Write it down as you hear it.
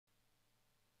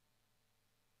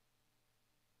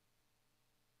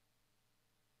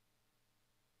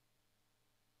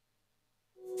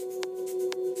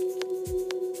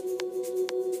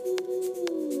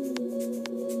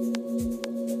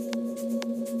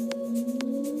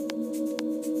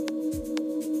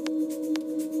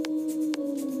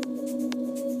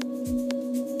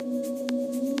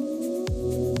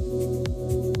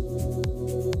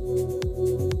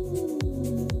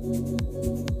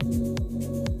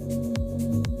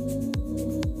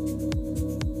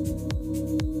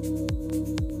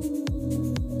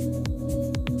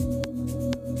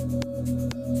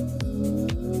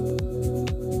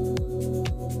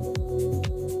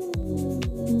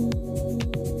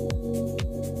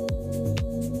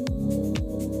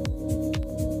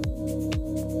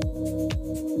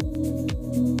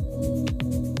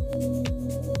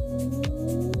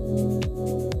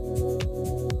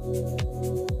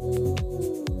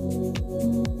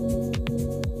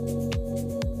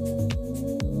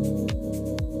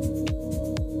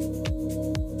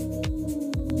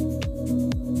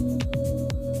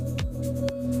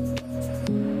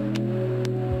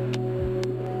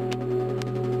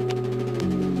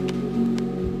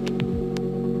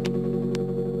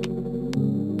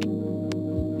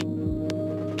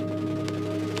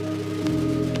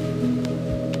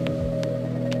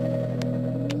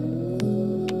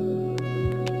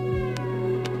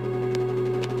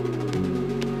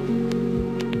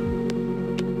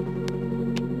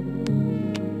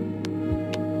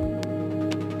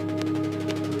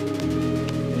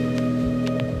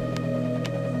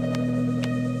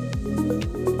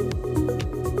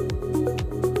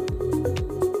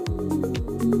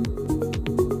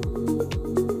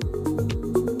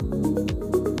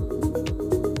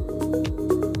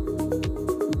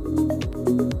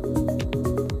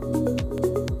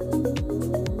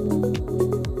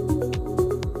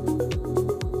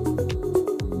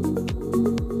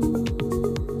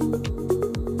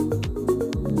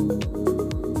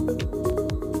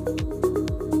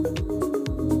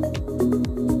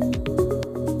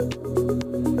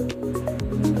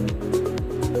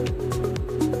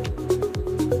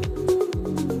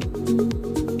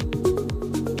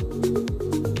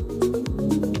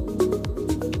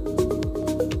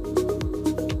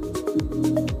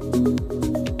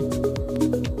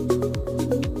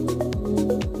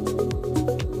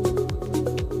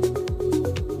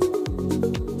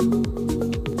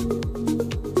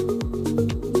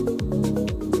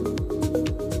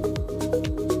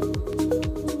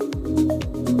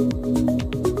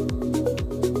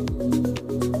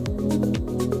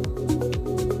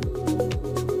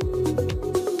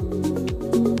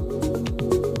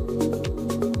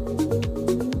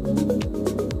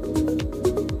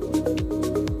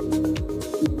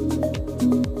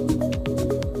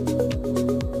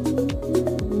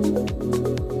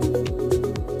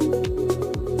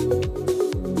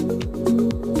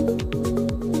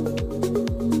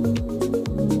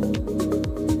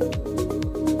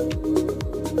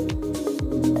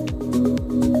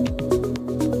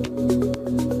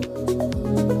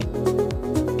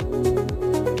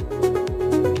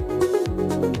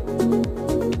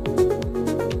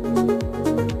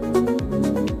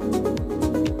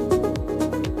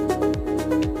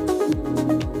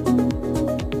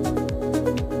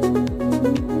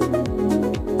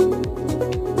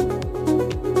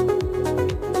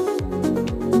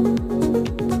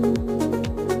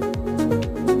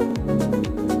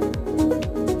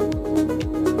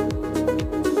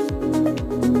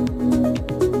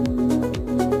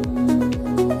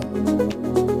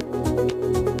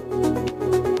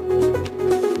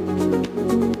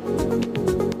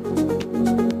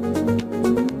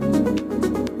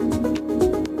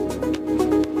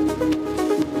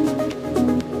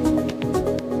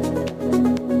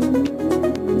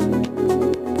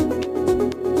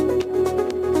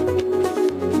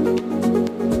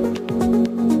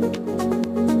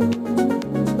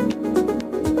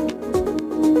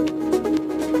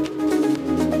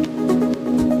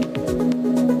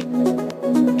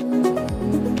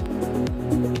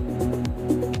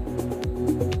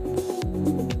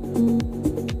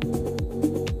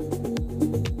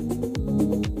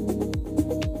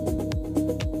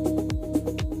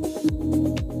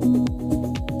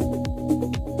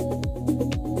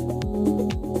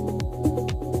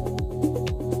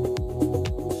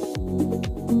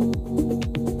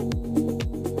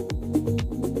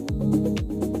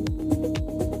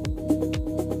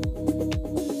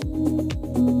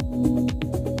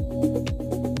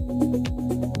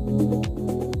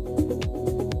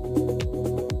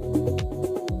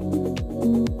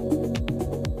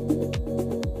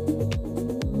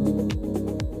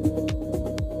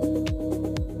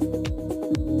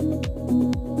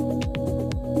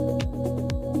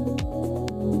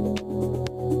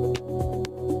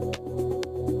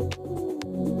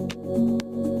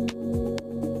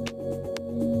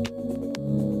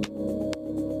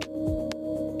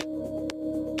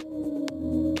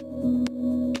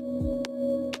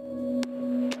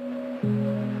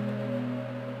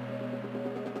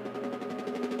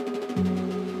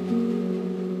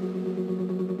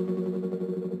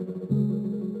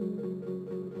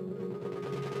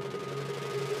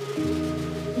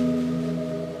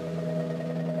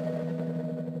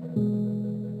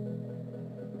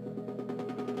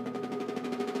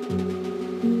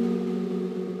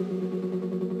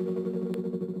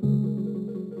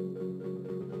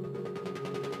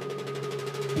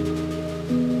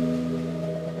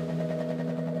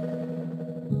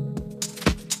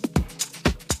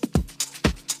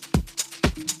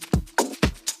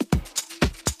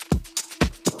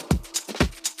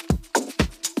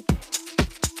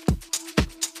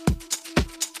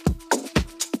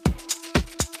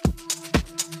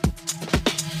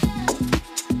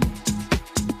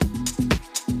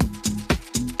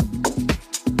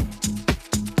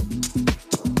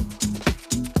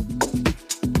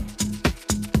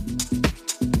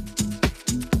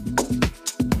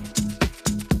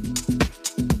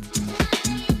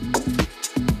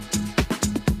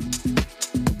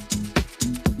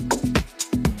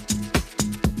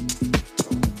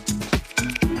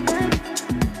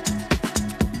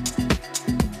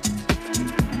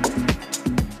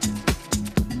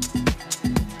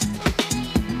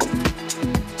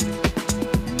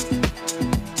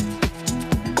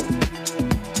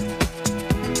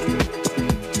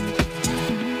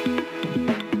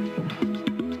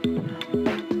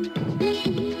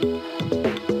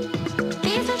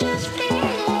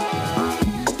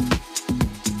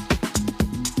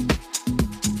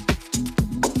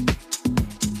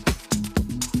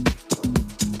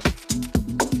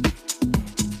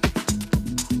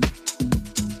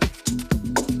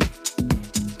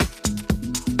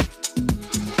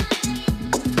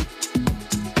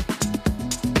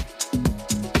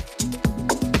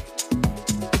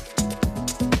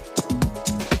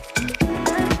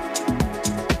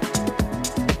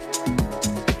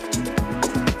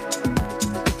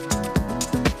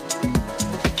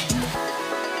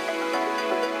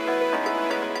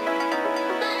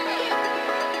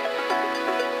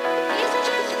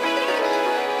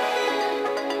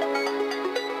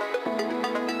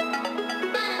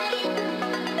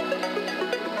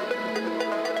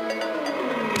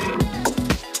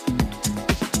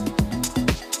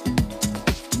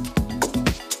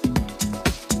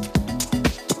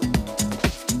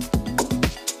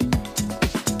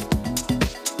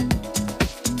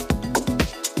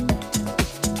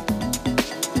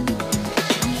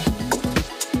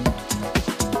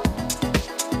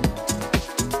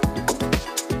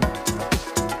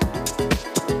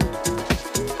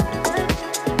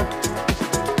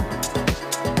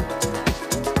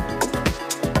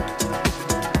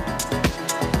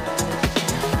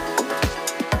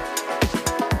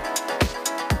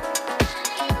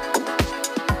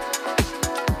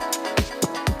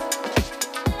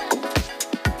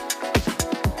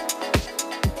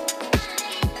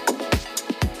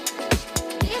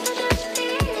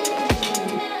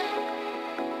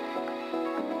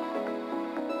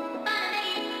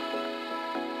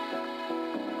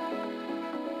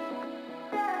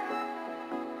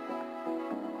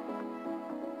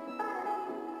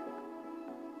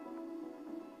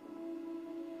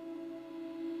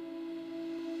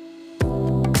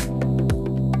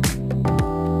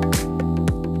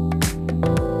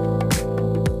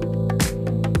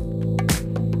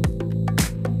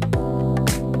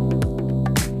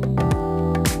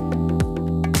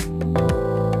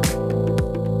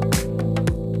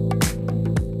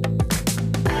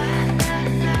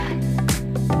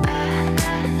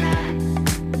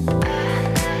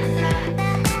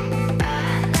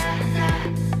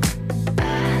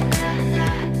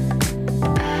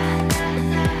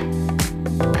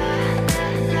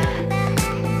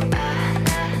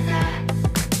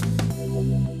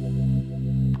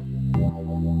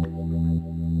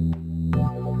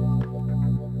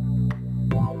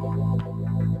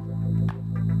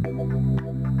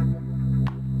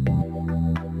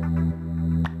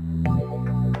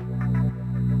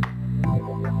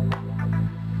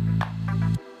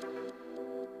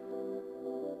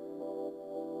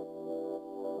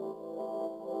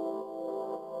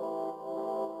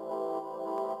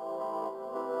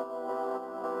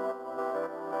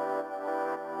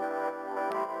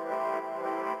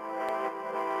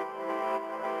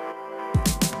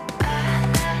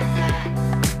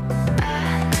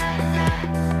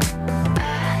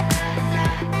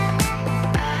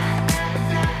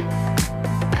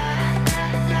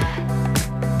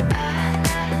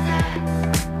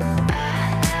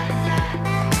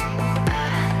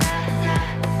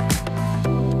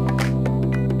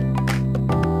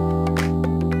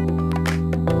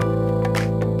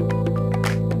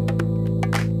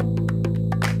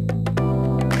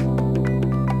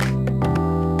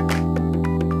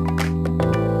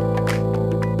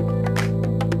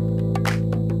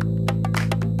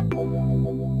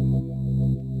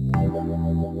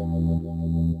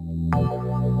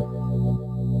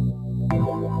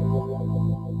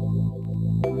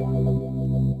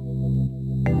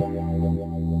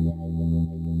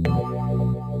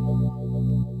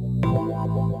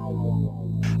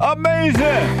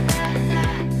Amazin.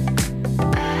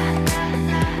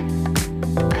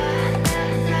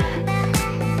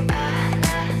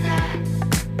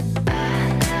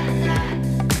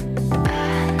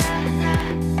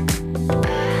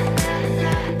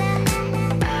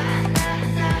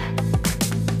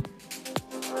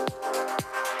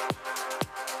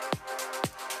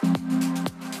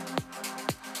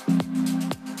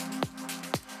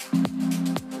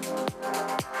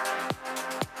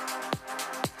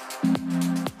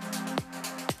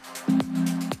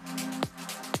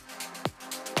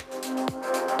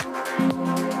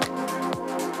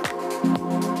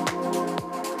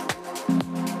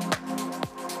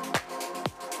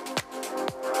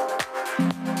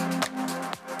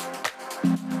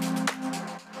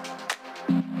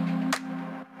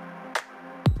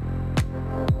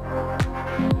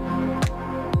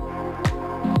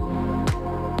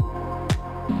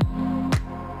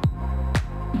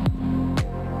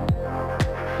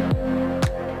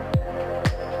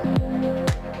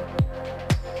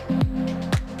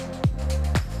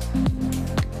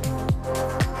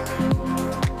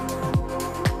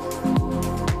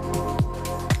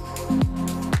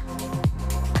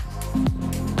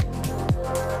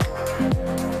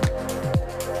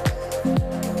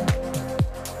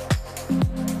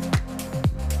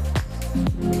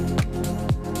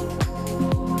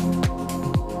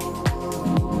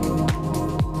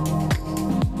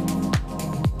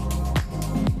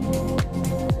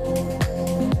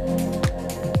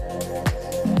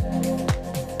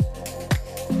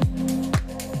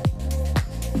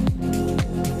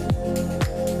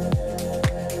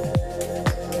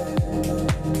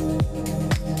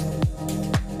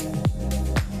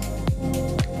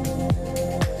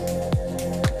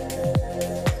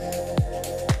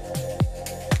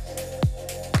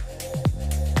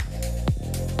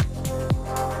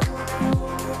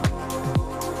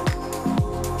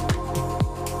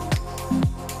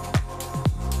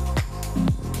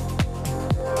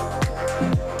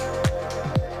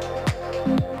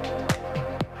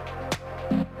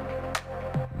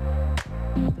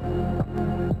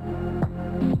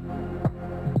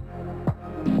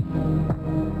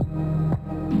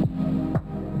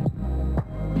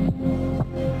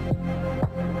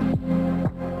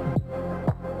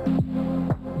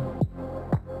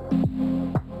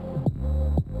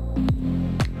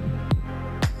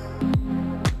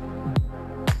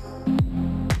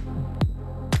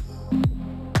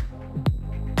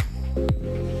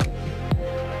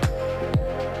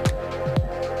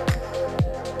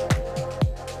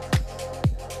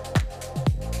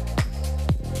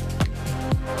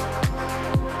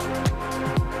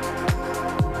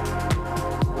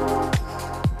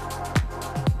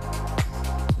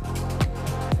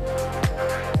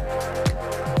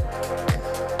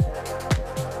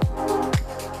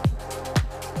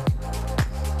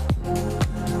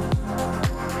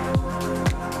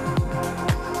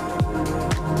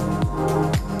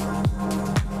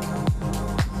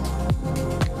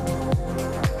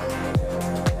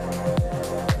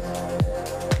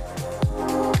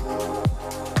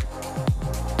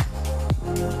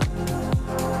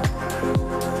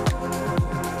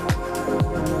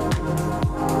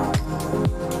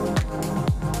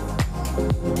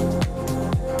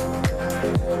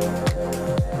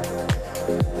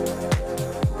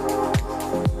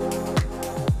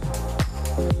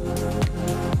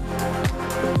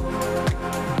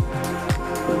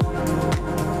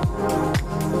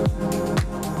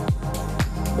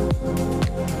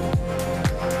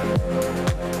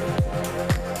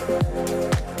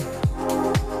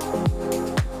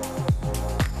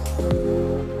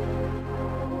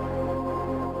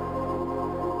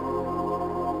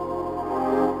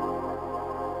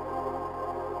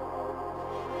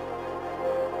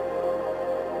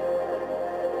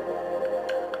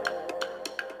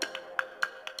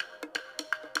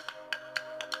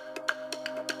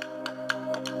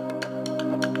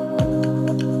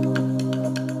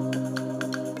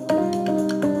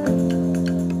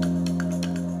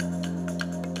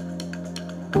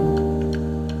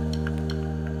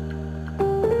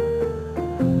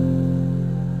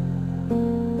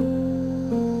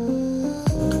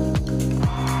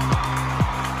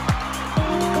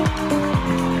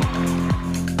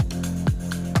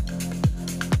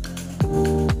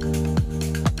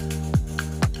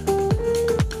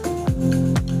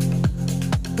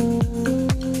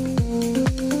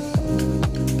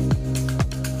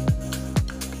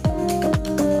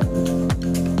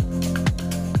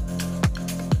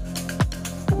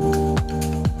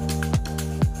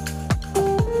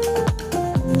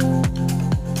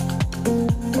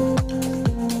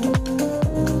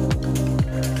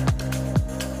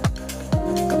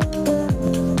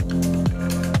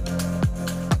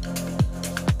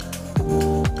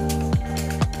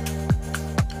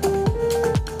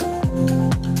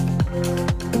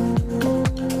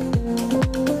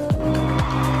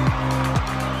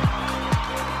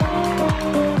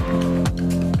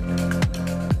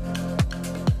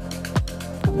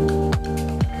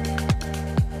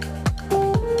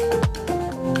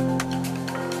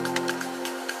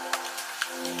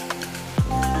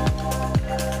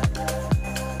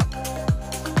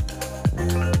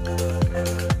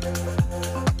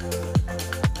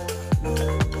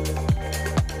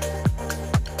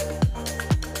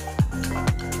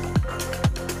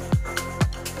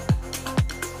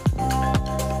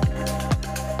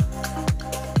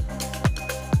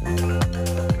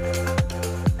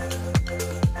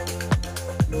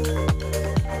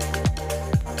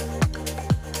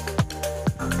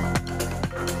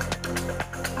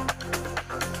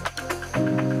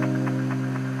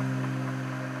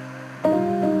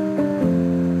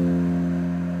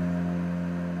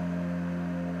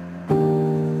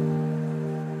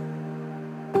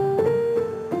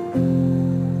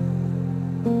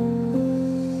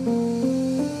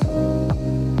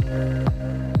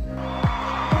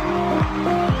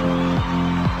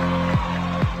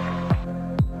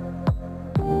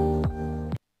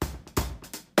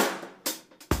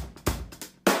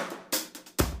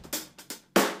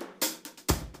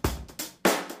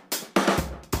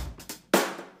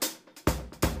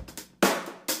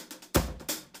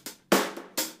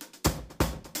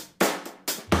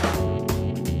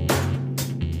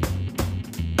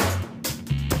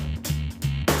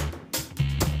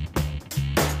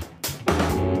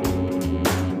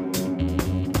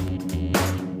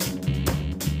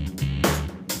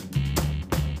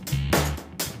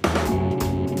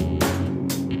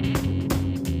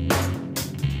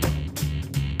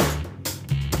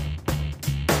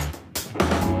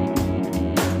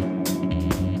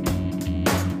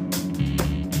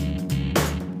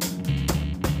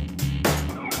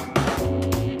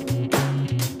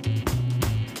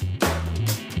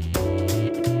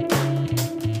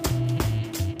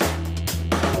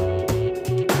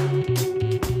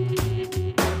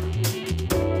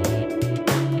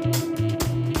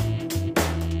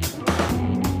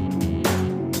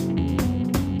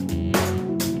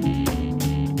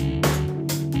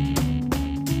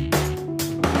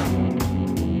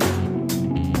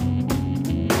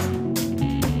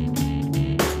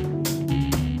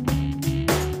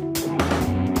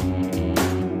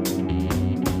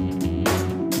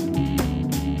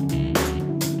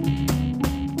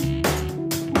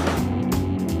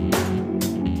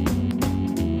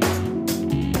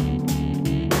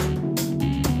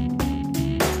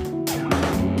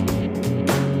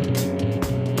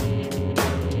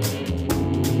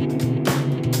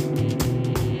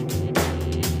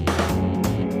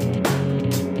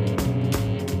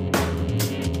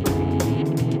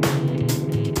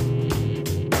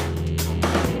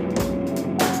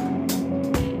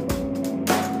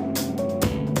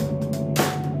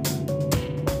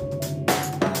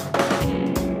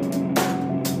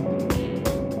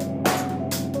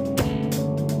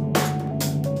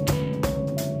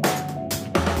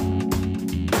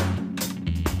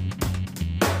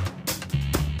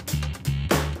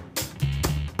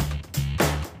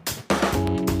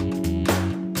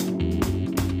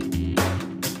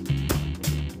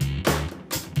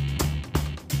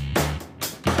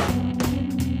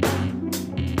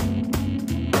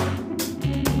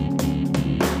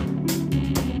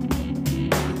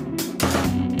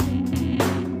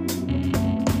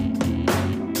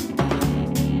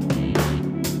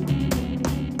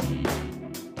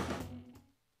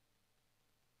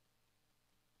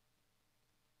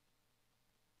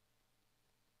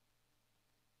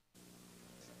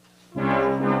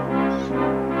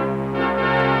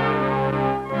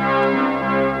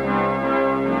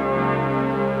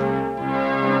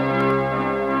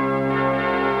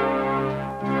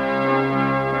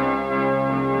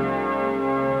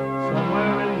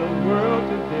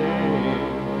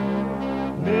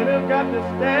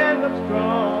 stand up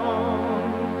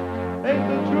strong, face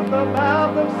the truth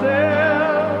about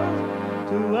themselves,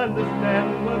 to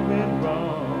understand what went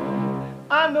wrong.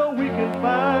 I know we can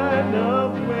find a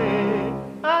way.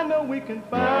 I know we can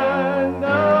find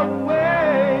a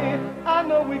way. I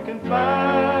know we can find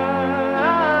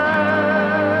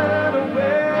a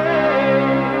way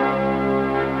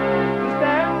to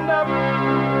stand up,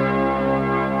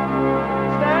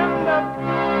 stand up,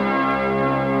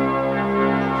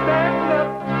 stand up,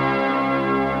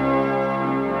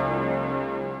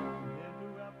 and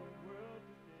throughout the world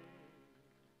today.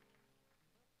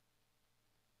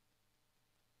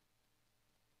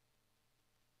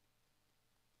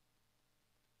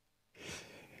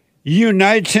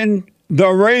 Uniting the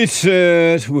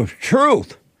races with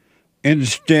truth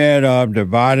instead of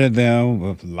dividing them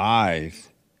with lies.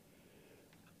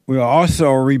 We are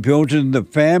also rebuilding the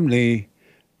family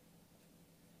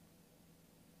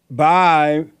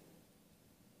by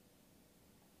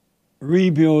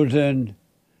rebuilding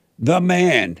the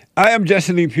man. I am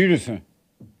Jesse Lee Peterson.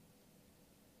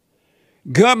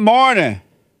 Good morning.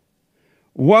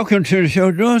 Welcome to the show.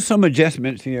 Doing some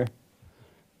adjustments here.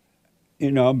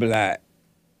 You know, I'm black.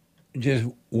 Just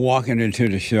walking into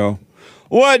the show.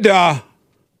 What I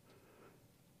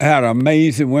had an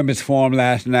amazing women's forum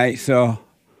last night, so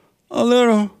a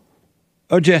little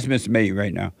adjustments made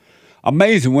right now.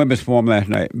 Amazing women's forum last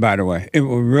night, by the way. It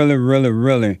was really, really,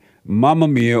 really, mamma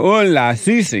mia, hola,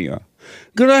 si, senor.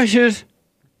 Gracias.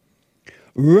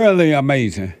 Really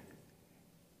amazing.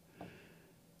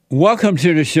 Welcome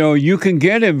to the show. You can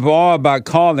get involved by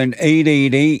calling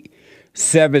 888-7753,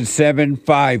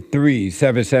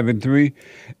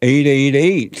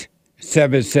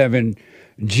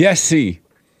 773-888-77-JESSE,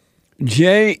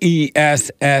 Jesse,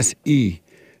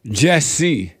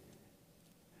 Jesse.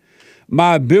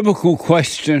 My biblical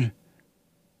question,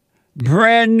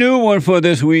 brand new one for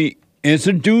this week. It's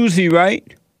a doozy,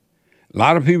 right? A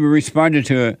lot of people responded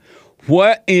to it.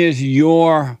 What is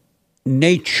your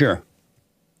nature?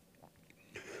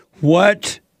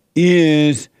 What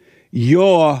is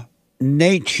your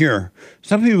nature?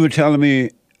 Some people were telling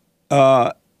me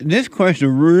this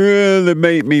question really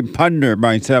made me ponder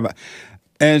myself.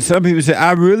 And some people said,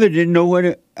 I really didn't know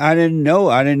what I didn't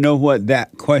know what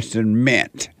that question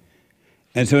meant.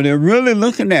 And so they're really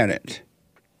looking at it.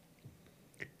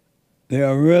 They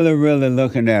are really, really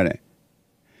looking at it.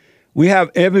 We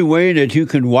have every way that you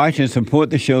can watch and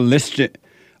support the show listed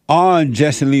on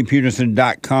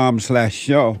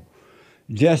JesseLeePeterson.com/show.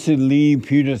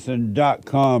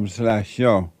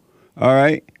 JesseLeePeterson.com/show. All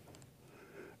right?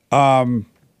 And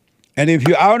if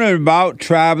you're out and about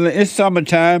traveling, it's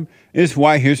summertime, it's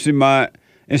White History Month,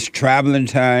 it's traveling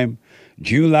time.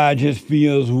 July just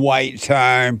feels white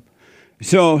time.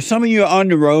 So some of you are on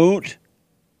the road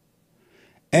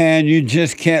and you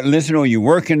just can't listen, or you're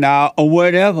working out or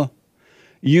whatever.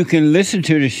 You can listen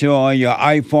to the show on your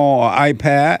iPhone or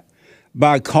iPad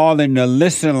by calling the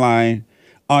listen line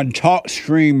on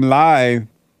TalkStream Live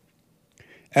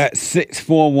at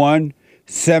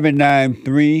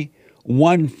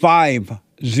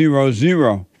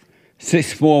 641-793-1500.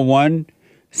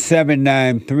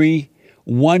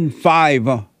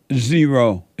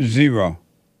 641-793-1500.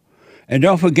 And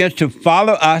don't forget to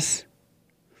follow us.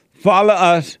 Follow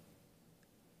us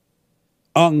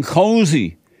on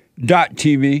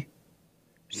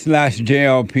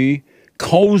cozy.tv/JLP.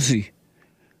 Cozy,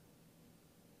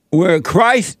 where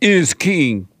Christ is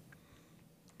King.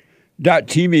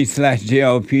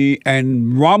 .tv/JLP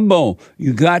and Rumble.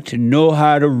 You got to know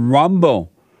how to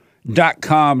Rumble.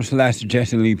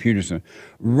 .com/Jesse Lee Peterson.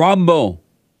 Rumble.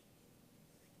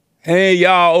 Hey,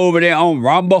 y'all over there on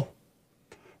Rumble.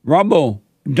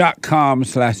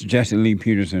 Rumble.com/Jesse Lee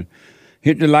Peterson.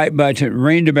 Hit the like button,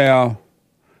 ring the bell,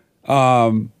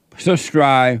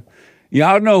 subscribe.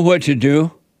 Y'all know what to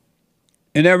do.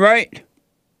 Isn't that right?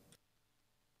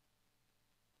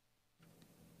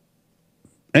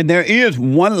 And there is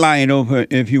one line open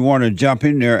if you want to jump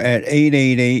in there at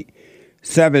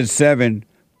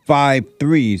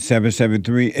 888-7753,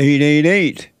 773,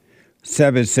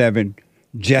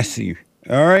 888-77-JESSE.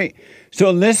 All right?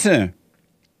 So listen,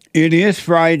 it is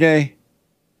Friday.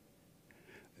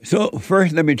 So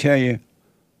first, let me tell you,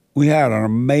 we had an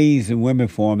amazing women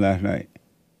forum last night.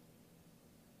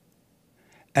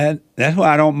 And that's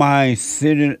why I don't mind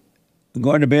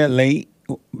going to bed late,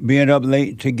 being up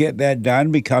late to get that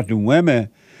done, because the women,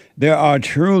 there are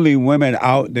truly women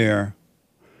out there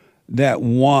that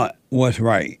want what's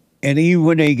right. And even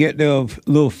when they get their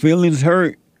little feelings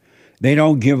hurt, they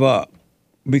don't give up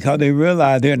because they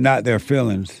realize they're not their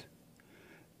feelings.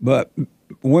 But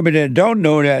women that don't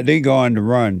know that, they go on the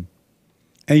run.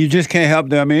 And you just can't help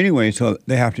them anyway, so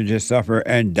they have to just suffer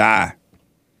and die.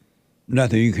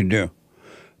 Nothing you can do.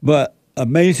 But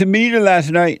amazing meeting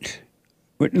last night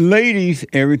with the ladies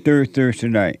every Thursday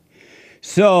night.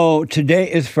 So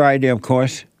today is Friday, of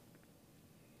course.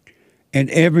 And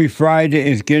every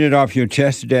Friday is Get It Off Your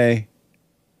Chest Day.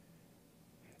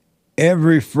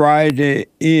 Every Friday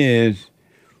is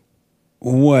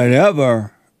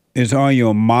whatever is on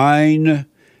your mind,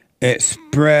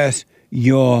 express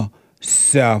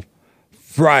yourself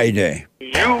Friday.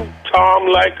 You Tom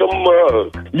like a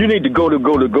mug. You need to go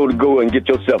and get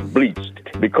yourself bleached,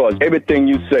 because everything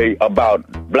you say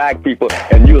about black people,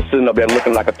 and you're sitting up there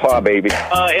looking like a tar baby.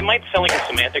 It might sound like a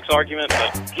semantics argument,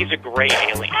 but he's a gray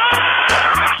alien.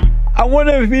 I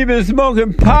wonder if he's been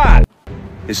smoking pot.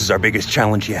 This is our biggest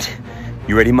challenge yet.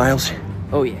 You ready, Miles?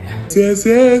 Oh, yeah. Yes,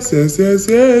 yes, yes, yes,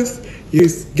 yes.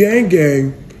 Yes, gang,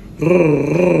 gang.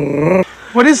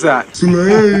 What is that?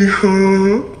 Slay,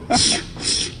 huh?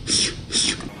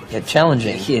 Yeah,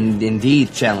 challenging.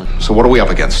 Indeed challenging. So what are we up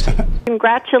against?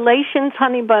 Congratulations,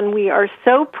 Honey Bun. We are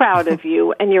so proud of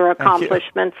you and your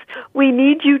accomplishments. We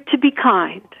need you to be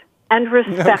kind and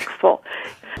respectful.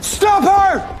 Stop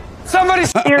her! Somebody...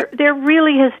 There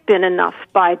really has been enough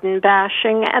Biden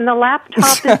bashing, and the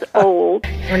laptop is old.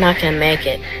 We're not going to make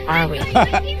it, are we?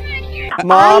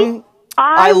 Mom,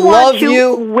 I love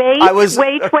you. Wait,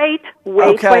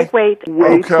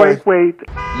 wait.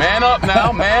 Man up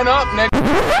now, man up, Nick.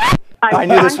 I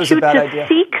knew this was a bad idea.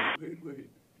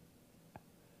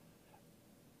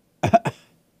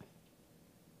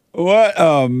 What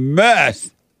a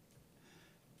mess.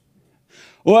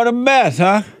 What a mess,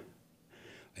 huh?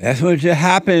 That's what just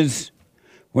happens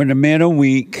when the men are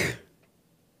weak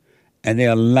and they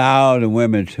allow the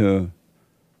women to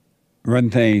run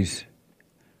things.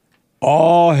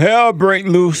 All hell break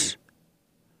loose.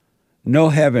 No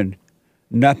heaven,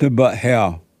 nothing but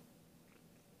hell.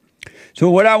 So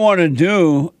what I want to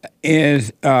do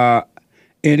is, it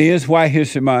is White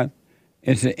History Month.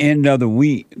 It's the end of the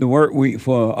week, the work week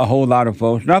for a whole lot of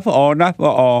folks. Not for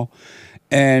all.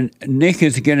 And Nick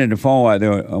is getting the phone out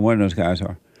there. One of those guys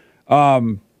are.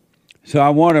 So I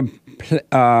want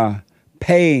to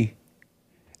pay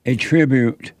a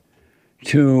tribute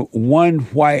to one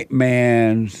white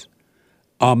man's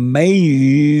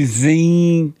amazing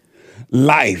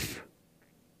life.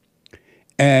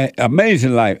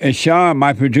 Amazing life. And Sean,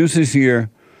 my producer, is here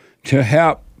to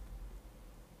help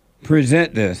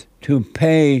present this, to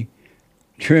pay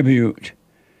tribute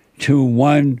to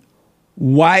one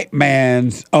white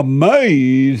man's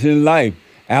amazing life.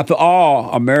 After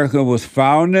all, America was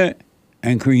founded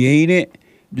and created,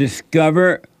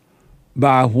 discovered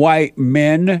by white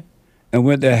men, and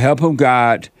with the help of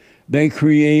God, they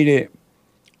created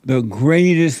the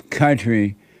greatest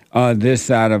country on this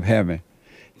side of heaven.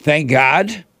 Thank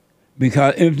God,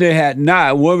 because if they had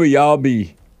not, where would y'all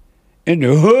be? In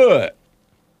the hood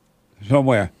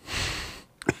somewhere.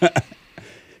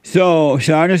 So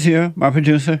Sean is here, my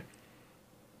producer.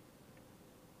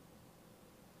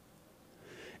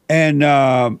 And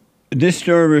this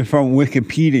story is from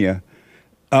Wikipedia.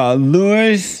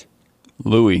 Louis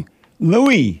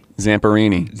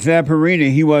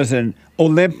Zamperini. He was an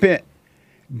Olympic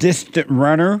distance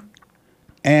runner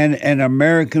and an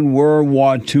American World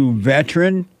War II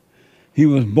veteran. He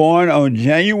was born on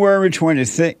January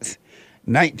 26,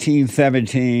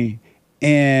 1917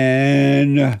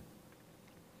 in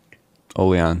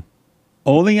Olean,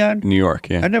 New York,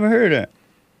 yeah. I never heard of that.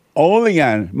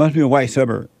 Olean must be a white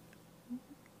suburb.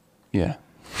 Yeah.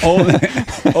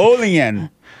 Olean,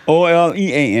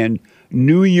 O-L-E-A-N,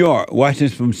 New York. Watch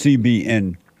this from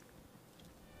CBN.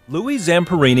 Louis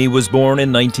Zamperini was born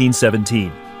in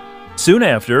 1917. Soon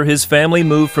after, his family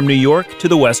moved from New York to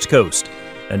the West Coast,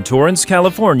 and Torrance,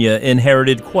 California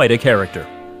inherited quite a character.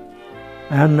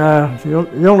 And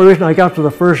the only reason I got to the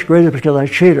first grade is because I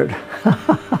cheated.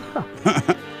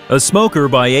 A smoker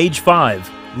by age 5,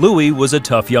 Louis was a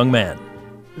tough young man.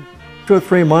 2 or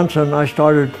 3 months and I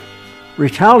started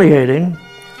retaliating,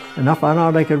 and I found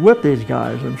out I could whip these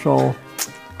guys. And so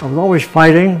I was always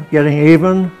fighting, getting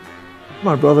even.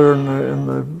 My brother and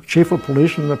the chief of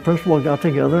police and the principal got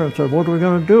together and said, what are we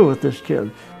going to do with this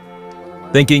kid?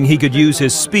 Thinking he could use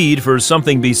his speed for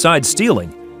something besides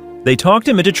stealing, they talked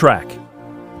him into track.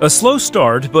 A slow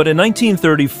start, but in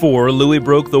 1934, Louis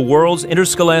broke the world's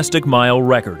interscholastic mile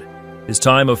record. His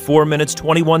time of 4 minutes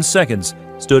 21 seconds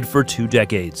stood for 2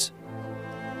 decades.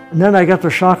 And then I got the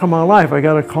shock of my life. I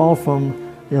got a call from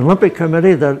the Olympic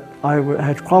Committee that I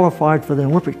had qualified for the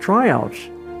Olympic tryouts.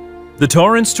 The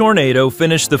Torrance Tornado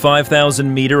finished the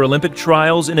 5,000-meter Olympic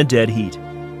trials in a dead heat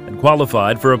and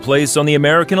qualified for a place on the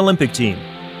American Olympic team.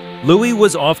 Louis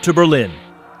was off to Berlin,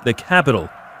 the capital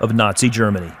of Nazi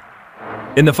Germany.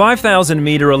 In the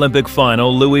 5,000-meter Olympic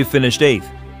final, Louis finished 8th,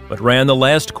 but ran the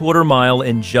last quarter mile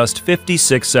in just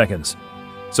 56 seconds.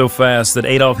 So fast that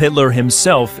Adolf Hitler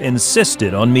himself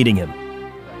insisted on meeting him.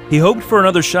 He hoped for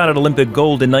another shot at Olympic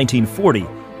gold in 1940,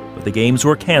 but the Games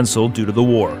were canceled due to the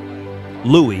war.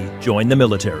 Louis joined the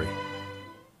military.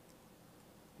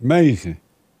 Amazing.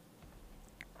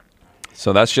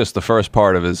 So that's just the first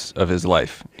part of his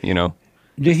life, you know.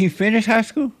 Did he finish high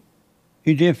school?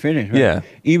 He did finish, right? Yeah.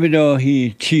 Even though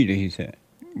he cheated, he said.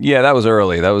 Yeah, that was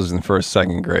early. That was in the first,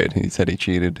 second grade. He said he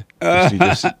cheated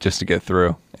just to get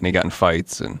through, and he got in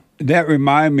fights. And that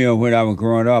reminded me of when I was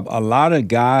growing up. A lot of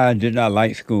guys did not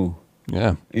like school.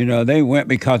 Yeah. You know, they went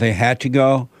because they had to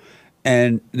go,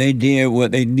 and they did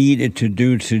what they needed to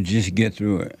do to just get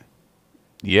through it.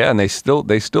 Yeah, and they still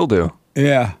do.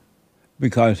 Yeah,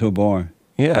 because it's so boring.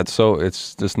 Yeah,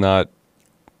 it's just not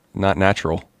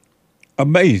natural.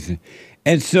 Amazing.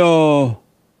 And so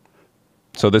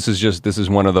this is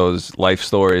one of those life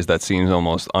stories that seems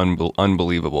almost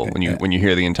unbelievable when you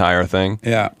hear the entire thing.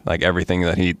 Yeah, like everything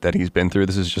that he's been through.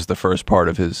 This is just the first part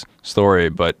of his story,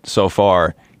 but so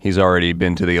far he's already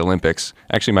been to the Olympics.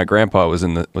 Actually, my grandpa was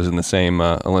in the same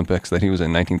Olympics that he was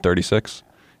in 1936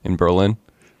 in Berlin.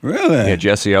 Really? Yeah,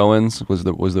 Jesse Owens was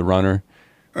the runner.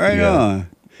 Right on.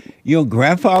 Your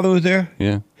grandfather was there?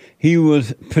 Yeah. He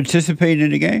was participating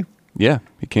in the game? Yeah,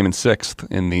 he came in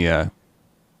 6th in the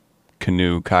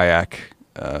canoe kayak.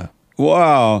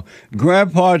 Wow.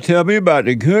 Grandpa, tell me about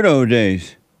the good old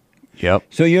days. Yep.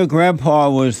 So your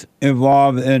grandpa was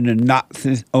involved in the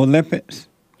Nazi Olympics?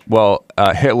 Well,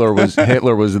 Hitler was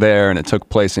there, and it took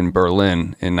place in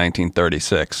Berlin in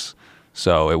 1936.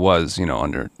 So it was,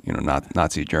 under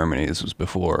Nazi Germany. This was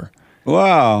before.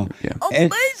 Wow. Yeah.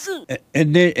 Amazing.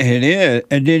 And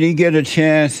did he get a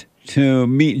chance to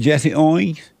meet Jesse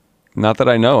Owens? Not that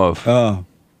I know of. Oh.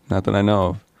 Not that I know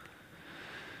of.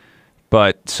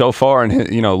 But so far in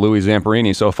Louis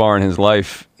Zamperini, so far in his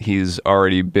life, he's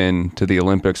already been to the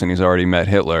Olympics and he's already met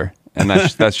Hitler, and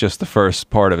that's just the first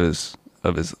part of his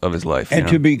life. And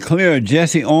to be clear,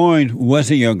 Jesse Owens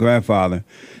wasn't your grandfather.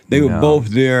 They were both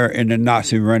there in the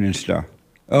Nazi running stuff.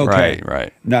 Okay.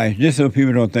 Right. Nice. Just so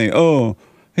people don't think, oh,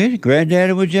 his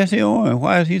granddaddy was Jesse Owens.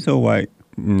 Why is he so white?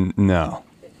 No.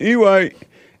 He white.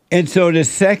 And so the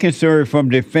second story from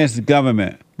Defense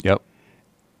Government. Yep.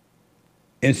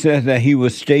 It says that he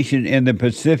was stationed in the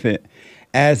Pacific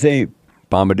as a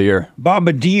bombardier.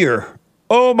 Bombardier.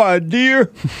 Oh, my dear.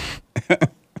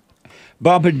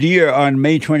 Bombardier on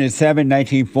May 27,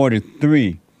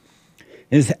 1943.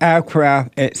 His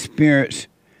aircraft experienced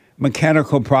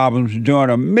mechanical problems during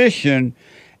a mission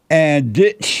and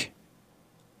ditched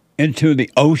into the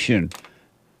ocean.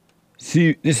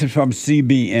 See, this is from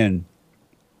CBN.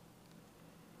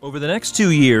 Over the next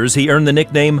 2 years, he earned the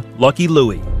nickname Lucky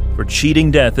Louie for cheating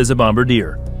death as a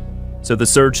bombardier. So the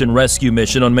search and rescue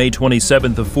mission on May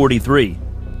 27th of 43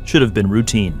 should have been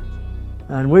routine.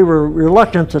 And we were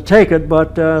reluctant to take it,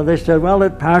 but they said, well,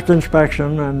 it passed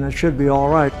inspection and it should be all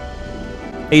right.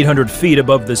 800 feet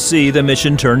above the sea, the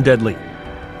mission turned deadly.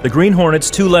 The Green Hornet's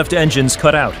 2 left engines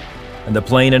cut out, and the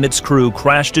plane and its crew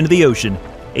crashed into the ocean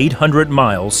 800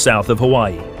 miles south of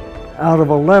Hawaii. Out of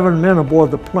 11 men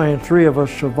aboard the plane, 3 of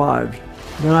us survived.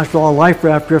 Then I saw a life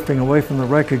raft drifting away from the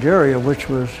wreckage area, which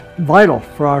was vital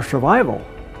for our survival.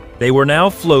 They were now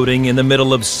floating in the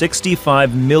middle of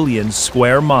 65 million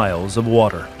square miles of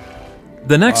water.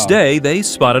 The next day, they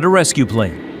spotted a rescue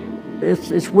plane.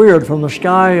 It's weird. From the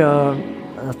sky,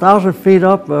 1,000 feet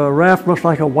up, a raft looks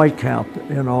like a whitecap,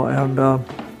 and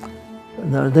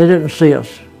they didn't see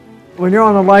us. When you're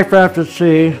on a life raft at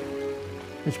sea,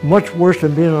 it's much worse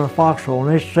than being in a foxhole.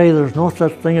 And they say there's no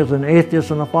such thing as an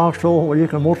atheist in a foxhole. Well, you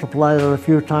can multiply that a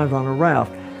few times on a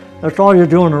raft. That's all you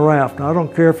do in a raft. Now, I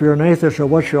don't care if you're an atheist or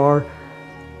what you are.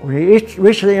 When you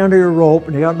reach the end of your rope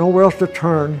and you got nowhere else to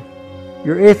turn,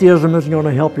 your atheism isn't going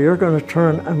to help you. You're going to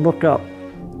turn and look up.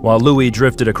 While Louis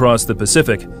drifted across the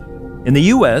Pacific, in the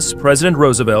U.S., President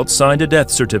Roosevelt signed a death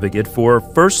certificate for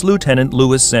First Lieutenant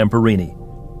Louis Zamperini.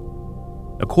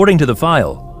 According to the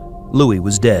file, Louis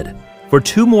was dead. For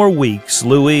 2 more weeks,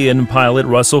 Louis and pilot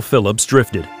Russell Phillips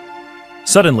drifted.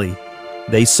 Suddenly,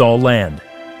 they saw land,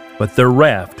 but their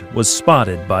raft was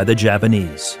spotted by the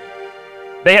Japanese.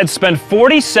 They had spent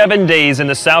 47 days in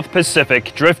the South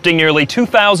Pacific, drifting nearly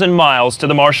 2,000 miles to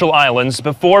the Marshall Islands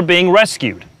before being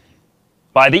rescued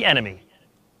by the enemy.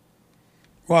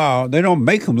 Wow, they don't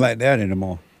make them like that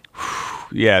anymore.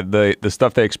 Yeah, the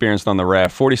stuff they experienced on the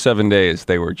raft, 47 days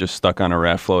they were just stuck on a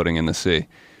raft floating in the sea.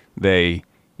 They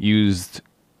used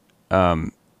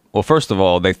Well, first of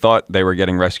all, they thought they were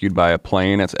getting rescued by a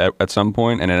plane at some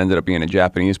point, and it ended up being a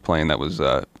Japanese plane that was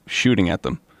shooting at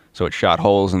them. So it shot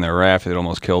holes in their raft. It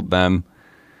almost killed them.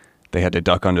 They had to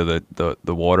duck under the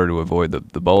water to avoid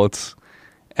the bullets.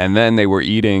 And then they were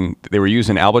using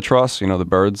albatross, the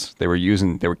birds. They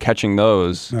were catching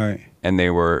those, right. And they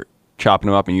were chopping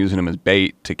them up and using them as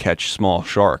bait to catch small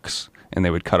sharks. And they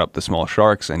would cut up the small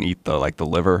sharks and eat the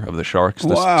liver of the sharks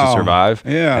to survive.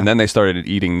 Yeah. And then they started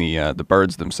eating the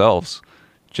birds themselves,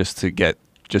 just to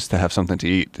have something to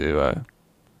eat to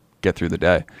get through the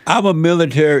day. Our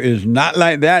military is not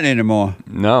like that anymore.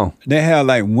 No. They have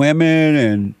like women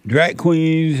and drag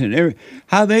queens and everything.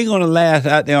 How are they going to last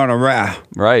out there on a raft?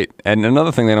 Right. And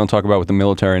another thing they don't talk about with the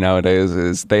military nowadays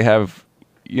is they have,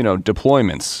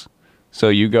 deployments. So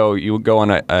you go on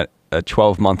a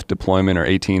 12-month deployment or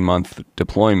 18-month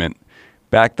deployment.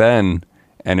 Back then,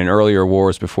 and in earlier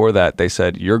wars before that, they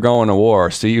said, you're going to war.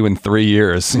 See you in 3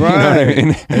 years. Right. You know what I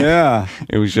mean? Yeah.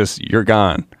 It was just, you're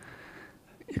gone.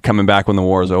 You're coming back when the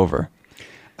war is over.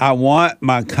 I want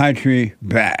my country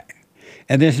back.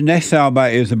 And this next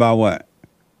soundbite is about what?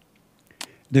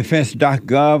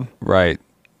 Defense.gov? Right.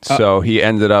 So he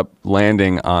ended up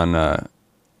landing at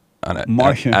a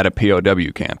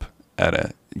POW camp, at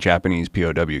a Japanese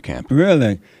POW camp.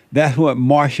 Really? That's what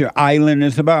Marshall Island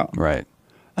is about? Right.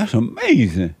 That's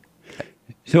amazing.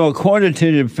 So according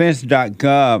to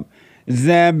Defense.gov,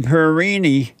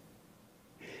 Zamperini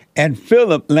and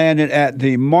Philip landed at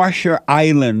the Marshall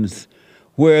Islands,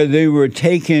 where they were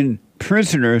taken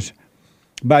prisoners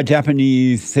by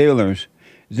Japanese sailors.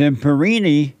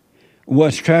 Zamperini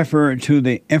was transferred to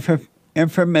the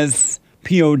infamous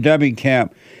POW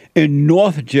camp in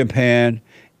North Japan,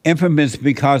 infamous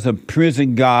because of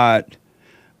prison guard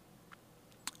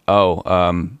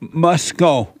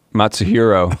Matsuhiro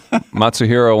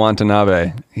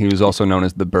Watanabe. He was also known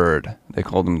as the Bird. They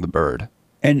called him the Bird.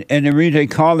 And the reason they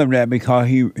called him that because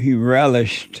he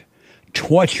relished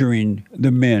torturing the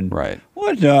men. Right.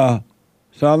 What the?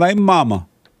 Sound like mama.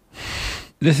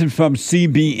 This is from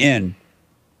CBN.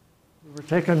 We were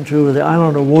taken to the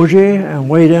island of Woji and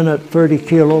weighed in at 30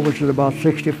 kilo, which is about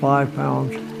 65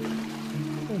 pounds.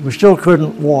 We still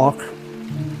couldn't walk.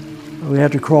 We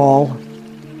had to crawl.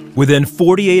 Within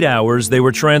 48 hours, they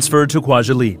were transferred to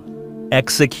Kwajalein,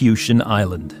 Execution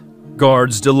Island.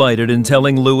 Guards delighted in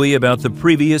telling Louis about the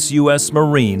previous U.S.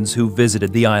 Marines who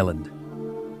visited the island.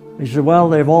 He said, well,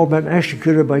 they've all been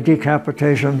executed by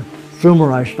decapitation,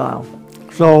 samurai style.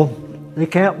 So they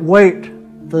can't wait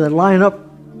till they line up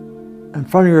in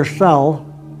front of your cell,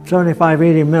 75,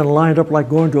 80 men lined up like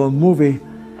going to a movie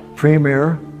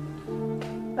premiere.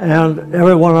 And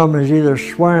every one of them is either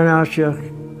swearing at you,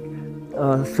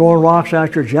 throwing rocks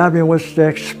at you, jabbing you with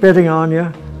sticks, spitting on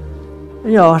you.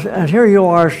 And here you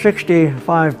are,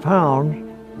 65 pounds.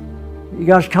 You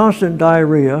got constant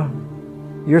diarrhea.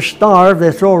 You're starved.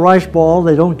 They throw a rice ball.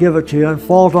 They don't give it to you. And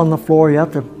falls on the floor. You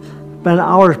have to spend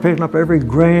hours picking up every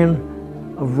grain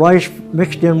of rice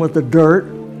mixed in with the dirt.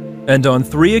 And on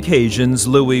 3 occasions,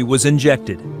 Louis was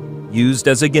injected, used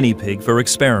as a guinea pig for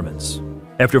experiments.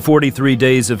 After 43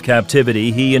 days of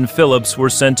captivity, he and Phillips were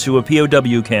sent to a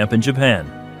POW camp in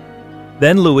Japan.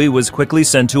 Then Louis was quickly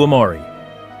sent to Amari.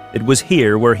 It was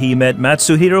here where he met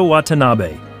Matsuhiro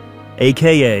Watanabe,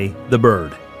 a.k.a. the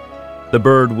Bird. The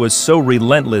Bird was so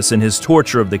relentless in his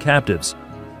torture of the captives,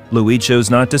 Louis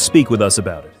chose not to speak with us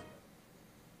about it.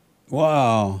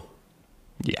 Wow.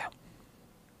 Yeah.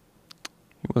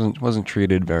 He wasn't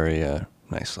treated very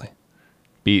nicely.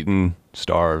 Beaten,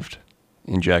 starved,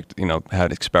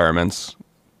 had experiments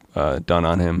done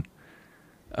on him.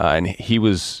 And he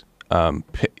was,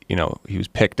 he was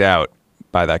picked out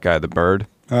by that guy, the Bird.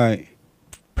 Right.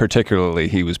 Particularly,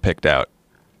 he was picked out,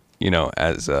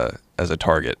 as a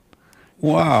target.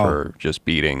 Wow. For just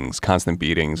beatings, constant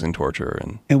beatings and torture.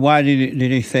 And why did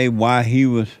he say why he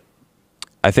was?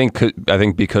 I think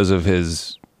because of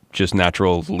his just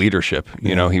natural leadership.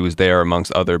 Yeah. He was there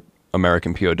amongst other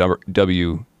American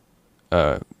POWs,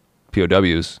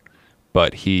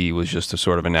 but he was just a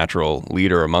sort of a natural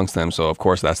leader amongst them. So of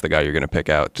course that's the guy you're going to pick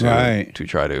out to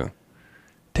try to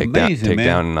take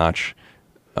down a notch.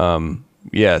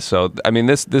 Yeah. So I mean,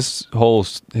 his whole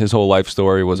life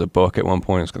story was a book at one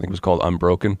point. I think it was called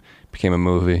Unbroken. Became a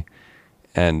movie,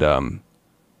 and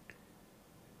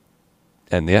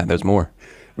yeah, there's more.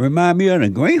 Remind me of the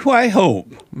Great White Hope.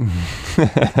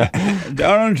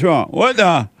 Donald Trump. What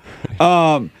the?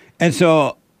 And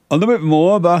so a little bit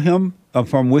more about him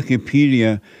from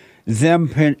Wikipedia.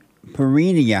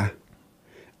 Zamperini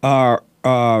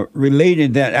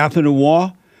related that after the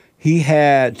war, he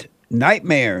had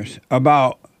nightmares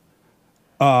about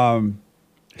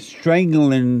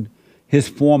strangling his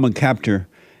former captor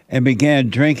and began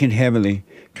drinking heavily.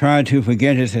 Trying to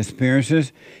forget his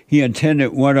experiences, he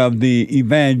attended one of the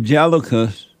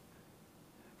evangelicals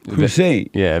crusade.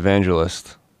 Yeah,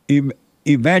 evangelist.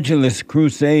 Evangelist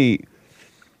crusade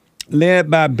led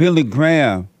by Billy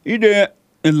Graham. He did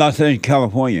in Los Angeles,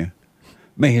 California.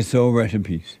 May his soul rest in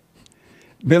peace.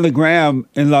 Billy Graham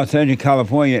in Los Angeles,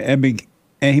 California, and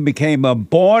he became a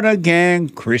born-again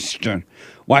Christian.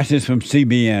 Watch this from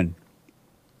CBN.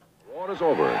 War is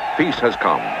over. Peace has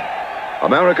come.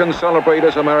 Americans celebrate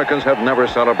as Americans have never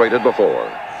celebrated before.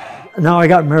 Now I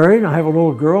got married, I have a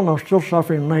little girl, and I'm still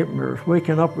suffering nightmares,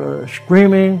 waking up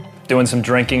screaming. Doing some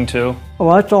drinking too?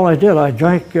 Well, that's all I did. I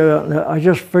drank, I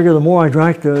just figured the more I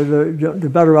drank, the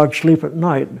better I'd sleep at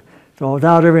night. So I was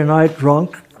out every night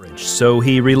drunk. So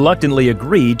he reluctantly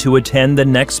agreed to attend the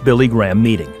next Billy Graham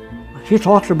meeting. He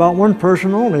talks about one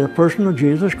person only, the person of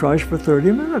Jesus Christ, for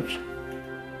 30 minutes.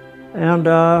 And,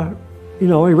 you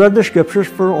know, he read the scriptures,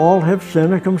 for all have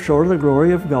sinned and come short of the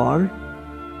glory of God.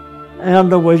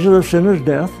 And the wages of sin is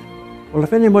death. Well,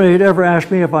 if anybody had ever asked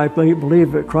me if I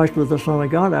believed that Christ was the Son of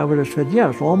God, I would have said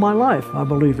yes, all my life I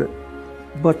believed it.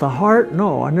 But the heart,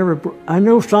 no, I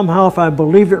knew somehow if I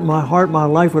believed it in my heart, my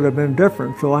life would have been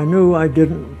different. So I knew I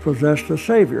didn't possess the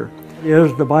Savior.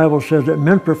 As the Bible says that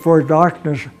men prefer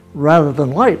darkness rather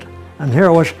than light. And here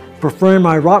I was preferring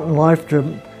my rotten life to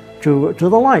the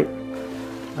light.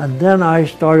 And then I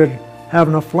started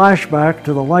having a flashback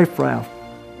to the life raft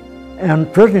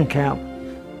and prison camp.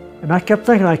 And I kept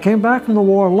thinking, I came back from the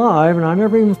war alive, and I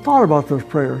never even thought about those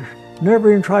prayers. Never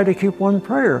even tried to keep one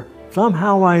prayer.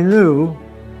 Somehow I knew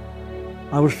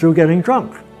I was still getting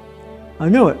drunk. I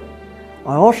knew it.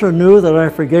 I also knew that I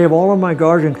forgave all of my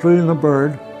guards, including the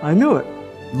bird. I knew it.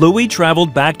 Louis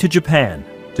traveled back to Japan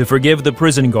to forgive the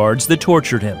prison guards that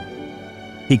tortured him.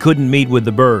 He couldn't meet with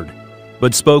the bird,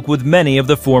 but spoke with many of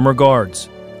the former guards.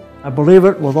 I believe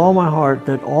it with all my heart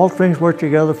that all things work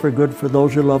together for good for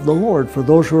those who love the Lord, for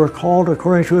those who are called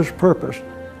according to His purpose.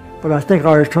 But I think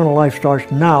our eternal life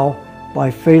starts now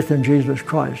by faith in Jesus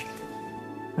Christ.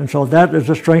 And so that is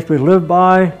the strength we live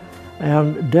by,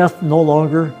 and death no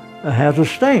longer has a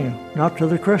sting, not to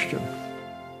the Christian.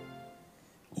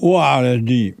 Wow, that's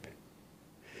deep.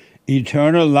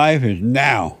 Eternal life is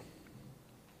now.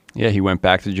 Yeah, he went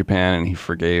back to Japan and he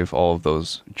forgave all of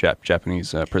those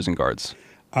Japanese prison guards.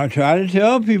 I try to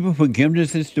tell people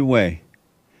forgiveness is the way.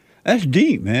 That's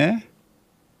deep, man.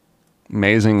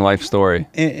 Amazing life story.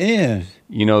 It is.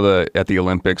 You know, at the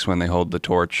Olympics when they hold the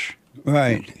torch.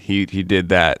 Right. He did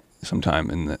that sometime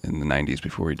in the 90s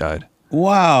before he died.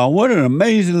 Wow, what an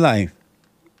amazing life.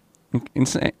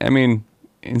 Insane. I mean,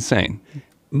 insane.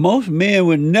 Most men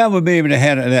would never be able to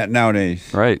handle that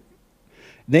nowadays. Right.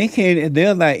 They can't.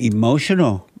 They're like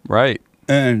emotional. Right.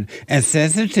 And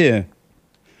sensitive.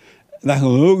 Like a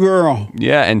little girl.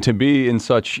 Yeah, and to be in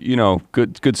such, you know,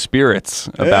 good spirits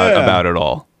about it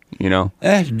all, you know.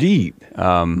 That's deep.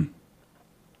 Yeah,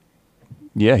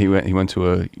 he went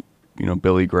to a, you know,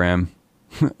 Billy Graham.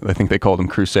 I think they called them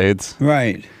crusades.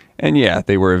 Right. And yeah,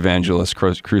 they were evangelist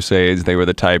crusades. They were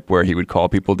the type where he would call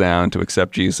people down to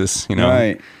accept Jesus, you know.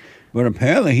 Right. But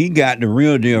apparently he got the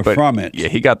real deal from it. Yeah,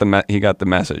 he got the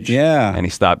message. Yeah. And he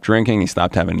stopped drinking, he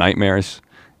stopped having nightmares.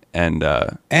 And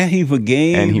he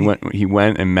forgave. And he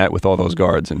went and met with all those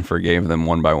guards and forgave them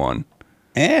one by one.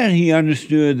 And he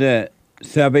understood that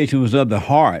salvation was of the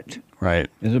heart. Right.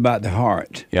 It's about the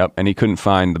heart. Yep. And he couldn't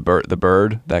find the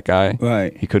bird, that guy.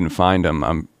 Right. He couldn't find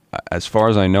him. As far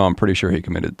as I know, I'm pretty sure he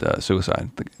committed suicide.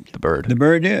 The bird. The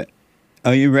bird did.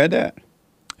 Oh, you read that?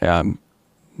 Yeah, I'm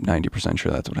 90%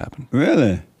 sure that's what happened.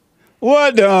 Really?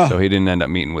 What the? So he didn't end up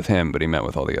meeting with him, but he met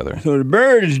with all the others. So the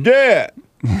bird is dead.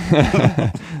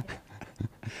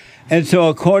 And so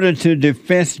according to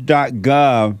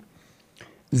defense.gov,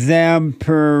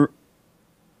 Zamperini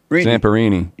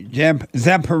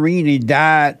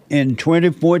died in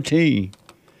 2014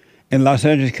 in Los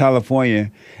Angeles,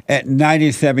 California at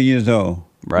 97 years old.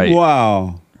 Right.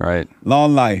 Wow. Right.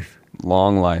 Long life.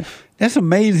 Long life. That's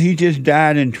amazing. He just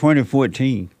died in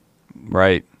 2014.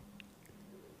 Right.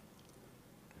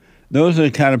 Those are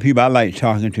the kind of people I like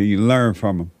talking to. You learn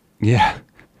from them. Yeah.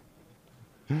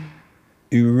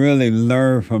 You really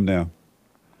learn from them.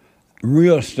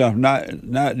 Real stuff, not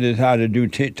just how to do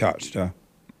TikTok stuff.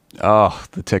 Oh,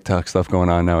 the TikTok stuff going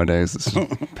on nowadays is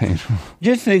painful.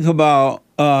 Just think about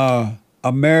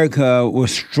America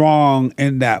was strong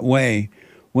in that way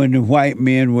when the white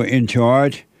men were in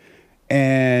charge.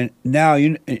 And now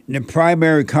the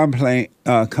primary complaint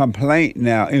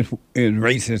now is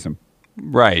racism.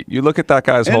 Right. You look at that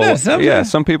guy's whole life. Yeah,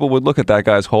 some people would look at that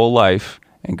guy's whole life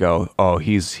and go, oh,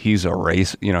 he's a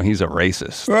race, he's a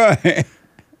racist. Right.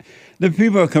 The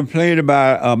people complain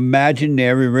about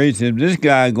imaginary racism. This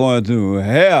guy going through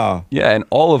hell. Yeah, and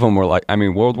all of them were like,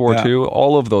 World War II,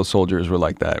 all of those soldiers were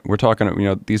like that. We're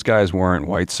talking, these guys weren't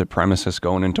white supremacists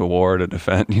going into war to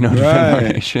defend, defend our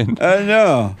nation. I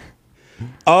know.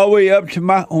 All the way up to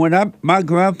my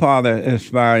grandfather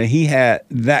expired, he had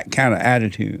that kind of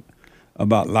attitude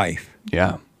about life.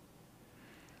 Yeah.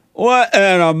 What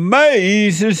an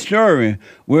amazing story.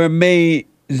 We're made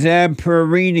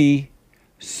Zamperini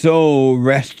soul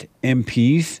rest in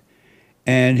peace.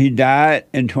 And he died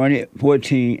in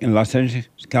 2014 in Los Angeles,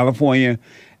 California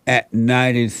at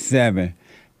 97.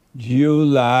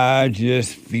 July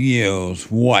just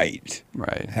feels white.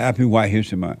 Right. Happy White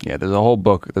History Month. Yeah, there's a whole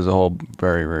book. There's a whole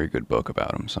very, very good book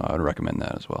about him. So I would recommend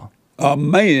that as well.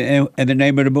 Amazing. And the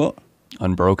name of the book?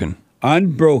 Unbroken.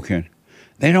 Unbroken.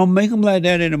 They don't make them like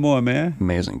that anymore, man.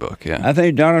 Amazing book, yeah. I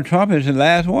think Donald Trump is the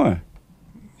last one.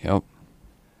 Yep.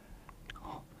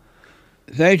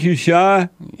 Thank you, Sean.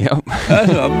 Yep.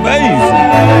 That's amazing.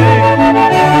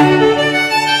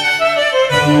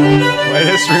 White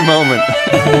history moment.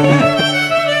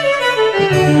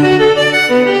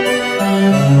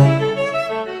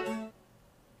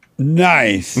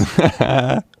 Nice.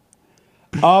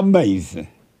 Amazing.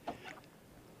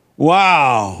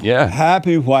 Wow. Yeah.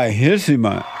 Happy White History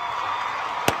Month.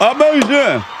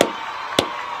 Amazing.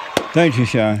 Thank you,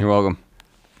 Sean. You're welcome.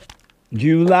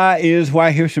 July is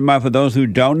White History Month for those who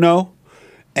don't know.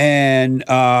 And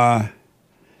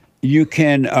you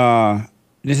can,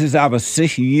 this is our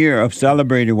 6th year of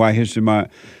celebrating White History Month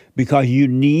because you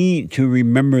need to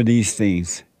remember these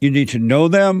things. You need to know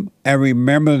them and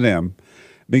remember them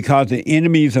because the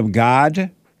enemies of God,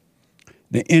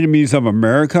 the enemies of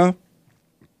America,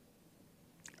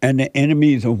 and the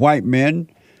enemies of white men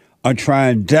are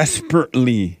trying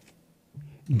desperately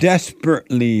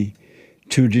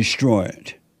to destroy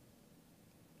it.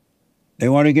 They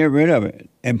want to get rid of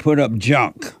it and put up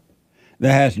junk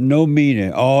that has no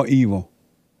meaning, all evil.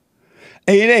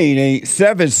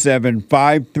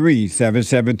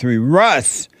 888-7753-773.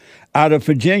 Russ out of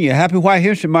Virginia. Happy White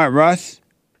History Month, Russ.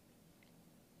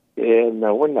 Yeah,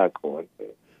 no, we're not going there.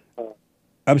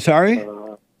 I'm sorry?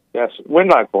 Yes, we're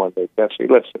not going there, Jesse.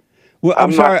 Listen. Well,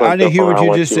 I'm sorry, I didn't hear what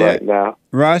you just said. Right now.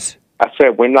 Russ? I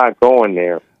said we're not going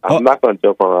there. I'm not going to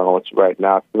joke around with you right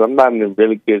now because I'm not in a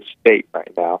really good state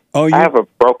right now. I have a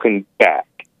broken back.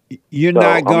 You're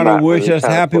not going to wish us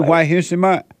Happy White History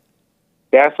Month?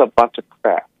 That's a bunch of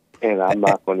crap, and I'm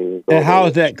not going to even go And how there.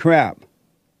 is that crap?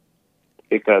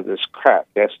 Because it's crap.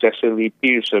 That's Jesse Lee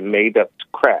Peterson made up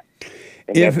crap,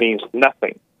 and that means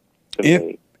nothing to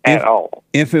me at all.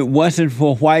 If it wasn't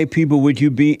for white people, would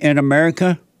you be in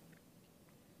America?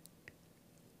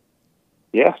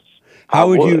 Yes. How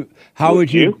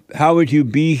would you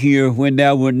be here when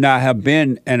there would not have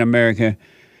been an America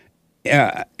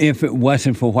if it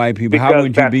wasn't for white people? Because how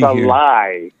would you be here? That's a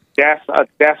lie.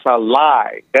 That's a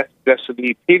lie. That's Jesse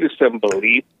Lee Peterson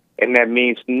belief, and that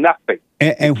means nothing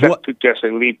except to Jesse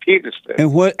Lee Peterson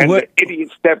and the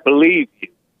idiots that believe you.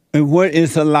 And what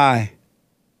is a lie?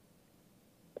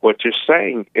 What you're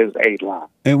saying is a lie.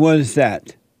 And what is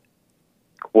that?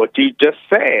 What you just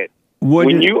said.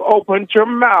 When you opened your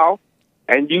mouth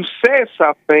and you said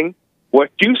something, what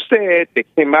you said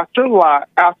that came out your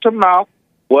mouth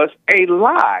was a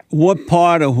lie. What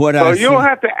part of what I said? So you don't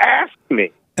have to ask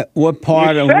me. What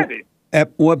part you said it.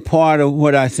 What part of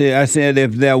what I said? I said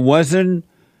if there wasn't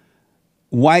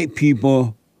white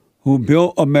people who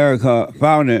built America,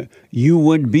 founded it, you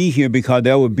wouldn't be here because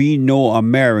there would be no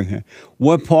America.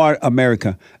 What part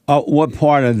America? What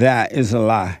part of that is a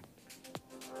lie?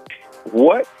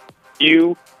 What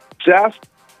you just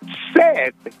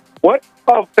said. What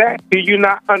of that do you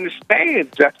not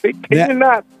understand, Jesse? Can you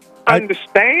not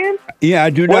understand? Yeah,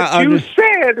 I do not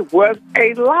understand. What you said was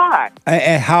a lie.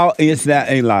 And how is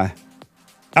that a lie?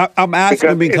 I'm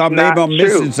asking because maybe I'm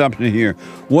missing something here.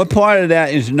 What part of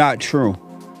that is not true?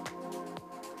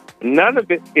 None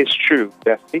of it is true,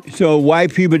 Jesse. So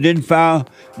white people didn't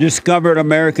discovered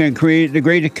America and created the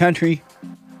greatest country?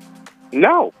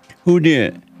 No. Who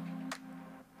did?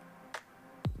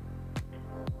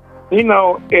 You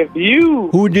know, if you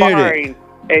Who did find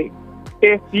it?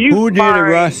 Who did it,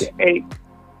 Russ?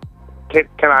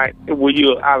 Will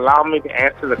you allow me to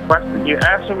answer the question? You're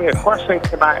asking me a question,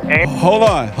 can I answer?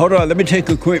 Hold on. Let me take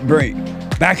a quick break.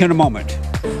 Back in a moment.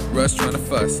 Russ trying to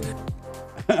fuss.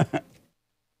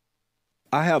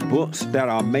 I have books that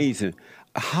are amazing.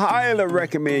 I highly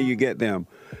recommend you get them.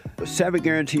 7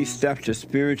 Guaranteed Steps to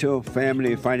Spiritual,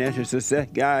 Family, and Financial Success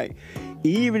Guide.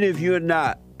 Even if you're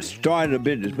not starting a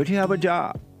business, but you have a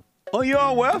job. or you're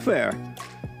on welfare.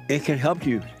 It can help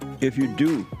you if you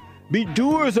do. Be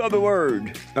doers of the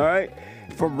word, all right?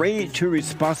 From rage to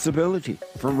responsibility.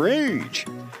 From rage.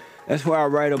 That's what I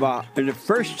write about in the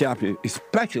first chapter,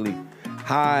 especially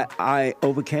how I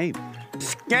overcame.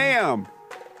 Scam.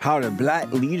 How the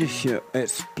black leadership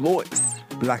exploits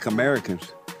black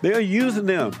Americans. They are using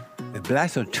them, and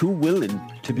blacks are too willing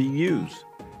to be used.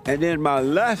 And then my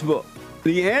last book,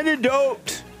 The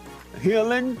Antidote,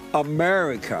 Healing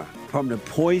America from the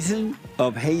Poison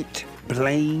of Hate,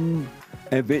 Blame,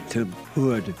 and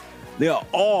Victimhood. They are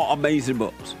all amazing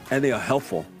books, and they are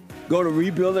helpful. Go to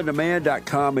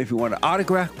rebuildingtheman.com if you want an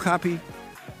autographed copy,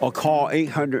 or call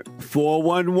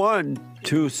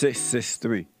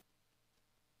 800-411-2663.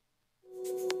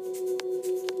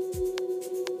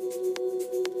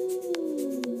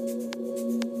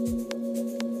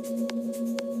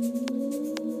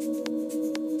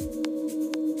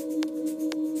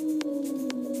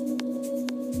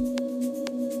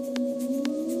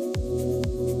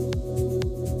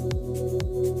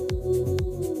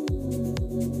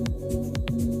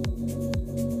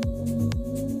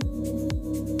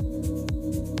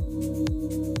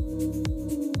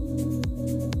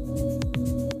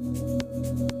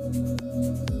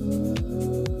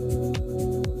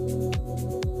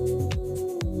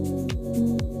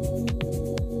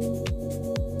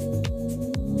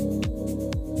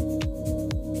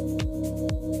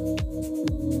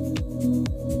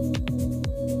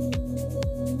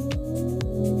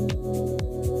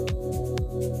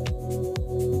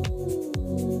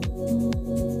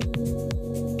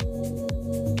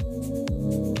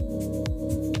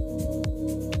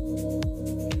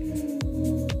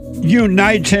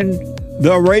 Uniting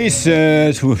the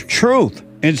races with truth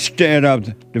instead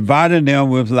of dividing them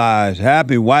with lies.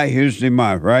 Happy White History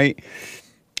Month, right?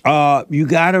 You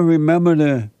got to remember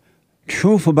the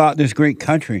truth about this great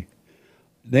country.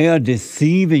 They are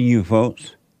deceiving you,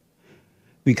 folks,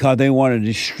 because they want to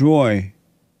destroy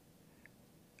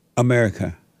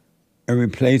America and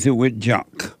replace it with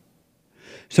junk.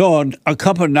 So a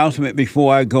couple announcements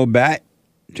before I go back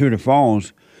to the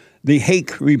phones. The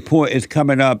Hake report is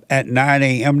coming up at 9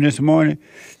 a.m. this morning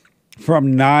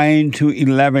from 9 to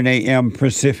 11 a.m.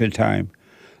 Pacific time.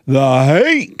 The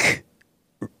Hake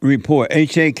report,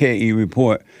 Hake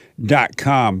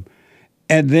report.com.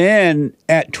 And then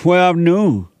at 12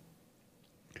 noon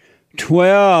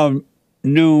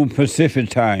Pacific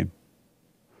time,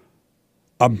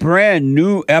 a brand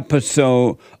new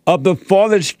episode of the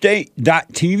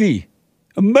FallenState.tv.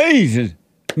 Amazing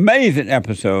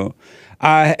episode.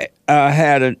 I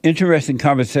had an interesting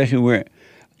conversation with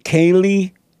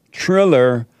Kaylee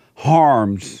Triller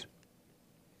Harms.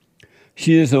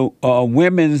 She is a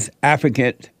women's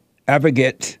advocate, a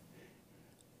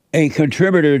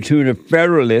contributor to the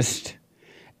Federalist,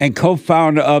 and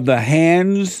co-founder of the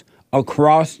Hands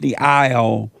Across the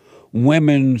Aisle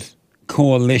Women's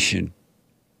Coalition.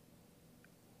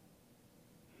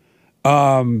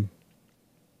 Watch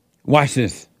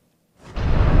this.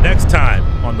 Next time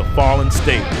on The Fallen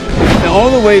State. The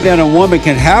only way that a woman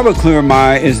can have a clear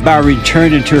mind is by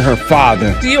returning to her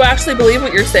father. Do you actually believe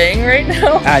what you're saying right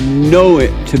now? I know it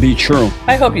to be true.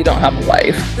 I hope you don't have a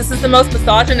wife. This is the most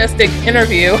misogynistic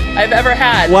interview I've ever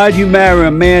had. Why'd you marry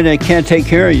a man that can't take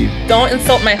care of you? Don't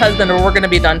insult my husband or we're going to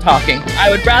be done talking. I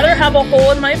would rather have a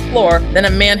hole in my floor than a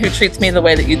man who treats me the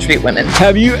way that you treat women.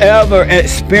 Have you ever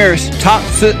experienced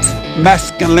toxic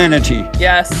masculinity?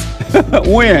 Yes.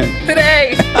 When?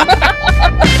 Today.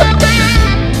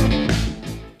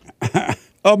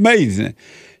 Amazing.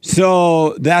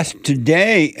 So that's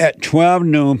today at 12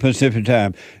 noon Pacific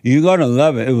time. You're going to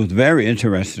love it. It was very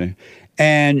interesting.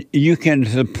 And you can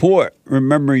support,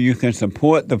 remember, you can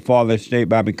support the Fallen State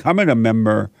by becoming a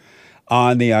member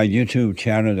on the YouTube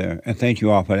channel there. And thank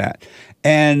you all for that.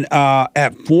 And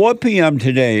at 4 p.m.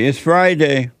 today, it's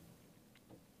Friday,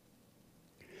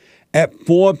 at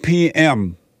 4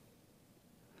 p.m.,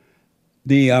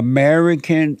 the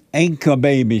American Anchor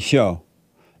Baby Show.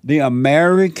 The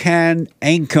American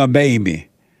Anchor Baby.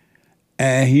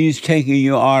 And he's taking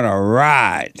you on a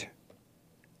ride.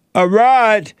 A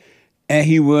ride. And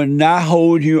he will not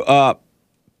hold you up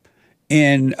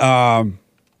in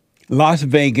Las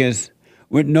Vegas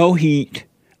with no heat,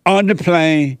 on the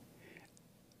plane,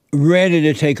 ready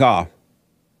to take off.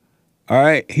 All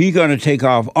right? He's going to take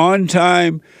off on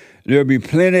time. There'll be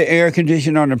plenty of air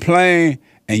conditioning on the plane,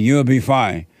 and you'll be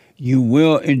fine. You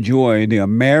will enjoy the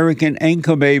American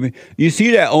Anchor Baby. You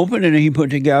see that opening that he put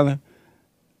together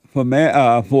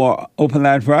for Open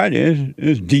Line Friday?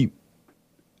 It's deep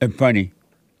and funny.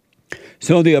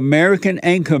 So the American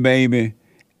Anchor Baby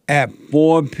at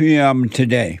 4 p.m.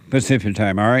 today, Pacific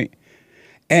time, all right?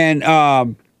 And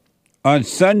on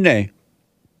Sunday,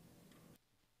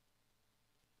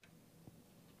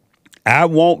 I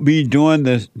won't be doing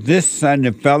this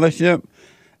Sunday fellowship.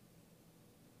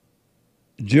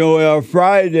 Joel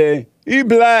Friday, he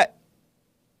black.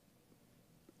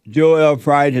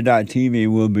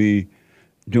 JoelFriday.tv will be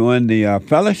doing the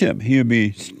fellowship. He'll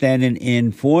be standing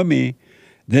in for me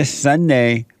this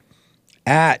Sunday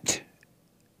at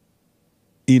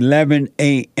 11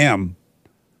 a.m.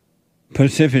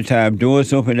 Pacific time.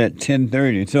 Doors open at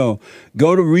 10:30. So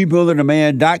go to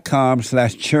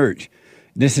rebuildingaman.com/church.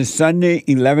 This is Sunday,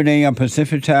 11 a.m.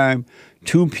 Pacific time,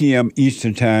 2 p.m.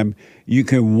 Eastern time. You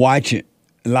can watch it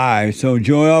live. So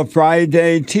Joel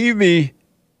Friday TV,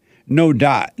 no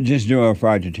dot, just Joel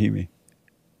Friday TV.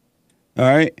 All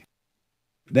right?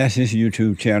 That's his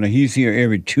YouTube channel. He's here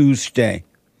every Tuesday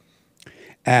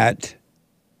at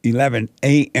 11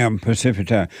 a.m. Pacific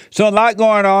time. So a lot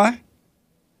going on.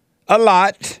 A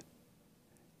lot.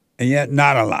 And yet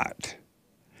not a lot.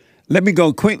 Let me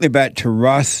go quickly back to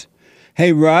Russ.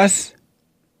 Hey, Russ.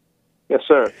 Yes,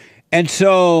 sir. And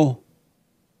so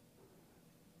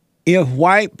if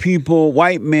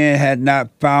white men had not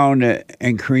found it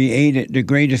and created the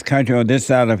greatest country on this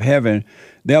side of heaven,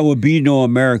 there would be no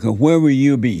America. Where would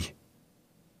you be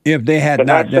if they had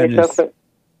not done this?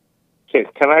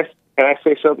 Can I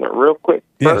say something real quick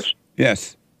first?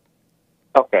 Yes.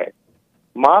 Okay.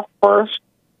 My first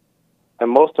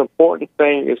and most important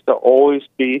thing is to always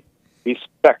be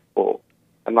respectful.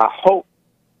 And I hope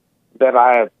that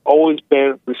I have always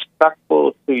been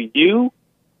respectful to you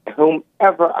and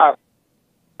whomever I've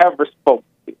ever spoke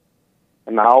to.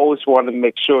 And I always want to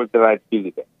make sure that I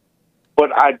do that.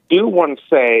 But I do want to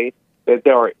say that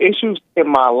there are issues in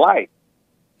my life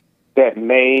that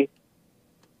may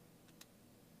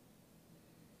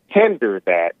hinder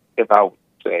that, if I would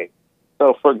say.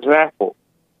 So, for example,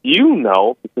 you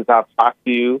know, because I've talked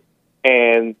to you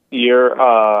and you're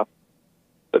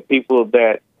the people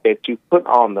that you put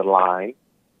on the line,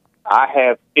 I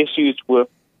have issues with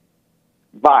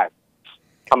violence.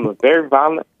 I'm a very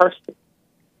violent person.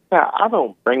 Now, I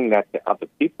don't bring that to other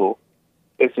people.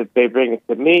 It's if they bring it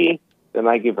to me, then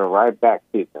I give it right back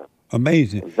to them.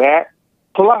 Amazing. That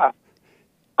plus,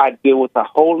 I deal with a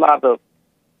whole lot of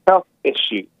health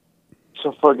issues.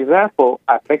 So, for example,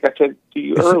 I think I said to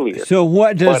you earlier. So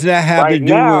what does that have to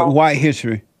do with white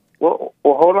history? Well,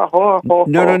 hold on.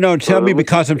 No. Tell me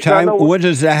because of time. What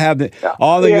does that have to?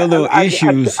 All of your little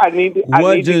issues.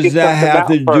 What does that have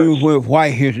to do with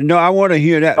white history? No, I want to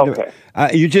hear that. Okay.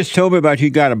 You just told me about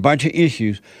you got a bunch of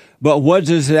issues, but what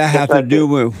does that have to do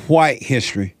with white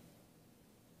history?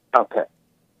 Okay.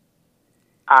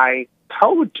 I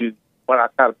told you what I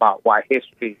thought about white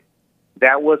history.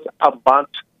 That was a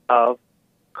bunch of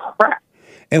crap.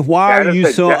 And why are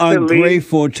you so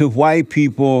ungrateful to white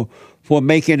people for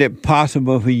making it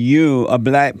possible for you, a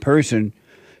black person,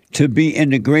 to be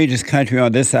in the greatest country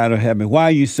on this side of heaven? Why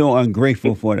are you so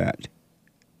ungrateful for that?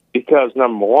 Because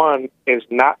number one, it's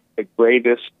not the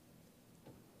greatest.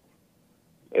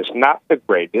 It's not the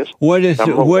greatest. What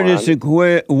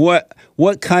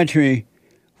country?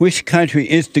 Which country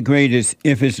is the greatest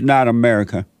if it's not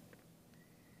America?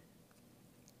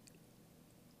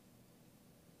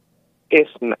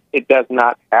 It does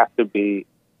not have to be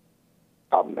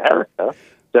America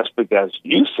just because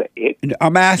you say it.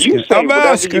 I'm asking. You say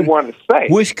whatever you want to say.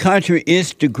 Which country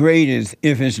is the greatest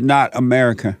if it's not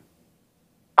America?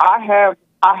 I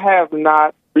have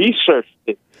not researched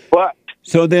it, but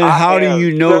so then how do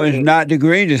you know it's not the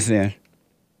greatest then?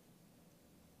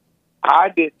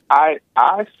 I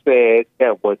said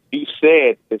that what you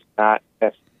said is not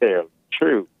necessarily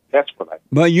true. That's what I said.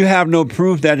 But you have no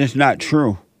proof that it's not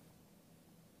true.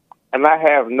 And I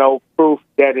have no proof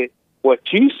that what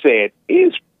you said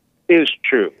is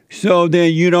true. So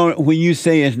then you don't, when you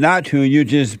say it's not true, you're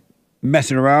just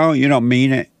messing around. You don't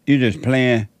mean it. You're just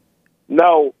playing.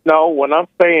 No. What I'm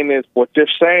saying is what you're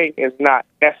saying is not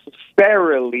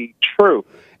necessarily true.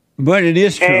 But it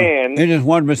is true. And it is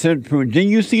 1% true. Didn't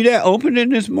you see that opening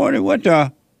this morning?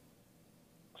 Say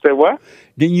what?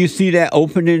 Didn't you see that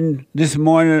opening this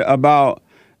morning about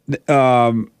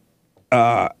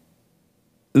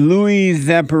Louis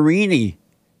Zamperini?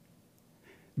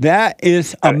 That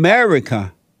is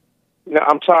America. No,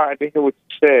 I'm sorry. I didn't hear what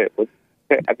you said.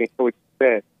 I didn't hear what you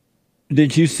said.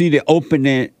 Did you see the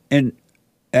opening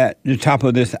at the top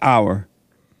of this hour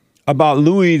about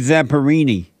Louis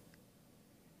Zamperini,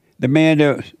 the man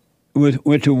that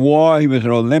went to war? He was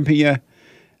an Olympia,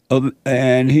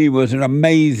 and he was an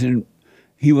amazing.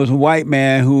 He was a white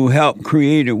man who helped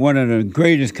create one of the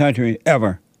greatest countries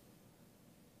ever.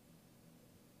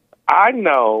 I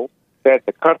know that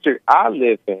the country I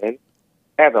live in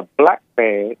had a black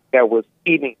man that was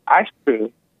eating ice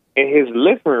cream in his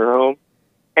living room,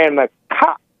 and a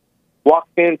cop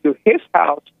walked into his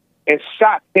house and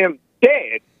shot him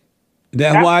dead.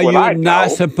 That's why you're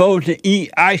not supposed to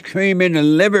eat ice cream in the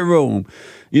living room.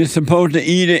 You're supposed to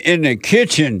eat it in the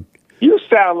kitchen. You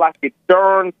sound like a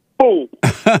darn fool.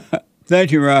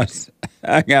 Thank you, Russ.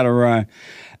 I got to run.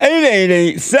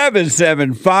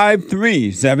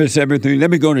 888-7753-773. Let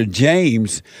me go to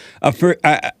James.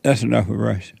 That's enough of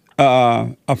Russ.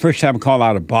 A first-time call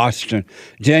out of Boston.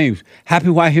 James, happy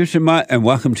White History Month and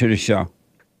welcome to the show.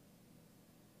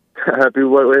 Happy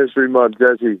White History Month,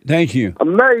 Jesse. Thank you.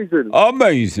 Amazing.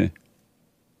 Amazing.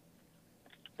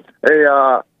 Hey,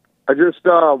 I just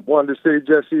wanted to say,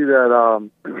 Jesse, that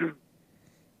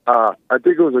I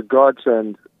think it was a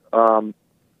godsend that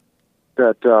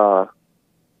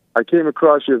I came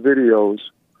across your videos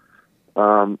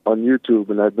on YouTube,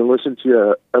 and I've been listening to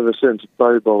you ever since,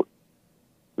 probably about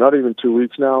not even 2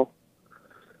 weeks now.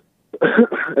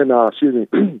 And, excuse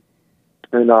me.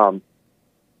 And,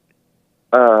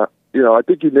 you know, I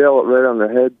think you nail it right on the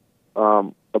head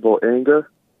about anger.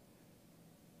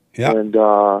 Yeah. And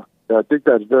I think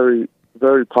that's very,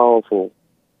 very powerful.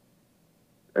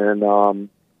 And,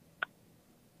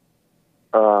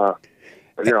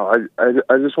 you know,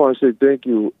 I just want to say thank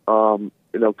you,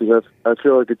 you know, because I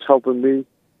feel like it's helping me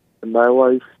in my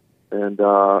life. And,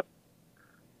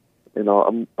 you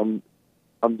know, I'm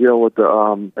dealing with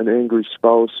an angry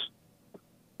spouse.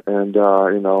 And,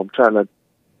 you know, I'm trying to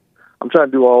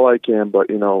do all I can, but,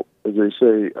 you know, as they say,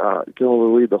 you can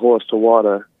only lead the horse to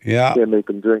water. Yeah. You can't make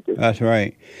him drink it. That's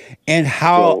right. And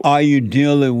how are you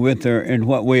dealing with her? In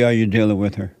what way are you dealing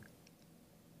with her?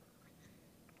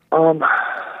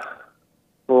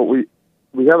 Well, we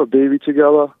have a baby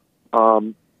together.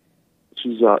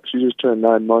 She just turned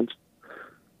 9 months.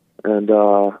 And,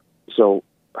 so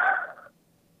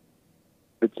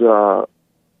it's a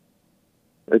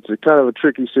kind of a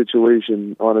tricky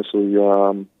situation, honestly.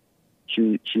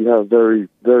 She had a very,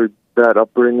 very bad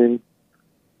upbringing.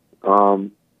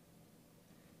 And,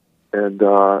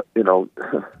 you know,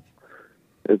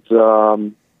 it's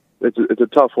a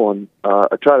tough one.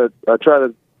 I try to,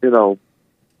 you know,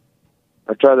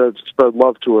 I try to spread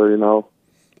love to her, you know.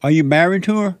 Are you married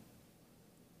to her?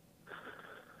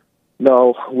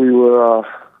 No, we were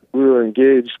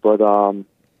engaged, but,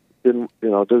 didn't, you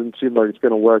know, it doesn't seem like it's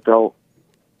going to work out.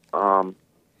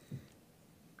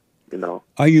 You know.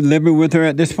 Are you living with her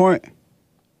at this point?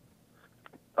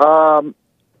 Well,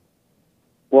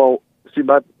 see,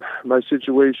 my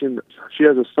situation. She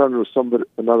has a son with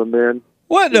another man.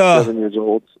 What? He's 7 years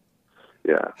old.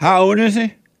 Yeah. How old is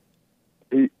he?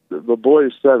 The boy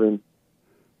is 7.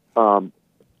 And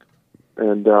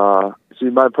see,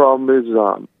 my problem is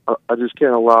I just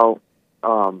can't allow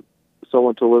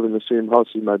someone to live in the same house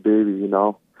as my baby. You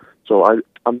know, so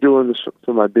I'm doing this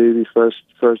for my baby first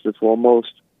and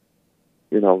foremost.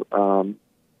 You know,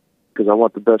 because I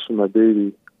want the best for my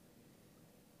baby.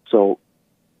 So,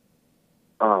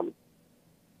 yeah,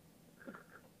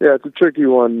 it's a tricky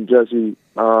one, Jesse.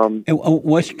 And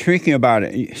what's tricky about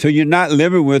it? So you're not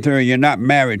living with her, you're not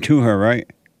married to her, right?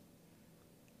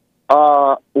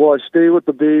 Well, I stay with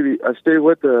the baby. I stay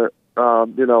with her,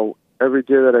 you know, every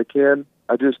day that I can.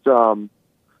 I just, you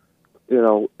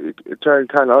know, it turned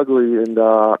kind of ugly, and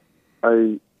I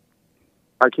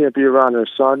can't be around her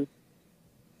son.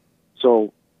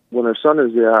 So when her son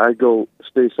is there, I go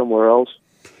stay somewhere else.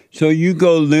 So you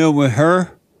go live with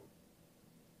her?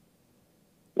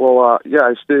 Well, yeah,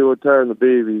 I stay with her and the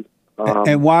baby.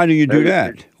 And why do you do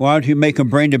that? Why don't you make her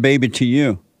bring the baby to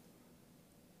you?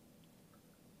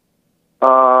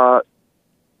 No,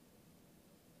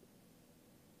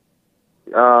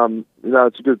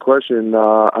 it's a good question.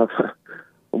 I'm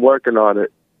working on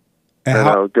it.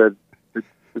 And good.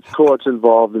 It's courts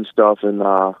involved and stuff, and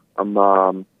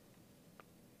I'm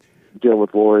dealing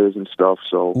with lawyers and stuff.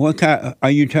 So, what kind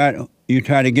are you trying? You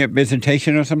trying to get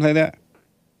visitation or something like that?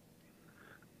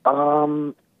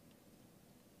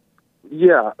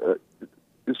 Yeah.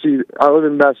 You see, I live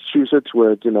in Massachusetts,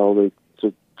 where it's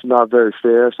not very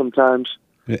fair sometimes.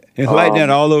 It's like that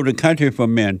all over the country for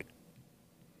men.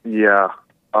 Yeah.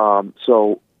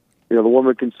 So, the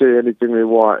woman can say anything they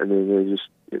want, and they just,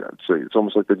 it's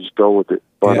almost like they just go with it.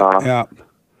 But, yeah.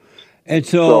 And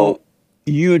so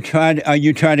are you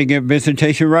trying to get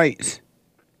visitation rights?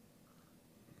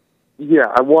 Yeah,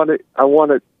 I want it.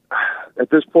 At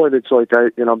this point, it's like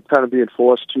I'm kind of being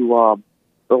forced to.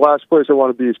 The last place I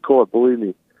want to be is court. Believe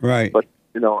me. Right. But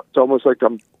it's almost like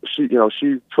she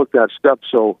took that step,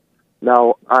 so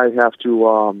now I have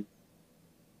to.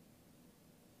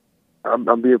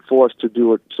 I'm being forced to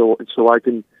do it so I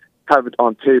can have it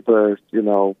on paper, you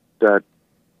know, that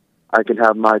I can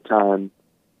have my time.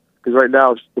 Because right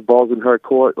now the ball's in her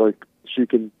court. Like she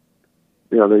can,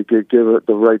 you know, they give it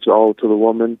the rights all to the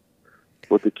woman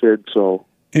with the kid. So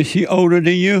is she older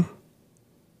than you?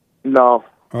 No,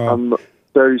 I'm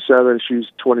 37. She's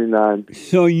 29.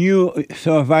 So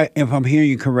if I'm hearing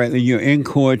you correctly, you're in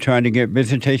court trying to get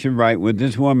visitation right with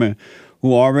this woman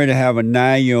who already have a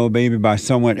 9-year-old baby by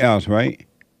someone else, right?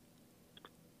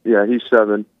 Yeah, he's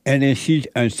 7. And is she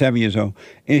 7 years old?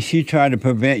 Is she trying to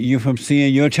prevent you from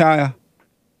seeing your child?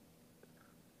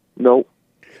 No.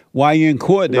 Why are you in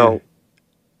court then?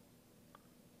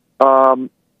 No.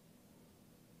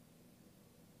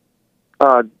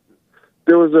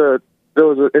 There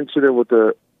was an incident with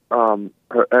her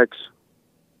ex,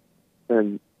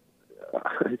 and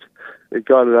it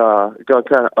got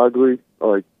kind of ugly.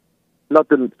 Like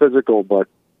nothing physical, but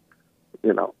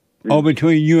you know. Oh,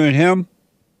 between you and him?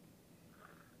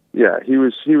 Yeah, he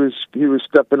was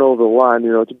stepping over the line.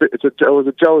 You know, it was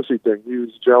a jealousy thing. He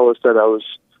was jealous that I was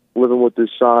living with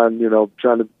his son. You know,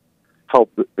 trying to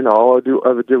help. You know, all I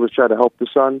ever did was try to help the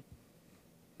son.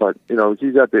 But you know,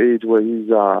 he's at the age where he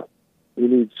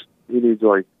needs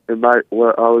like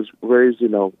where I was raised. You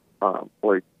know,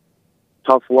 like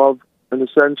tough love in a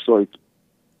sense. Like,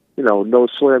 you know, no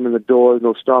slamming the doors,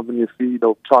 no stomping your feet,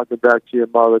 no talking back to your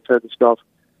mother, type of stuff.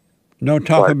 No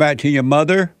talking back to your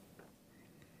mother?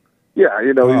 Yeah,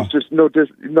 you know, he's just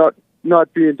not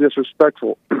being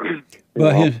disrespectful.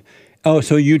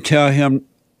 So you tell him,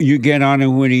 you get on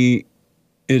him when he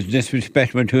is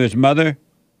disrespectful to his mother?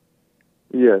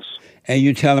 Yes. And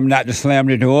you tell him not to slam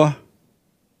the door?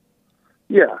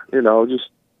 Yeah, you know, just...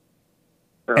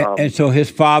 and so his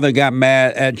father got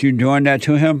mad at you doing that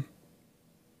to him?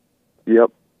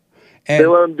 Yep. They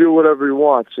let him do whatever he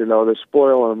wants, you know, they're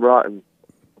spoiling him rotten.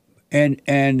 And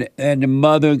the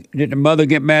mother, did the mother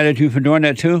get mad at you for doing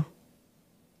that too?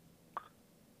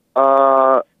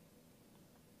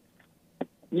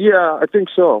 Yeah, I think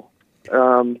so.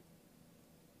 I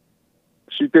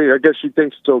guess she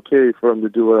thinks it's okay for him to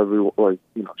do whatever he, like,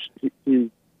 you know,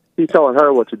 he's telling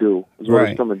her what to do is what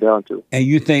it's coming down to. And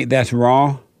you think that's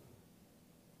wrong?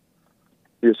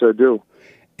 Yes, I do.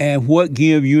 And what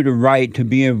gives you the right to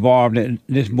be involved in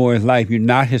this boy's life? You're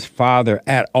not his father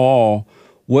at all.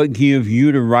 What gives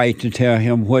you the right to tell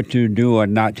him what to do or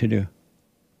not to do?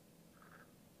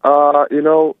 You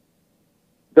know,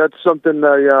 that's something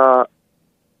I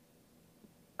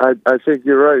think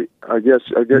you're right. I guess.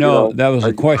 No, you know, that was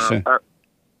a question.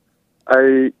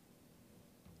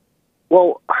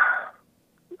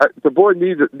 The boy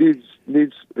needs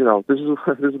you know, this is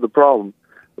the problem.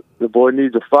 The boy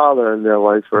needs a father in their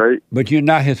life, right? But you're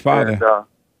not his father. And,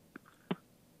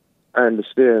 I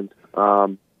understand.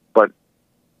 But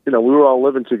you know, we were all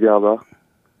living together,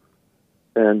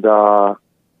 and I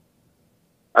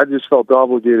just felt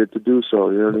obligated to do so.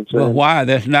 You know what I'm saying? Well, why?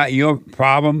 That's not your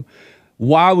problem.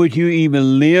 Why would you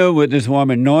even live with this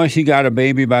woman, knowing she got a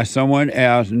baby by someone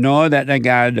else, knowing that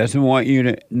guy doesn't want you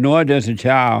to, nor does the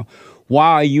child?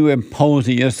 Why are you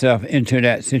imposing yourself into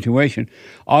that situation?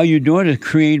 All you're doing is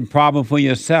creating problem for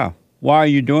yourself. Why are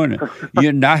you doing it?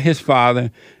 You're not his father.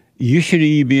 You shouldn't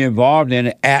even be involved in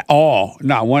it at all,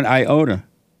 not one iota.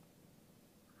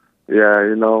 Yeah,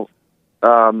 you know,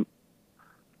 I'm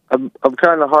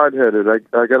kind of hard-headed. I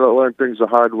got to learn things the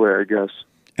hard way, I guess.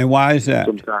 And why is that?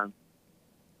 Sometimes.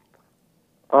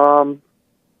 I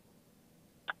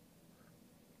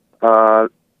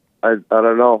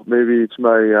don't know. Maybe it's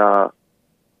my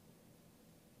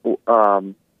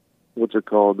what's it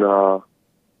called?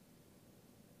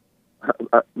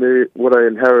 Maybe what I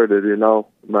inherited. You know,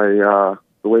 my the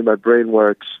way my brain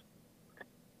works.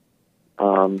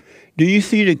 Do you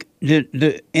see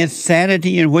the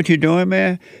insanity in what you're doing,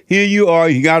 man? Here you are,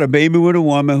 you got a baby with a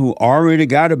woman who already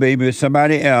got a baby with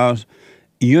somebody else.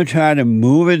 You're trying to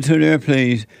move into their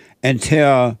place and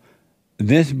tell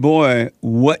this boy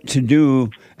what to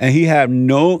do, and he have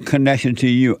no connection to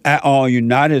you at all. You're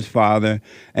not his father,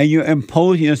 and you're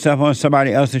imposing yourself on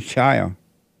somebody else's child.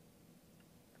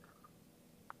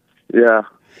 Yeah.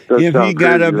 If he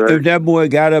got up, if that boy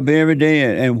got up every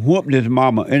day and whooped his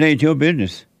mama, it ain't your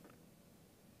business.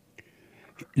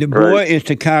 The boy is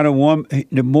the kind of woman.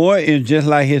 The boy is just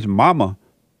like his mama.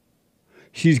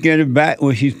 She's getting back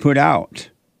what she's put out.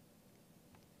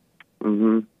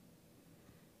 Mm-hmm.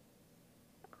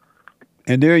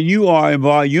 And there you are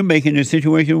involved. You're making the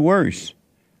situation worse.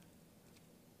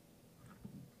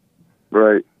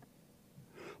 Right.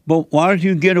 But why don't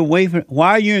you get away from? Why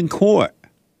are you in court?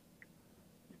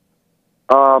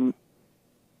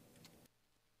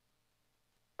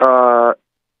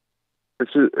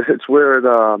 it's where it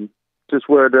just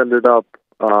where it ended up.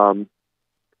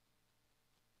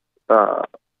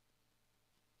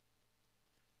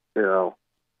 You know.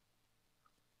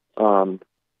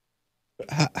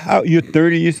 How you're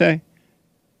 30? You say?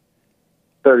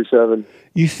 37.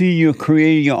 You see, you're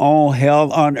creating your own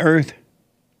hell on earth.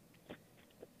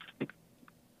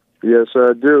 Yes,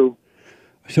 I do.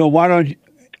 So why don't you?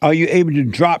 Are you able to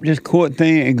drop this court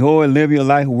thing and go and live your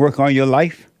life, work on your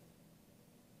life?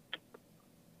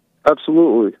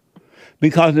 Absolutely.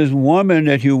 Because this woman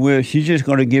that you're with, she's just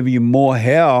going to give you more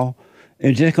hell.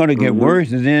 It's just going to get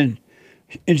worse, and then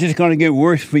it's just going to get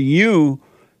worse for you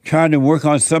trying to work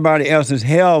on somebody else's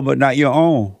hell, but not your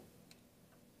own.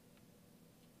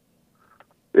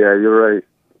 Yeah, you're right.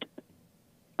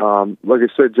 Like I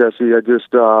said, Jesse, I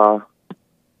just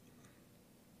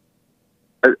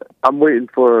I'm waiting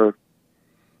for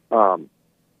I'm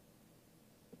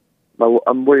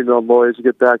waiting on lawyers to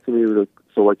get back to me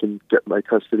so I can get my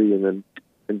custody and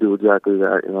do exactly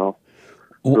that. You know,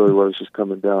 really what it's just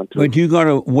coming down to. But you're going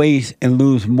to waste and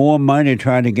lose more money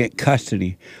trying to get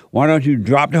custody. Why don't you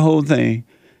drop the whole thing?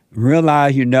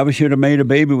 Realize you never should have made a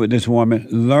baby with this woman.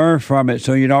 Learn from it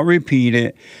so you don't repeat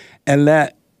it, and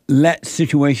let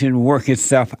situation work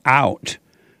itself out.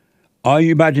 All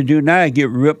you're about to do now is get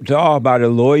ripped off by the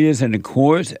lawyers and the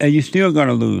courts, and you're still going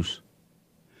to lose.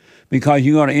 Because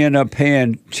you're going to end up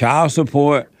paying child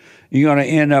support. You're going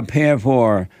to end up paying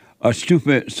for a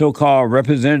stupid so-called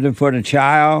representative for the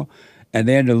child, and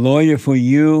then the lawyer for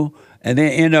you, and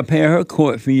then end up paying her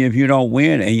court fee if you don't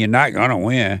win, and you're not going to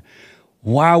win.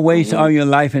 Why waste all your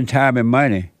life and time and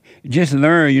money? Just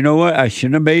learn, you know what? I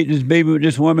shouldn't have made this baby with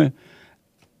this woman.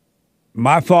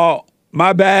 My fault.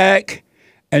 My bad.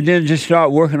 And then just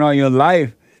start working on your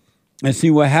life and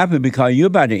see what happens, because you're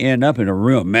about to end up in a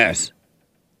real mess.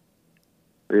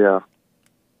 Yeah.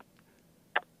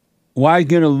 Why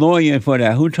get a lawyer for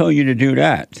that? Who told you to do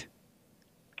that?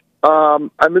 I'm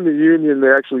in the union.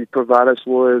 They actually provide us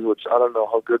lawyers, which I don't know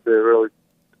how good they're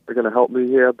going to help me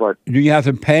here. But do you have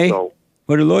to pay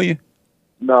for the lawyer?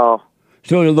 No.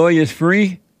 So the lawyer is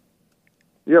free?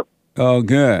 Yep. Oh,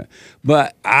 good.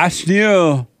 But I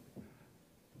still...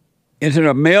 Is it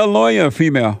a male lawyer or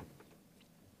female?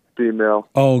 Female.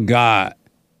 Oh, God.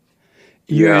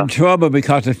 You're in trouble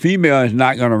because the female is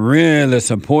not going to really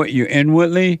support you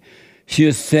inwardly.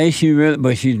 She'll say she really,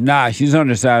 but she's not. She's on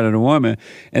the side of the woman.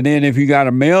 And then if you got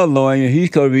a male lawyer, he's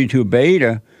going to be too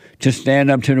beta to stand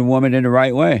up to the woman in the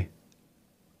right way.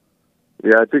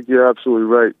 Yeah, I think you're absolutely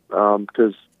right.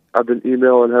 Because I've been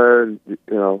emailing her, and you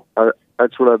know,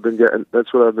 that's what I've been getting.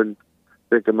 That's what I've been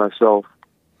thinking myself.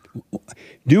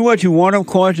 Do what you want, of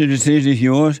course. The decision is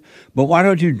yours. But why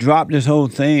don't you drop this whole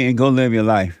thing and go live your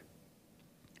life?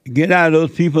 Get out of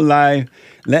those people's life.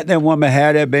 Let that woman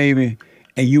have that baby,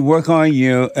 and you work on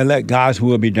you, and let God's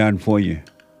will be done for you.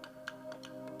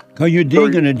 Because you're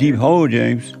digging a deep hole,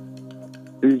 James.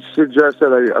 You suggest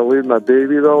that I leave my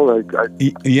baby, though?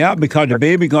 Yeah, because the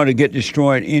baby's going to get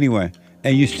destroyed anyway,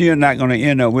 and you're still not going to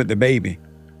end up with the baby.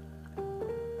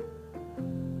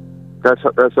 That's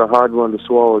a hard one to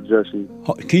swallow, Jesse.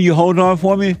 Can you hold on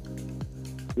for me?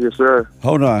 Yes, sir.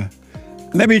 Hold on.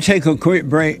 Let me take a quick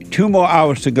break. 2 more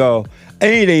hours to go.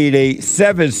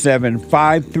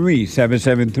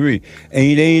 888-7753-773.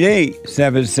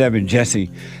 888-77-JESSE.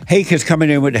 Hake is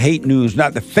coming in with the hate news.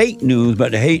 Not the fake news,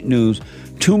 but the hate news.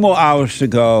 2 more hours to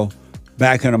go.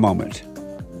 Back in a moment.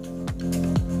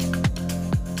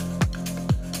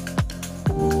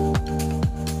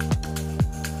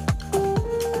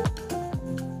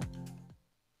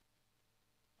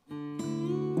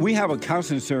 We have a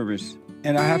counseling service,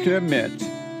 and I have to admit,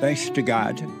 thanks to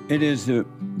God, it is the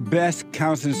best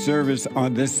counseling service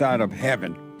on this side of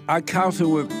heaven. I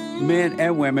counsel with men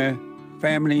and women,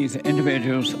 families,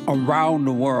 individuals around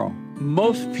the world.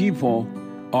 Most people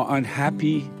are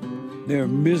unhappy, they're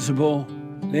miserable,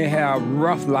 they have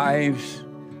rough lives,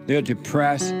 they're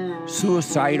depressed,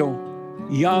 suicidal,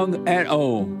 young and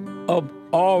old, of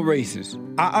all races.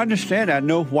 I understand, I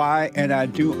know why, and I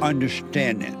do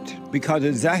understand it. Because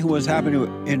exactly what's happening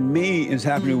in me is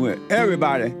happening with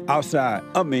everybody outside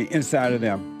of me, inside of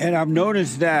them. And I've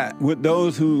noticed that with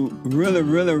those who really,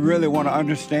 really, really want to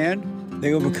understand,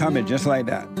 they overcome it just like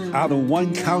that, out of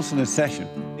one counseling session.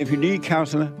 If you need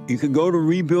counseling, you can go to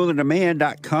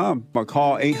rebuildingaman.com or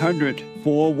call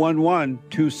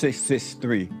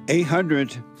 800-411-2663.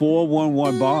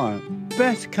 800-411-BOND.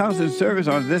 Best counseling service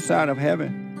on this side of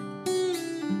heaven.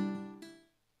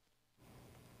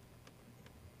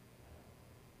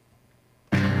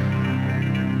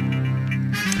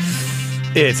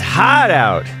 It's hot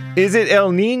out. Is it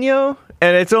El Nino?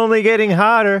 And it's only getting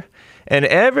hotter. And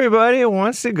everybody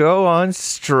wants to go on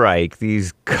strike,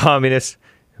 these communist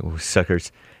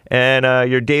suckers. And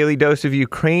your daily dose of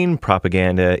Ukraine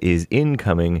propaganda is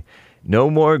incoming. No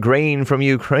more grain from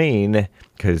Ukraine,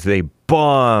 because they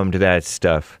bombed that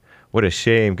stuff. What a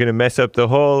shame. Going to mess up the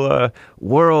whole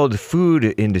world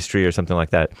food industry or something like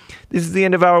that. This is the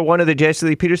end of hour one of the Jesse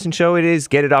Lee Peterson Show. It is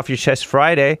Get It Off Your Chest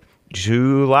Friday,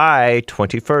 July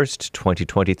 21st,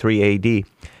 2023 AD.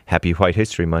 Happy White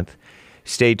History Month.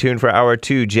 Stay tuned for hour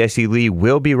two. Jesse Lee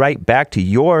will be right back to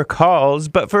your calls.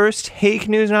 But first, Hake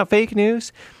news, not fake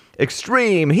news.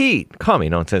 Extreme heat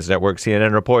coming on Sense Network.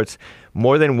 CNN reports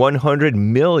more than 100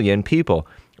 million people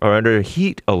are under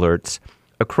heat alerts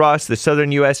across the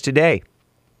southern U.S. today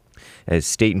as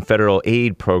state and federal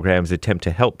aid programs attempt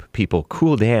to help people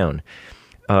cool down.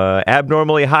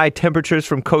 Abnormally high temperatures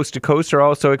from coast to coast are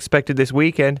also expected this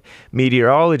weekend.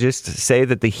 Meteorologists say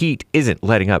that the heat isn't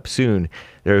letting up soon.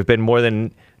 There have been more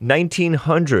than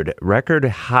 1,900 record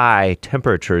high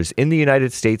temperatures in the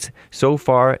United States so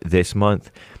far this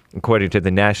month, according to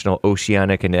the National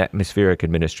Oceanic and Atmospheric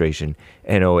Administration,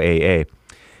 NOAA.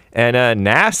 And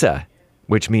NASA,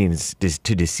 which means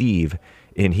to deceive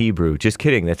in Hebrew. Just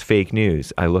kidding, that's fake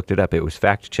news. I looked it up. It was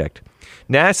fact-checked.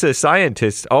 NASA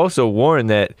scientists also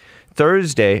warned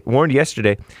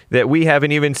yesterday that we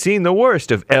haven't even seen the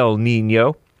worst of El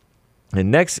Nino.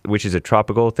 And which is a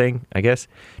tropical thing, I guess.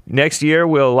 Next year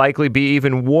will likely be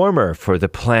even warmer for the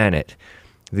planet.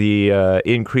 The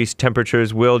increased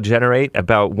temperatures will generate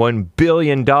about $1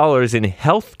 billion in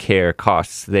health care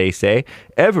costs, they say,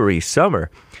 every summer,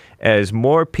 as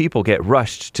more people get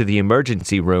rushed to the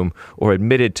emergency room or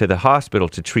admitted to the hospital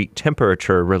to treat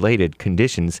temperature-related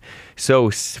conditions.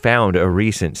 So found a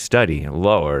recent study.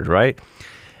 Lord, right?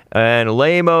 And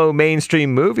lame-o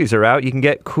mainstream movies are out. You can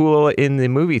get cool in the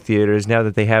movie theaters now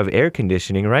that they have air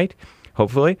conditioning, right?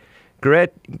 Hopefully.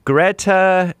 Greta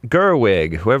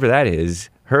Gerwig, whoever that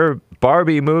is, her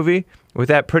Barbie movie with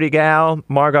that pretty gal,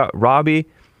 Margot Robbie,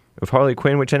 of Harley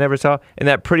Quinn, which I never saw, and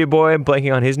that pretty boy, I'm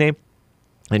blanking on his name,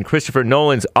 and Christopher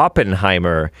Nolan's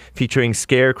Oppenheimer, featuring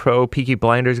Scarecrow, Peaky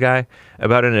Blinders guy,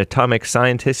 about an atomic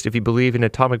scientist, if you believe in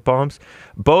atomic bombs.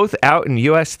 Both out in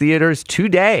U.S. theaters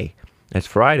today. That's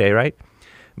Friday, right?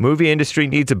 Movie industry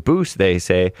needs a boost, they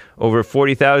say. Over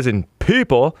 40,000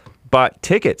 people bought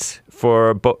tickets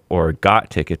got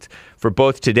tickets for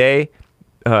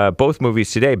both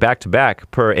movies today, back to back,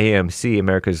 per AMC,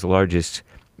 America's largest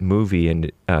movie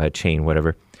and chain,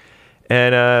 whatever.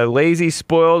 And lazy,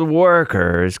 spoiled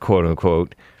workers, quote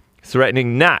unquote,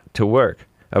 threatening not to work.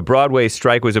 A Broadway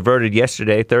strike was averted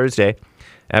yesterday, Thursday,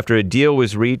 after a deal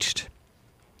was reached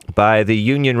by the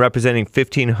union representing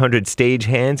 1,500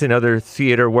 stagehands and other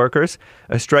theater workers.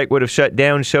 A strike would have shut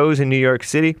down shows in New York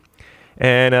City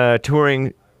and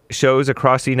touring shows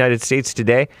across the United States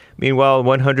today. Meanwhile,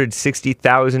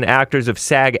 160,000 actors of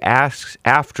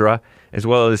SAG-AFTRA, as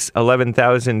well as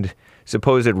 11,000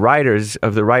 supposed writers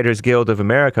of the Writers Guild of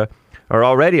America, are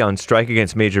already on strike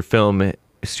against major film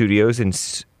studios and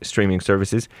streaming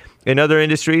services. In other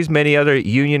industries, many other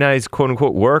unionized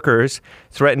quote-unquote workers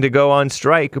threatened to go on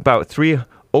strike.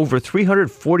 Over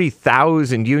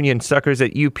 340,000 union suckers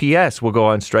at UPS will go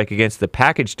on strike against the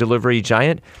package delivery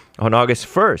giant on August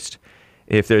 1st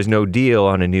if there's no deal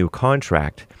on a new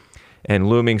contract. And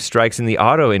looming strikes in the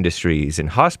auto industries and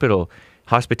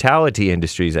hospitality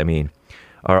industries,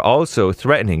 are also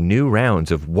threatening new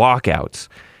rounds of walkouts.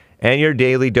 And your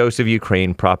daily dose of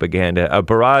Ukraine propaganda. A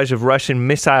barrage of Russian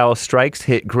missile strikes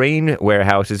hit grain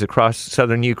warehouses across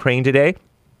southern Ukraine today,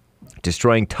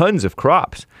 destroying tons of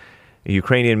crops. The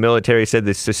Ukrainian military said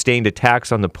the sustained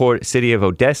attacks on the port city of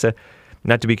Odessa,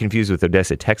 not to be confused with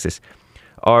Odessa, Texas,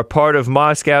 are part of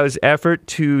Moscow's effort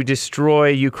to destroy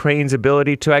Ukraine's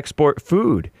ability to export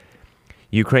food.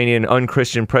 Ukrainian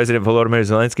unchristian President Volodymyr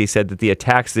Zelensky said that the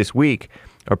attacks this week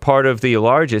are part of the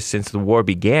largest since the war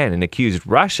began and accused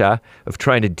Russia of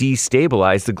trying to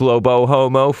destabilize the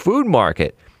globo-homo food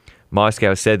market.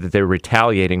 Moscow said that they're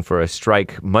retaliating for a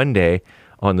strike Monday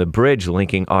on the bridge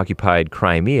linking occupied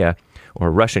Crimea,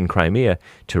 or Russian Crimea,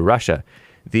 to Russia.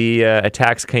 The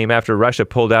attacks came after Russia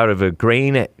pulled out of a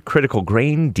critical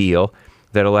grain deal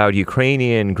that allowed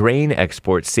Ukrainian grain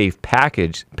exports safe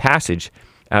passage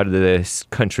out of the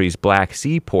country's Black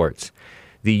Sea ports.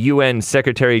 The UN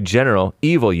Secretary General,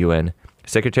 evil UN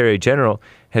Secretary General,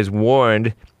 has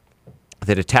warned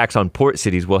that attacks on port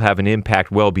cities will have an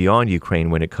impact well beyond Ukraine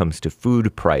when it comes to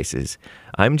food prices.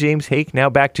 I'm James Hake.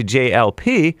 Now back to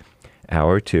JLP,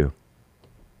 Hour 2.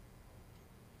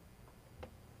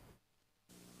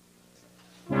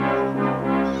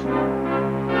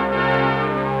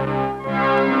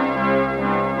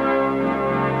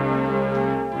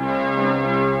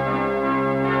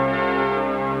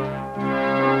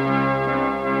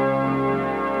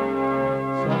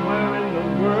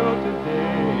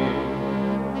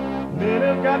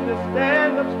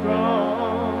 stand up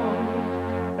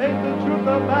strong, face the truth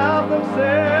about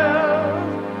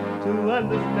themselves, to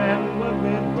understand what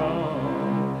went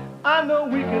wrong. I know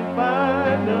we can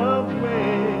find a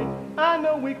way. I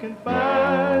know we can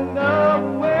find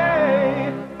a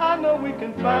way. I know we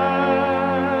can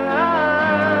find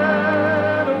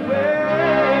a way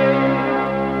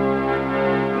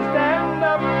to stand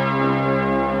up,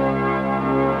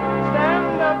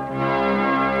 stand up,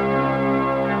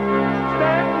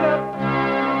 stand up.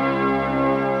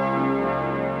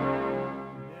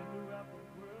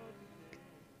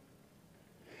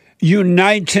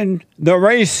 Uniting the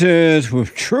races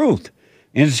with truth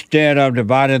instead of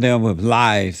dividing them with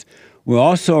lies. We're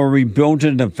also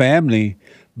rebuilding the family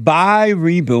by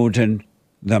rebuilding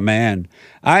the man.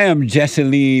 I am Jesse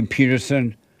Lee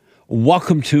Peterson.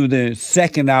 Welcome to the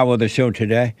second hour of the show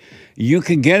today. You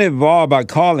can get involved by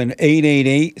calling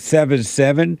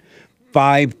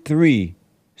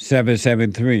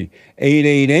 888-77-53-773.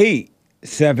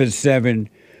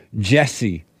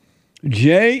 888-77-JESSE.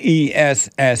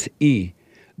 Jesse.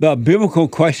 The biblical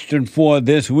question for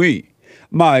this week.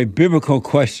 My biblical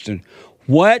question.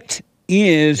 What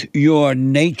is your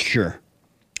nature?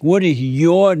 What is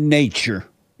your nature?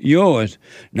 Yours.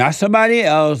 Not somebody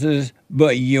else's,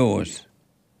 but yours.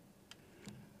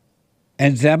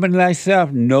 Examine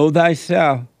thyself. Know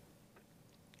thyself.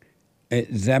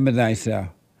 Examine thyself.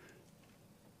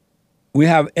 We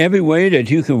have every way that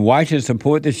you can watch and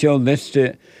support the show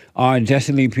listed on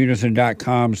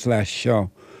JesseLeePeterson.com/show.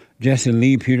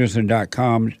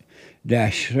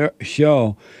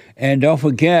 JesseLeePeterson.com/show. And don't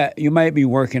forget, you might be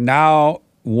working out,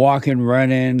 walking,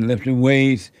 running, lifting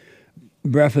weights,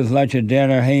 breakfast, lunch, and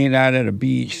dinner, hanging out at a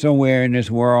beach, somewhere in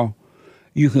this world.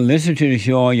 You can listen to the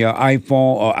show on your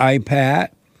iPhone or iPad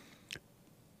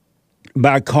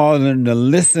by calling the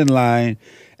listen line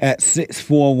at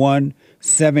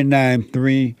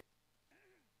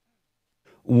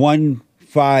 641-793-1500.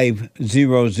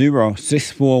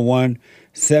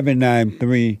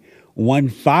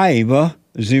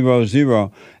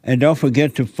 641-793-1500. And don't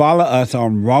forget to follow us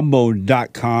on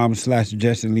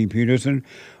rumble.com/Jesse Lee Peterson,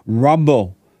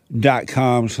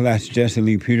 rumble.com/Jesse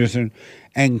Lee Peterson,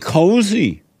 and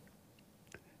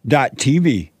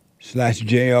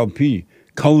cozy.tv/JLP,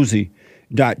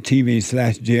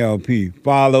 cozy.tv/JLP.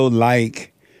 Follow,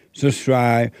 like,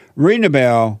 subscribe, ring the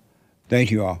bell.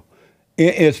 Thank you all.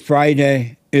 It is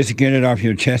Friday. It's Get It Off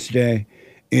Your Chest Day.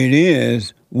 It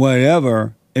is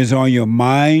whatever is on your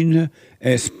mind.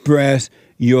 Express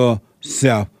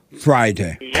yourself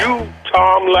Friday. You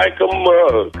Tom like a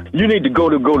mug. You need to go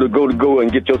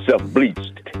and get yourself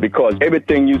bleached, because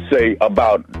everything you say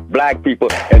about black people,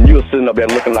 and you're sitting up there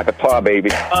looking like a tar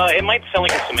baby. It might sound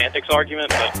like a semantics argument,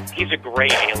 but he's a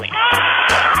great alien.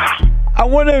 I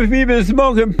wonder if he's been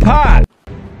smoking pot.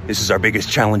 This is our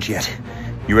biggest challenge yet.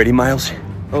 You ready, Miles?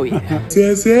 Oh, yeah.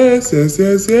 Yes.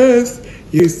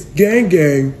 Yes,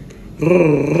 gang.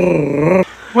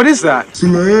 What is that?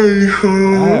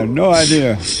 I have no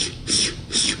idea.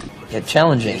 Yeah,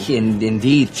 challenging.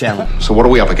 Indeed challenging. So what are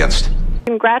we up against?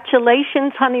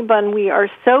 Congratulations, Honey Bun. We are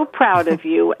so proud of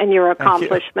you and your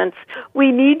accomplishments.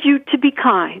 We need you to be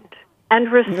kind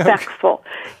and respectful.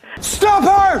 Stop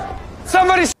her!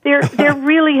 Somebody... There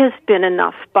really has been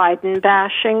enough Biden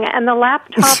bashing, and the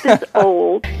laptop is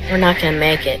old. We're not going to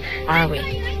make it, are we?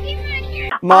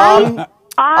 Mom,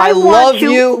 I love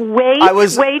you. Wait.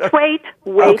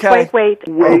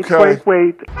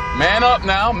 Man up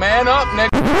now, man up,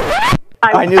 nigga.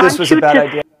 I knew this was a bad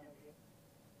idea.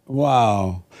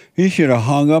 Wow. He should have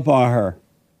hung up on her.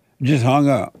 Just hung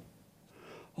up.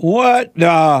 What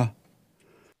the...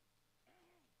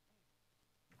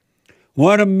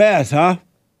 What a mess, huh?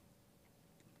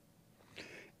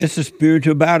 It's a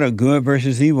spiritual battle, good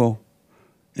versus evil.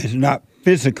 It's not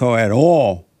physical at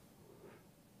all.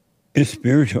 It's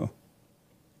spiritual.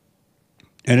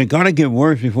 And it's going to get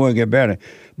worse before it gets better.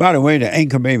 By the way, the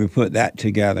Anchor Baby put that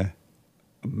together.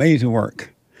 Amazing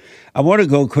work. I want to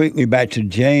go quickly back to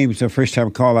James, the first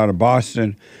time call out of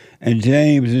Boston. And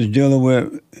James is dealing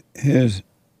with his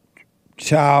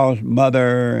child's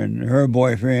mother and her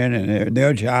boyfriend and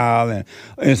their child, and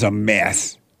it's a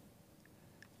mess.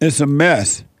 It's a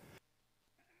mess.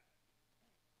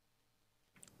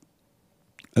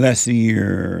 Let's see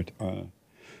here.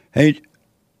 Hey,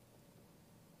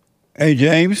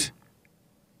 James.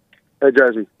 Hey,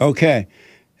 Jesse. Okay,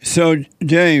 so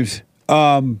James,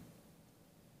 so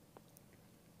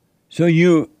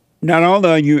you not only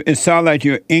are you, it sounds like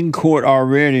you're in court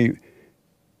already,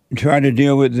 trying to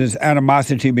deal with this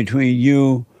animosity between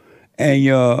you and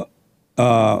your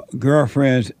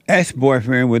girlfriend's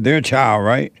ex-boyfriend with their child,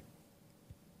 right?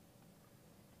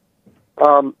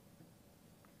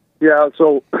 Yeah,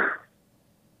 so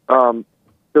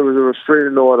there was a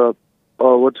restraining order,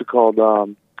 what's it called?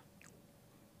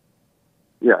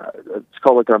 Yeah, it's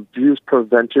called like abuse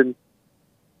prevention.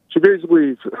 She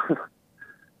basically,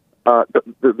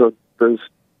 the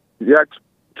ex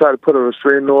tried to put a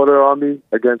restraining order on me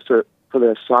against her for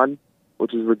their son,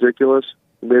 which is ridiculous.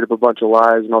 He made up a bunch of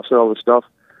lies and all that other stuff.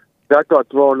 That got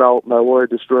thrown out. My lawyer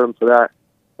destroyed him for that.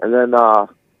 And then,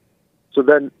 so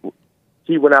then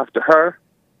he went after her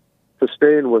for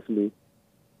staying with me.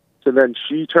 So then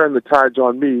she turned the tides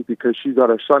on me because she got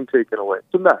her son taken away.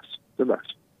 It's a mess. It's a mess.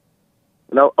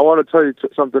 And I want to tell you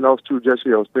something else too,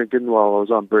 Jesse. I was thinking while I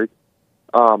was on break.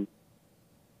 I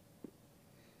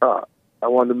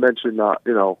wanted to mention,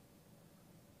 you know,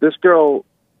 this girl,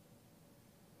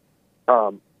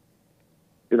 you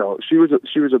know, she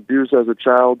was abused as a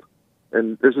child,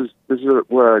 and this is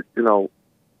where, you know,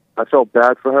 I felt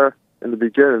bad for her in the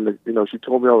beginning. You know, she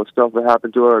told me all the stuff that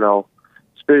happened to her, and I'll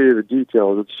spare you the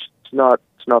details. It's not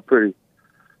pretty,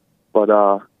 but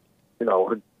you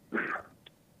know,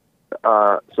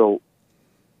 so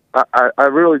I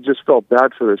really just felt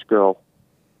bad for this girl,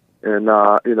 and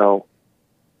you know,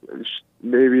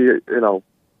 maybe, you know,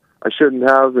 I shouldn't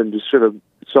have, and just should have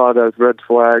saw it as red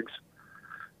flags.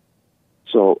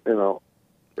 So, you know,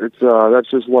 it's that's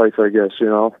just life, I guess, you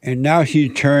know. And now she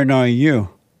turned on you.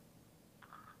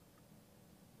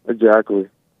 Exactly.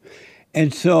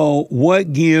 And so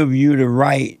what gave you the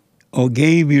right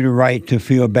to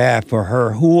feel bad for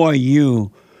her? Who are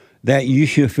you that you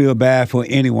should feel bad for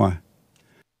anyone?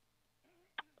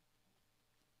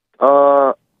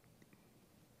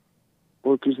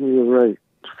 What gives me the right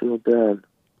to feel bad?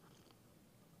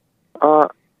 I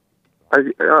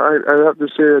have to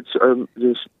say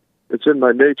it's in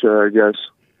my nature, I guess.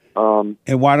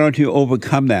 And why don't you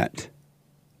overcome that?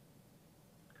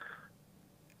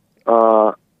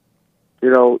 You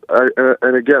know,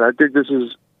 and again, I think this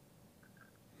is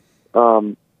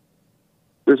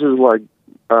like,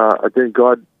 I think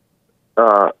God,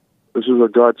 this is a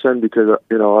godsend because,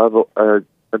 you know, I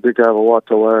think I have a lot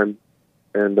to learn,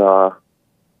 and,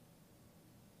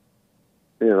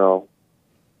 you know,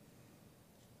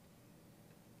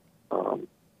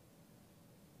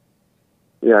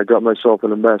 yeah, I got myself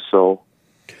in a mess, so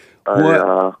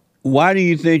why do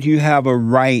you think you have a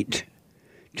right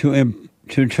to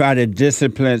try to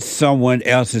discipline someone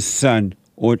else's son?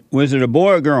 Or was it a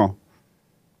boy or girl?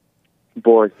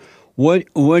 Boy. What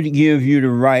gives you the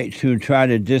right to try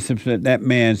to discipline that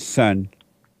man's son?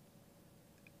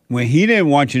 When he didn't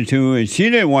want you to and she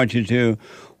didn't want you to,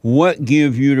 what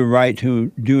gives you the right to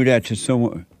do that to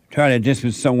someone, try to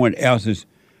discipline someone else's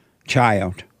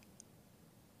child?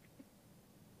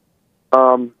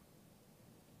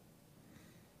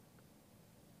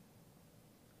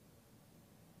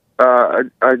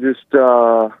 I just,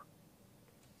 I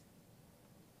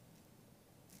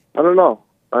don't know.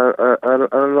 I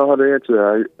don't know how to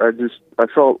answer that. I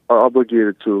felt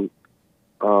obligated to,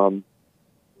 you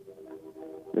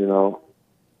know,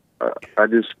 I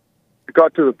just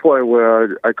got to the point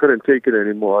where I couldn't take it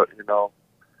anymore, you know.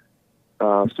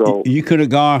 So you could have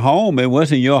gone home. It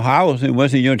wasn't your house. It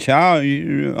wasn't your child.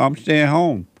 I'm staying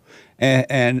home,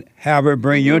 and have her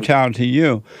bring your child to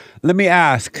you. Let me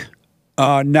ask.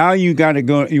 Now you got to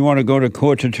go. You want to go to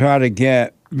court to try to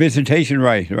get visitation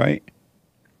rights, right?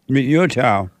 Meet your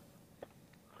child.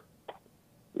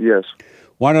 Yes.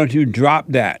 Why don't you drop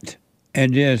that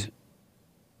and just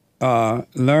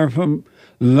learn from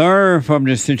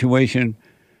the situation?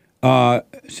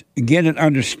 Get an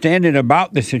understanding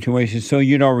about the situation so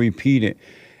you don't repeat it,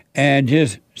 and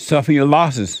just suffer your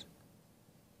losses.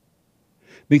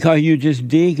 Because you're just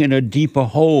digging a deeper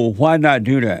hole. Why not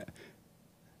do that?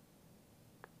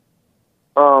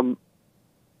 So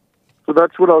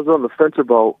that's what I was on the fence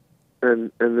about,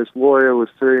 and this lawyer was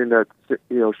saying that,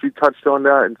 you know, she touched on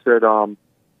that and said,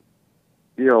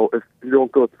 you know, if you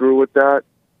don't go through with that,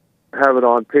 have it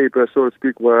on paper, so to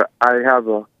speak, where I have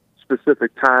a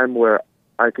specific time where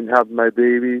I can have my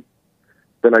baby,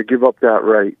 then I give up that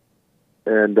right,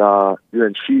 and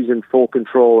then she's in full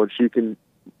control and she can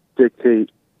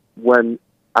dictate when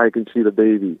I can see the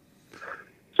baby.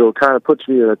 So it kind of puts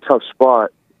me in a tough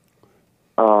spot.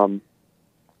 And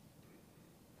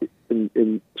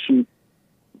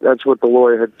that's what the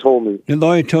lawyer had told me. The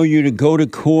lawyer told you to go to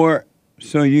court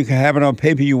so you can have it on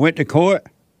paper. You went to court?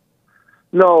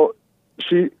 No,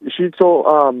 she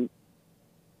told,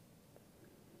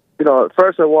 you know, at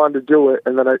first I wanted to do it,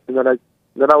 and then I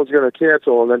was going to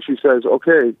cancel, and then she says,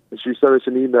 okay. And she sent us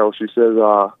an email. She says,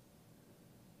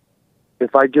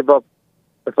 if I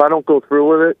don't go through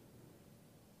with it,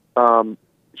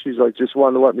 she's like just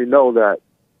wanted to let me know that,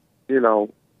 you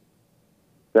know,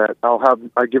 that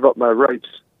I give up my rights,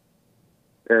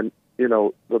 and you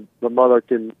know the mother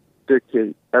can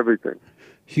dictate everything.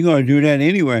 She's gonna do that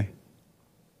anyway.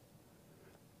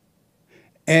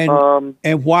 And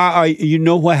why are you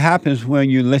know what happens when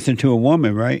you listen to a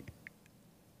woman, right?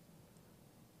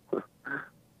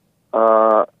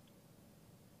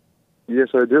 Yes,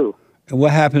 I do. And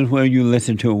what happens when you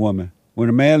listen to a woman? When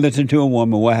a man listens to a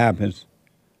woman, what happens?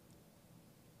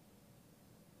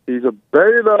 He's a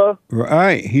beta.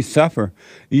 Right, he suffer.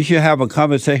 You should have a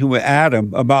conversation with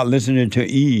Adam about listening to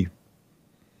Eve.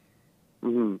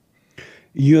 Mm-hmm.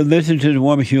 You listen to the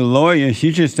woman, she's a lawyer, and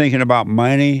she's just thinking about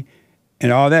money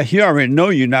and all that. She already know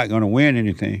you're not going to win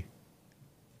anything.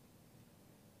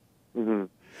 Mm-hmm.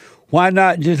 Why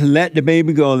not just let the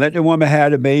baby go, let the woman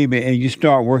have the baby, and you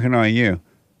start working on you?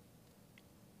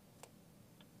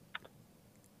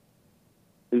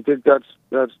 You think that's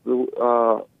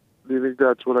the? Do you think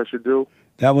that's what I should do?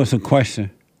 That was a question.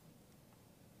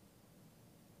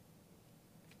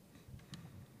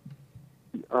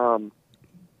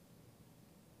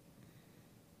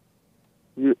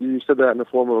 You said that in the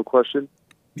form of a question?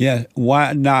 Yeah,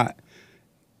 why not?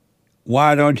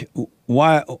 Why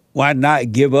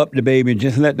not give up the baby and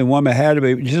just let the woman have the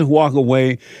baby? Just walk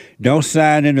away. Don't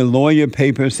sign in the lawyer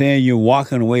paper saying you're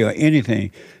walking away or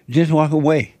anything. Just walk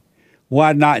away.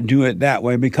 Why not do it that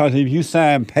way? Because if you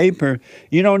sign paper,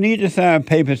 you don't need to sign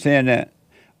paper saying that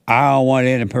I don't want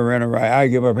any parental right. I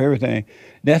give up everything.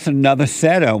 That's another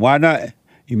setup. Why not?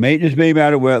 You made this baby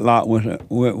out of wedlock with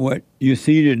what you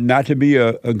see not to be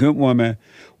a good woman.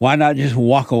 Why not just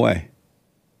walk away?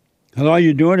 Because all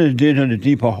you're doing is digging a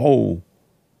deeper hole.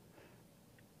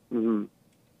 Mm-hmm.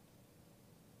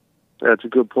 That's a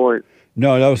good point.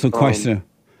 No, that was the question.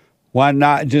 Why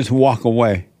not just walk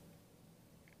away?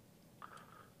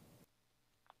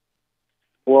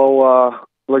 Well,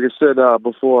 like I said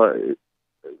before,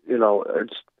 you know,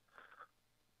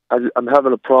 I'm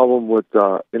having a problem with,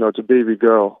 you know, it's a baby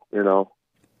girl, you know.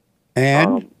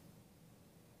 And?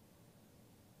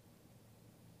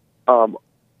 Well,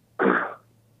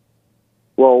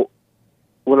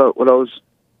 what I was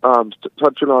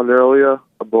touching on earlier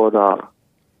about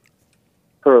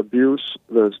her abuse,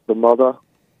 the mother,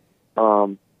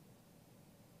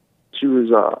 she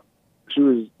was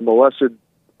molested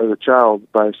as a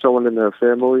child by someone in their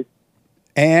family.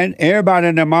 And everybody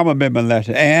and their mama been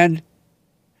molested. And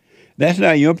that's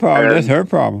not your problem. That's her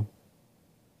problem.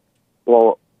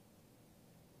 Well,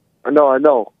 I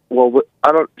know. Well,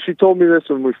 I don't. She told me this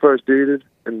when we first dated,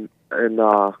 and you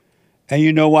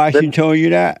know why she told you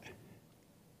that?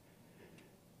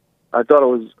 I thought it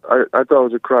was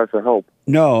a cry for help.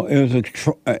 No, it was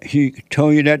she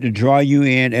told you that to draw you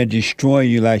in and destroy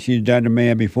you like she's done the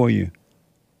man before you.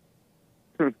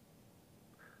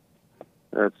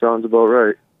 That sounds about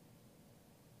right.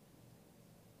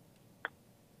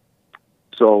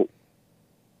 So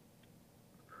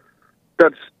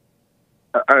that's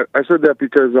I said that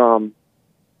because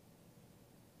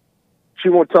she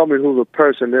won't tell me who the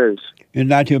person is. It's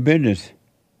not your business.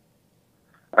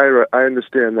 I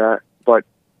understand that, but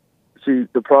see,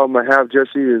 the problem I have,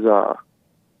 Jesse, is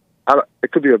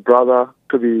it could be a brother,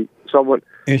 could be someone.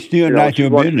 It's still not your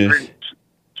business.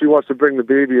 She wants to bring the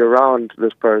baby around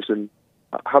this person.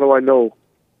 How do I know?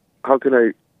 How can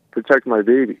I protect my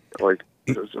baby? Like,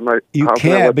 you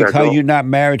can't because you're not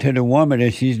married to the woman,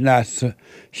 and she's not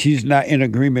in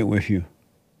agreement with you.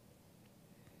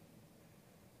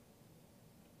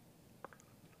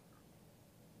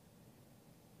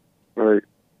 Right.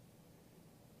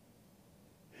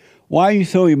 Why are you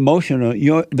so emotional?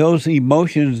 Those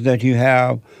emotions that you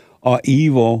have are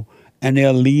evil, and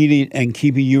they're leading and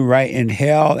keeping you right in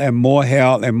hell and more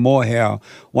hell and more hell.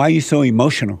 Why are you so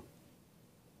emotional?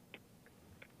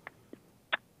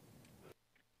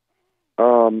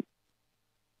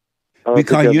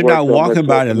 Because you're not walking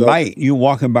by the light. You're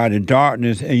walking by the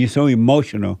darkness, and you're so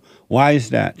emotional. Why is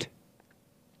that?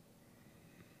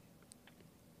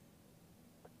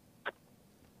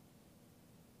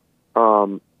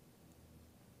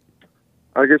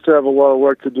 I guess I have a lot of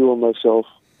work to do on myself.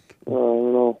 I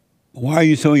don't know. Why are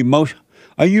you so emotional?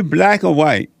 Are you black or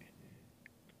white?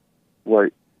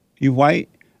 White. You white?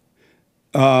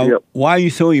 Yep. Why are you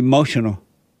so emotional?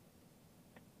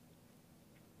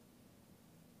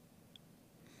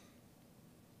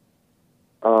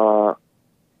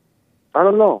 I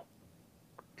don't know.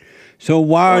 So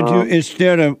why would you,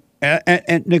 instead of,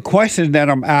 and the question that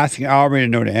I'm asking, I already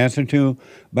know the answer to,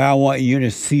 but I want you to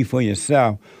see for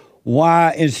yourself.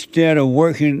 Why, instead of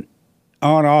working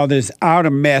on all this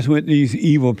outer mess with these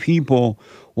evil people,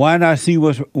 Why not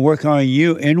work on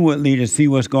you inwardly to see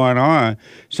what's going on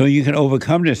so you can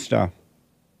overcome this stuff?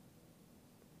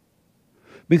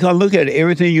 Because look at it,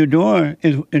 everything you're doing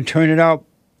is turning out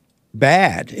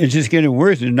bad. It's just getting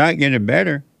worse. It's not getting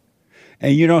better.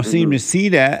 And you don't seem to see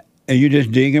that, and you're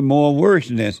just digging more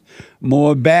worseness,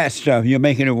 more bad stuff. You're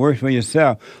making it worse for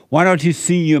yourself. Why don't you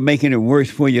see you're making it worse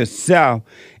for yourself,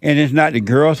 and it's not the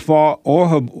girl's fault or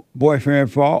her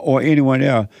boyfriend's fault or anyone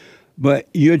else, but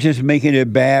you're just making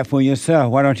it bad for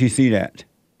yourself. Why don't you see that?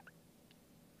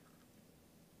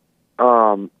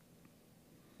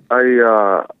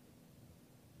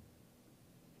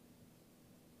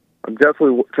 I'm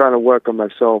definitely trying to work on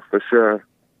myself for sure.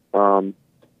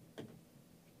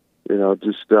 You know,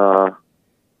 just you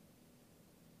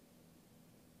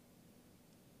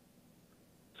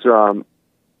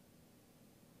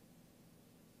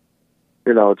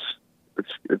know,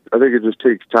 I think it just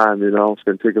takes time. You know, it's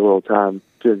going to take a little time.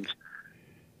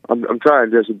 I'm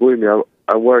trying. Just believe me,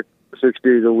 I work 6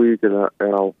 days a week, and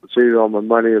I'll save all my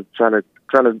money. I'm trying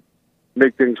to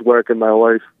make things work in my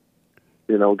life.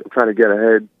 You know, trying to get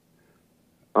ahead.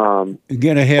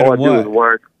 Get ahead all of I do what? is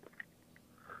work.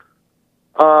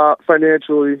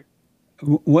 Financially.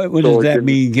 What does that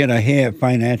mean, get ahead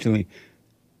financially?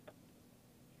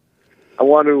 I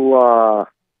want to,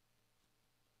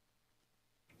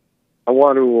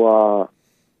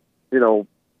 you know,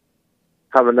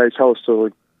 have a nice house to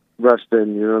like, rest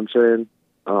in, you know what I'm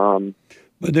saying?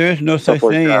 But there's no such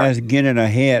thing as getting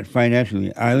ahead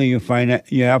financially. Either you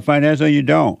have finance or you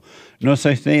don't. No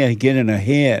such thing as getting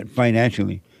ahead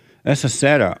financially. That's a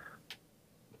setup.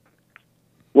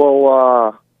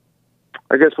 Well,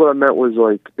 I guess what I meant was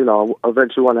like, you know, I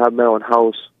eventually want to have my own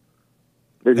house,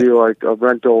 maybe like a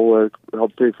rental where it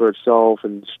help pay for itself,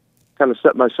 and kind of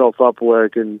set myself up where I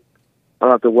don't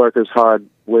have to work as hard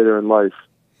later in life.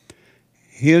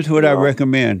 Here's what I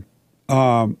recommend.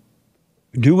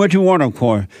 Do what you want, of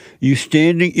course. You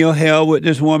stand your hell with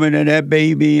this woman and that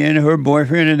baby and her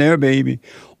boyfriend and their baby,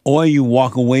 or you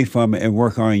walk away from it and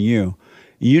work on you.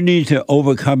 You need to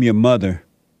overcome your mother.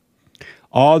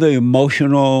 All the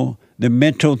emotional, the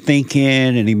mental thinking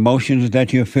and emotions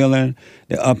that you're feeling,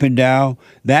 the up and down,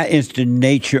 that is the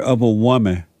nature of a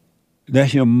woman.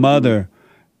 That's your mother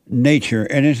nature.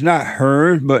 And it's not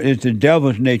hers, but it's the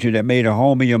devil's nature that made a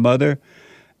home in your mother.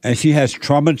 And she has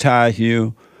traumatized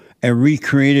you and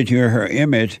recreated you in her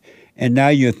image. And now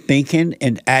you're thinking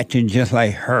and acting just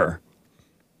like her.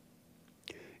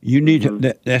 You need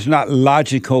to, that's not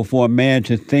logical for a man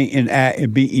to think and act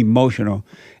and be emotional.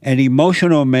 An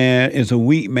emotional man is a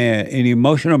weak man. An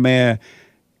emotional man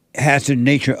has the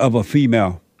nature of a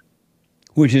female,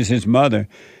 which is his mother.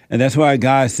 And that's why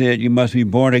God said you must be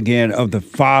born again of the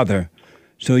Father.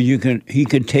 So he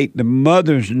can take the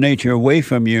mother's nature away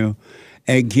from you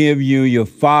and give you your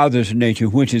father's nature,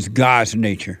 which is God's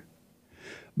nature.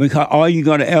 Because all you're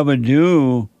going to ever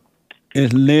do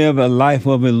is live a life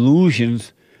of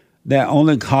illusions that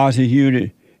only causes you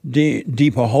to dig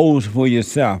deeper holes for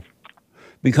yourself.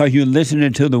 Because you're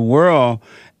listening to the world,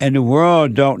 and the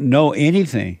world don't know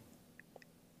anything.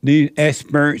 These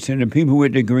experts and the people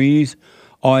with degrees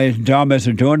are as dumb as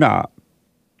a doorknob.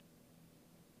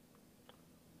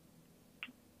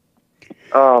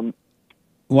 I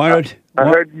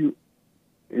heard you.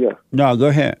 Yeah. No, go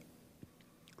ahead.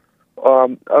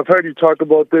 I've heard you talk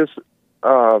about this,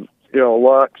 you know, a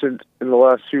lot in the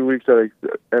last few weeks, you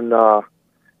know,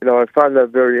 I find that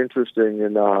very interesting,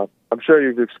 and I'm sure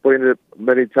you've explained it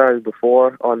many times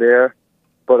before on the air.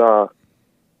 But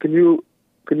can you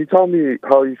tell me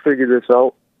how you figured this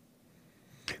out?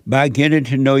 By getting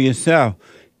to know yourself.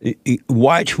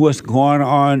 Watch what's going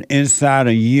on inside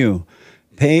of you.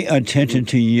 Pay attention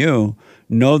to you.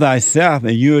 Know thyself,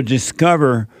 and you'll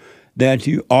discover that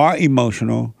you are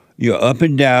emotional. You're up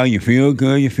and down. You feel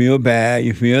good. You feel bad.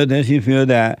 You feel this. You feel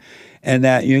that. And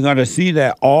that you're going to see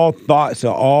that all thoughts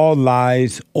are all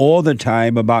lies all the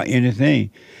time about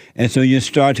anything. And so you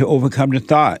start to overcome the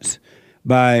thoughts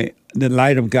by the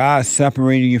light of God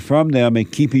separating you from them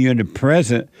and keeping you in the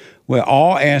present, where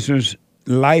all answers,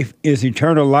 life is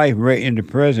eternal life right in the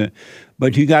present.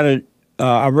 But you got to,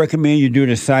 I recommend you do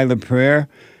the silent prayer.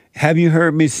 Have you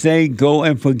heard me say, go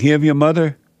and forgive your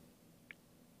mother?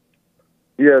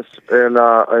 Yes, and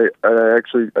I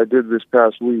did this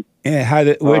past week.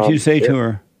 And what did you say to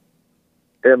her?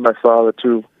 And my father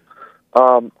too.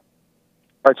 I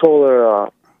told her,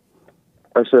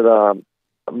 I said,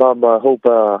 Mom, I hope,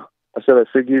 I said, I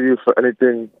forgive you for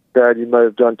anything bad you might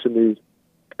have done to me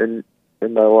in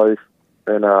my life,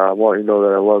 and I want you to know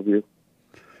that I love you.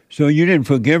 So you didn't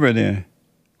forgive her then,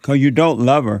 because you don't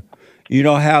love her. You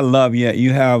don't have love yet.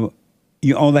 You have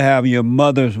you only have your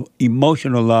mother's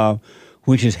emotional love,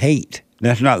 which is hate.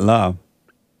 That's not love.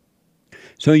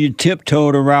 So you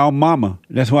tiptoed around mama.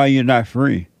 That's why you're not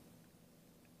free.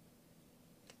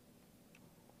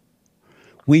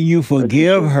 When you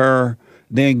forgive her,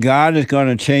 then God is going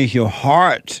to change your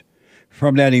heart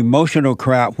from that emotional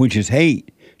crap, which is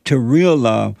hate, to real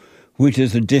love, which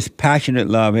is a dispassionate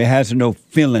love. It has no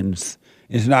feelings.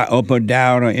 It's not up or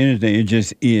down or anything. It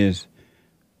just is.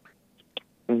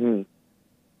 Mm-hmm.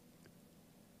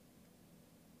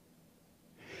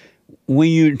 When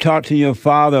you talk to your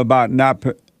father about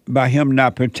him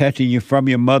not protecting you from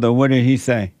your mother, what did he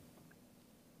say?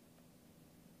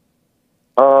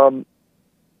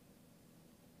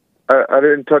 I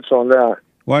didn't touch on that.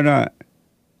 Why not?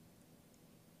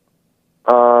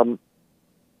 I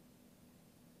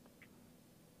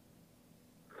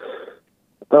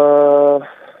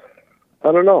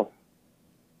don't know.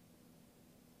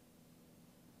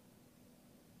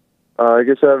 I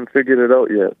guess I haven't figured it out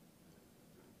yet.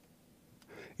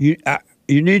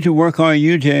 You need to work on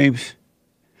you, James.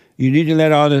 You need to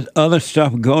let all this other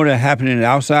stuff go that's happening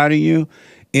outside of you.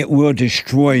 It will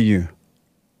destroy you.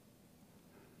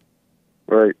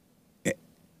 Right.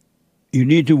 You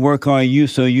need to work on you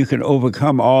so you can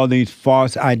overcome all these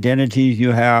false identities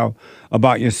you have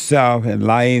about yourself and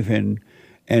life and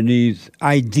these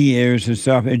ideas and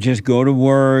stuff, and just go to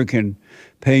work and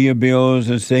pay your bills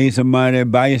and save some money,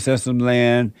 buy yourself some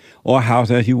land or a house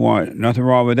as you want. Nothing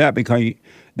wrong with that, because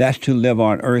that's to live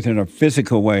on earth in a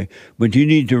physical way. But you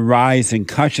need to rise in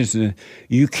consciousness.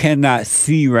 You cannot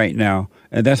see right now.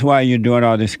 And that's why you're doing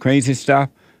all this crazy stuff,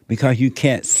 because you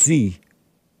can't see.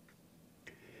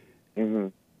 Mm-hmm.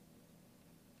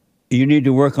 You need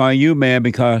to work on you, man,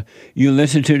 because you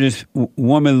listen to this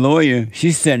woman lawyer,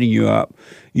 she's setting you up.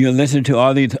 You listen to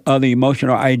all these other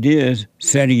emotional ideas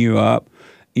setting you up.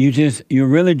 You're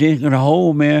really digging a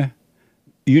hole, man.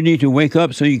 You need to wake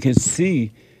up so you can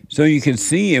see. So you can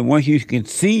see, and once you can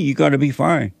see, you're going to be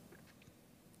fine.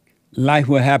 Life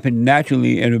will happen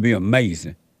naturally, and it'll be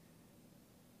amazing.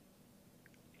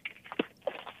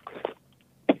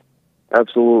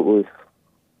 Absolutely.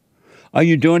 Are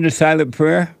you doing the silent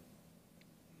prayer?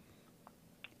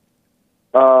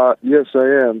 Yes,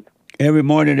 I am. Every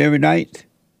morning, every night?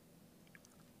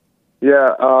 Yeah,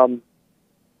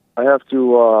 I have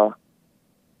to,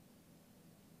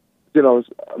 I'm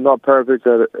not perfect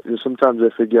at it. Sometimes I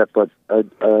forget, but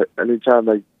anytime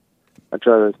I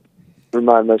try to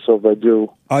remind myself I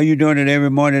do. Are you doing it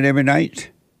every morning, every night?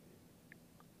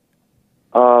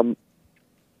 I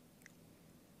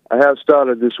have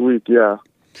started this week, yeah.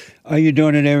 Are you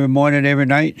doing it every morning, every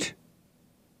night?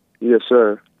 Yes,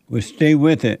 sir. Well, stay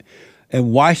with it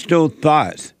and watch those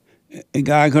thoughts. And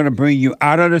God's going to bring you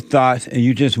out of the thoughts, and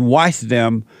you just watch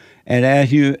them. And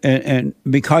as you and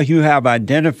because you have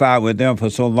identified with them for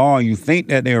so long, you think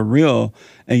that they're real,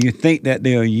 and you think that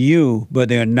they're you, but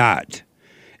they're not.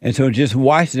 And so just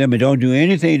watch them and don't do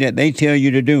anything that they tell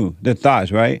you to do, the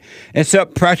thoughts, right?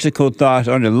 Except practical thoughts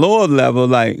on the lower level,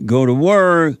 like go to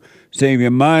work, save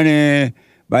your money,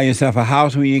 buy yourself a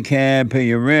house when you can, pay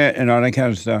your rent, and all that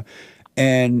kind of stuff.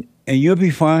 And you'll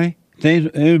be fine.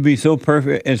 It'll be so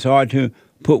perfect, it's hard to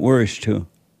put words to.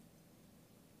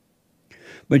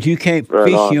 But you can't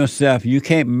fix yourself. You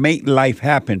can't make life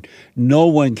happen. No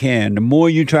one can. The more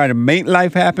you try to make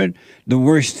life happen, the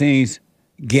worse things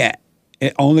get.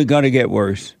 It's only going to get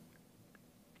worse.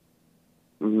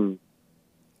 Mm-hmm.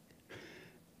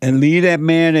 And leave that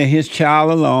man and his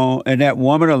child alone and that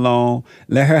woman alone.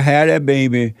 Let her have that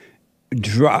baby.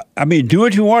 Do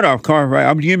what you want, of course, right?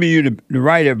 I'm giving you the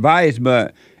right advice,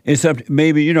 but it's up to,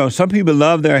 maybe, some people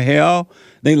love their hell.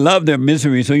 They love their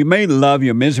misery. So you may love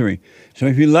your misery. So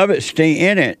if you love it, stay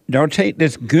in it. Don't take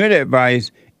this good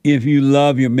advice if you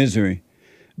love your misery.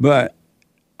 But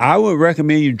I would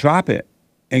recommend you drop it.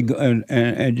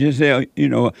 And just say,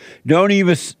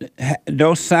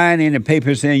 don't sign any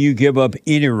paper saying you give up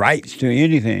any rights to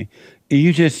anything.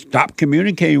 You just stop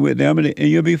communicating with them, and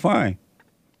you'll be fine.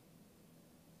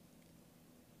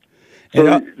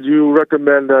 So do you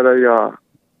recommend that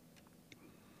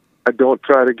I don't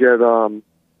try to get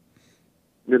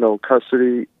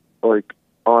custody like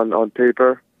on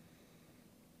paper?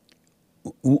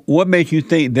 What makes you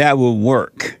think that will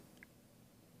work?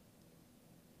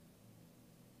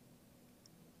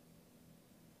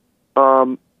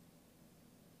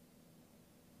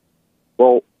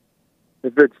 Well,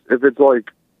 if it's like,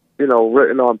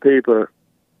 written on paper,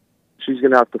 she's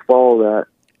gonna have to follow that.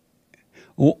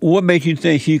 What makes you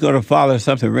think she's gonna follow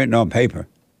something written on paper?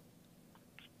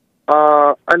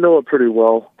 I know it pretty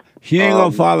well. She ain't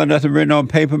gonna follow nothing written on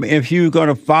paper. If you're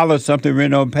gonna follow something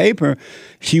written on paper,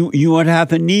 you won't have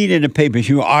to need in the paper.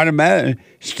 She will automatically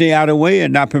stay out of the way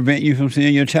and not prevent you from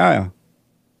seeing your child.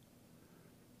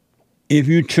 If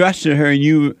you trusted her,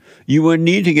 you wouldn't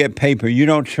need to get paper. You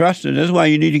don't trust her. That's why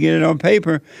you need to get it on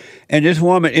paper. And this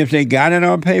woman, if they got it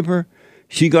on paper,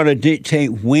 she gonna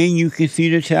dictate when you can see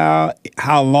the child,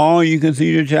 how long you can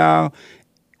see the child,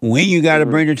 when you got to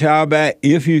bring the child back,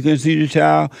 if you can see the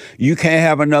child. You can't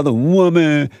have another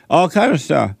woman, all kind of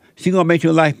stuff. She going to make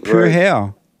your life pure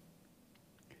hell.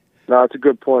 No, that's a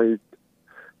good point.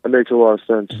 That makes a lot of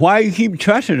sense. Why you keep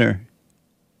trusting her?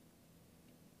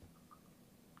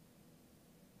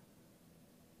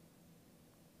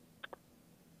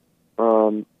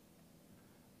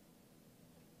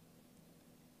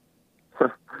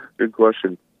 Good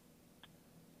question.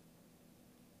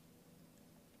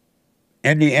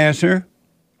 Any answer?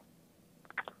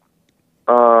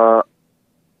 I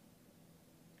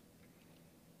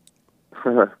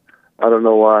don't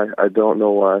know why. I don't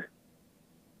know why.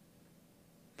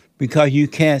 Because you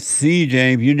can't see,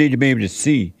 James. You need to be able to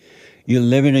see. You're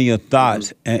living in your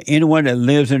thoughts. And anyone that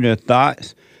lives in their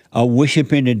thoughts are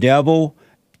worshiping the devil,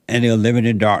 and they're living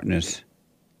in darkness.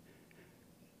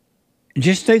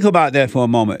 Just think about that for a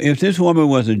moment. If this woman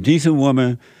was a decent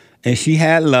woman and she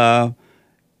had love,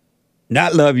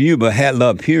 not love you, but had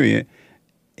love, period,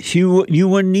 you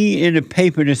wouldn't need any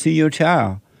paper to see your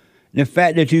child. The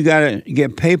fact that you got to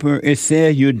get paper, it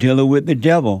says you're dealing with the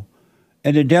devil.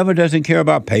 And the devil doesn't care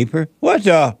about paper. What's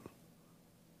up?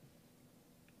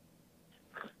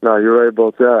 No, you're right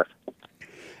about that.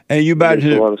 And you about makes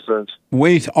a lot of sense.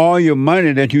 Waste all your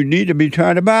money that you need to be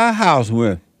trying to buy a house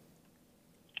with.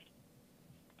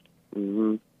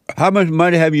 Mm-hmm. How much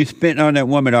money have you spent on that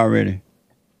woman already?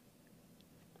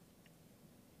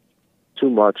 Too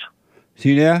much.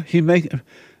 See there? She's making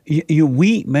you're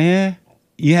weak, man.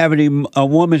 You have a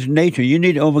woman's nature. You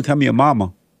need to overcome your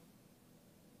mama.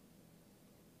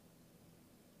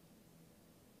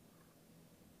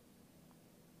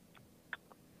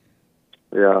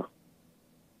 Yeah.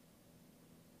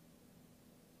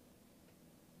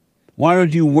 Why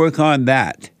don't you work on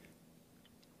that?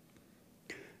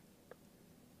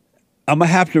 I'm going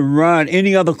to have to run.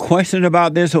 Any other questions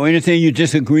about this or anything you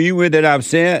disagree with that I've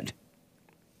said?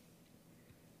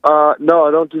 No,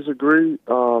 I don't disagree.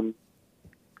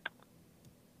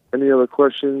 Any other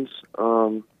questions?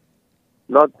 Not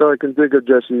that I can think of,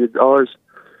 Jesse. I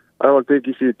want to thank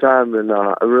you for your time, and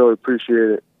I really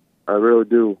appreciate it. I really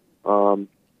do. And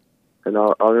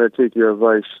I'm going to take your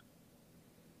advice.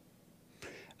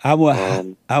 I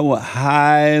would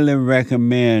highly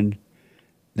recommend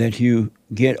that you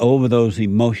get over those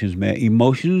emotions, man.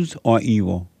 Emotions are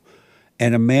evil.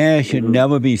 And a man should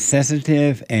never be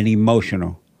sensitive and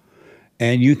emotional.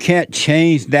 And you can't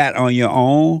change that on your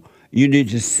own. You need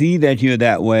to see that you're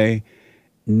that way,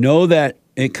 know that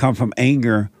it comes from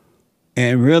anger,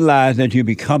 and realize that you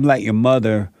become like your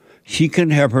mother. She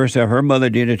couldn't help herself. Her mother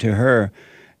did it to her.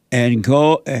 And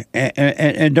go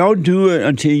and don't do it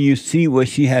until you see what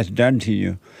she has done to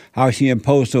you, how she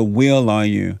imposed her will on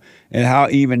you, and how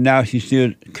even now she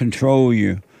still controls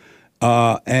you.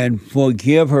 And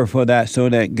forgive her for that so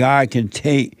that God can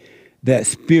take that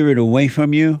spirit away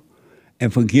from you,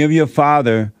 and forgive your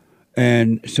father,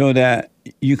 and so that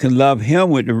you can love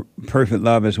him with the perfect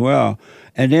love as well.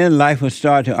 And then life will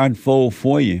start to unfold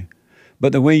for you.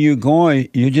 But the way you're going,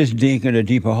 you're just digging a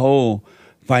deeper hole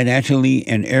financially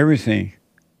and everything.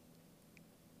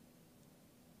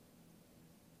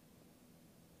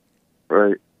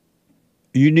 Right.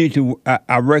 You need to,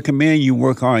 I recommend you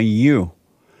work on you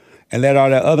and let all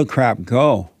that other crap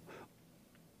go.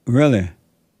 Really.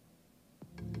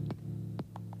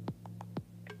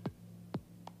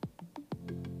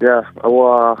 Yeah,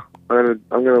 well, I'm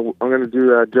gonna do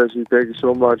that, Jesse. Thank you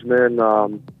so much, man.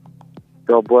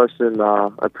 God bless, and I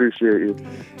appreciate you.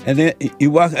 And then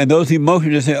you walk, and those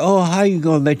emotions that say, "Oh, how you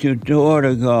gonna let your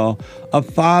daughter go? A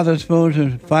father's supposed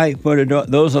to fight for the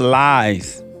daughter." Those are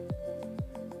lies.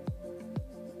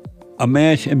 A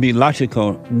man should be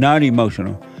logical, not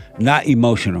emotional, not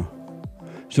emotional.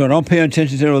 So don't pay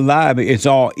attention to the lie, but it's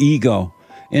all ego.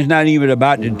 It's not even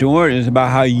about the daughter, it's about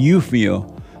how you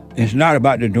feel. It's not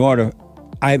about the daughter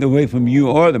either way from you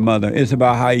or the mother. It's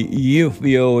about how you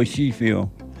feel or she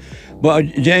feel. But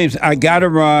James, I gotta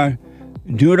run,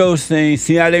 do those things,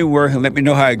 see how they work, and let me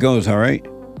know how it goes, all right?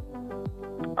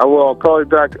 I will. I'll call you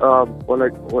back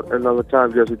another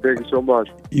time, Jesse. Thank you so much.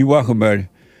 You're welcome, buddy.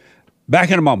 Back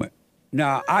in a moment.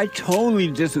 Now, I totally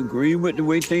disagree with the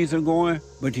way things are going,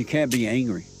 but you can't be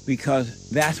angry because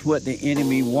that's what the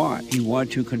enemy wants. He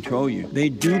wants to control you. They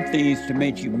do things to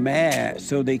make you mad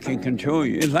so they can control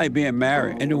you. It's like being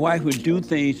married. And the wife would do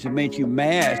things to make you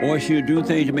mad, or she'll do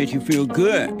things to make you feel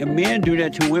good. And men do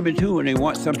that to women too when they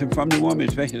want something from the woman,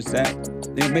 especially sex.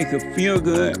 They'll make her feel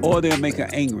good or they'll make her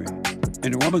angry.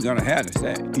 And the woman's gonna have to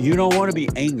say, you don't want to be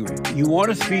angry. You want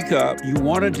to speak up. You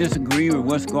want to disagree with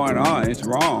what's going on. It's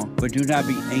wrong, but do not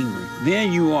be angry.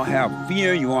 Then you won't have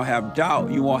fear. You won't have doubt.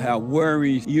 You won't have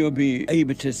worries. You'll be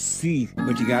able to see,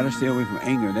 but you got to stay away from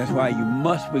anger. That's why you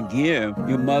must forgive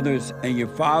your mothers and your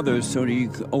fathers so that you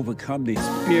can overcome the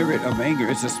spirit of anger.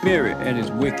 It's a spirit and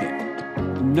it's wicked.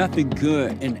 Nothing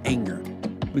good in anger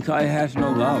because it has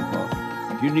no love, folks.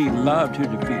 You need love to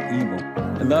defeat evil.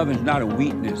 And love is not a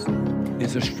weakness.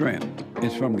 It's a strength.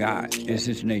 It's from God. It's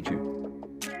His nature.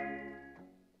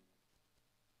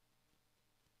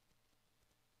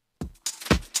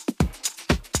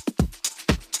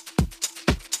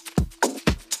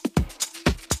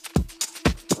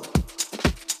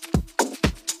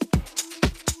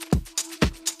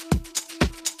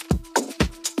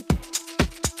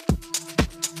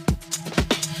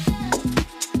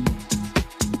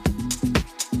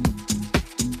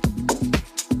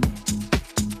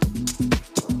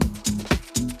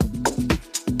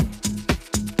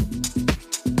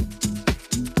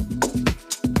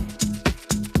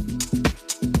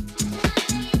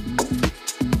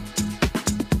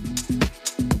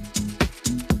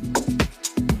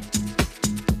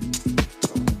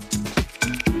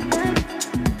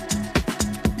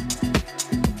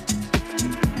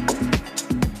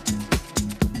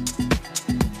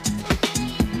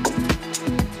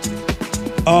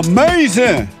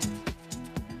 Amazing.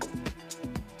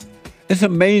 It's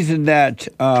amazing that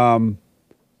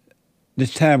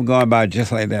this time gone by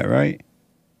just like that, right?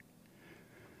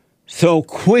 So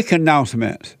quick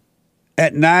announcements.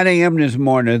 At 9 a.m. this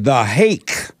morning, the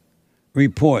Hake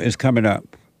report is coming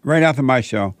up right after my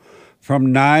show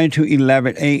from 9 to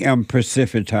 11 a.m.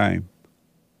 Pacific time.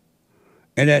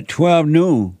 And at 12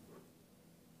 noon,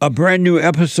 a brand new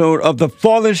episode of the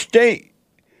Fallen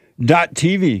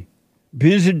State.tv.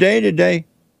 Busy day today.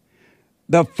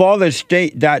 The Fallen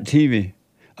State.tv.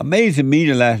 Amazing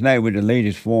meeting last night with the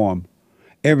ladies forum.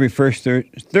 Every third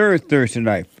Thursday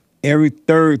night. Every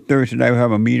third Thursday night we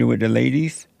have a meeting with the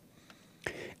ladies.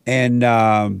 And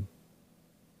it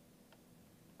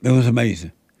was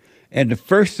amazing. And the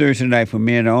first Thursday night for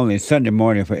men only, Sunday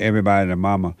morning for everybody and their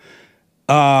mama.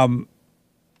 The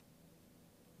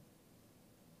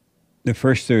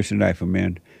first Thursday night for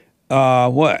men.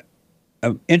 What?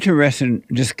 An interesting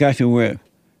discussion with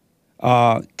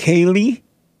Kaylee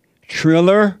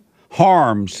Triller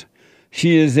Harms.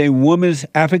 She is a woman's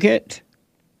advocate,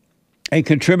 a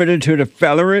contributor to the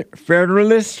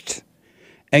Federalist,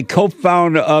 and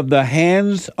co-founder of the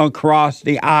Hands Across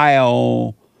the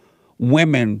Aisle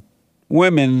Women's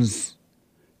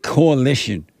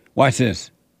Coalition. Watch this.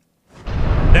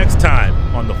 Next time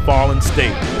on The Fallen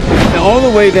State. The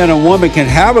only way that a woman can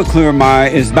have a clear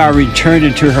mind is by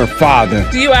returning to her father.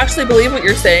 Do you actually believe what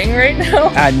you're saying right now?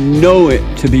 I know it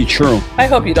to be true. I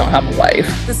hope you don't have a wife.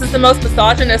 This is the most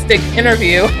misogynistic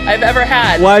interview I've ever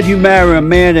had. Why'd you marry a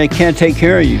man that can't take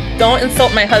care of you? Don't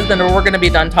insult my husband or we're going to be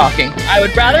done talking. I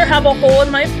would rather have a hole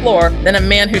in my floor than a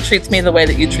man who treats me the way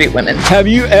that you treat women. Have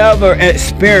you ever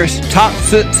experienced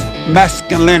toxic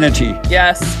masculinity?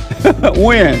 Yes.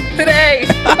 When? Today.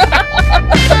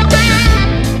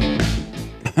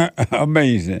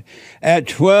 Amazing. At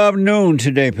 12 noon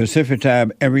today, Pacific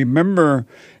time. And remember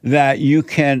that you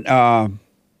can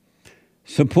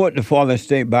support the Fallen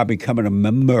State by becoming a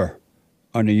member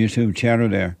on the YouTube channel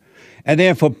there. And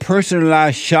then for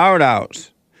personalized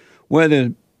shout-outs,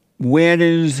 whether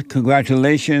weddings,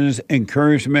 congratulations,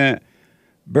 encouragement,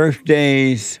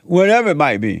 birthdays, whatever it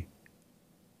might be,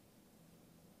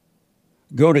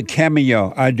 go to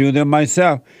Cameo. I do them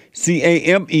myself.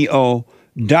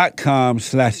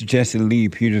 Cameo.com/Jesse Lee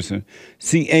Peterson.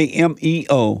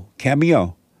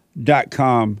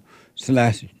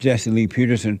 Cameo.com/Jesse Lee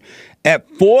Peterson. At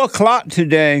 4 o'clock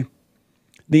today,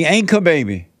 the Anchor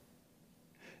Baby,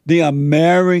 the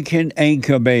American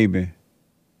Anchor Baby.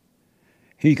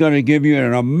 He's going to give you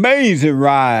an amazing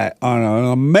ride on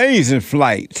an amazing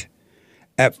flight.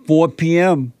 At 4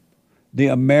 p.m., the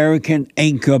American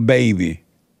Anchor Baby.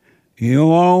 You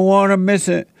don't want to miss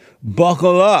it.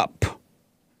 Buckle up.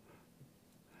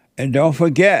 And don't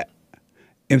forget,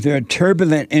 if they're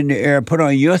turbulent in the air, put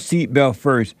on your seatbelt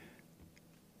first,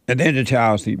 and then the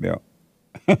child seatbelt.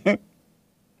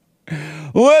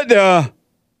 What the?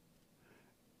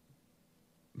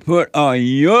 Put on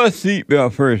your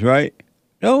seatbelt first, right?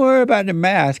 Don't worry about the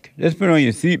mask. Just put on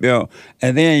your seatbelt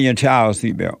and then your child's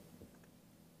seatbelt.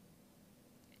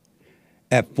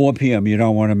 At 4 p.m., you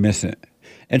don't want to miss it.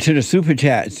 And to the Super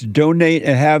Chats, donate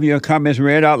and have your comments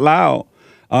read out loud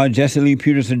on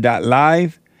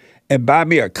JesseLeePeterson.live and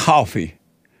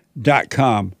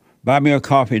buymeacoffee.com.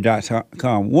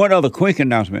 Buymeacoffee.com. One other quick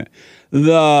announcement.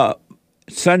 The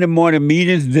Sunday morning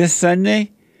meetings this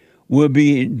Sunday will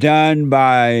be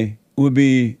Joel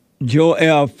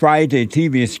Friday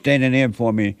TV is standing in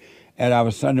for me at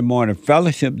our Sunday morning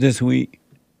fellowship this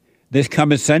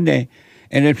coming Sunday.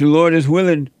 And if the Lord is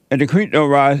willing and the creek don't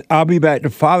rise, I'll be back the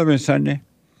following Sunday.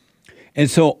 And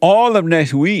so all of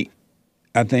next week,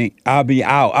 I think I'll be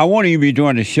out. I won't even be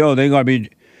doing the show. They're going to be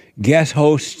guest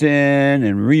hosting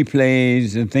and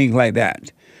replays and things like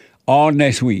that all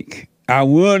next week. I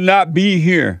will not be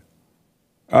here.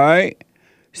 All right?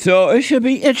 So it should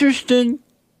be interesting.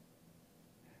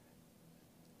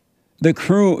 The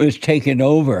crew is taking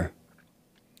over.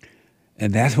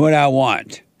 And that's what I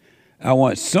want. I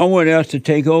want someone else to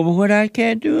take over when I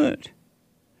can't do it.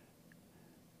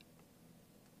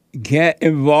 Get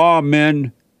involved,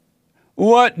 men.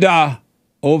 What the?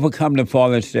 Overcome the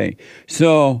fallen state.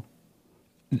 So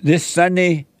this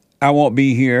Sunday, I won't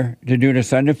be here to do the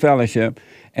Sunday fellowship.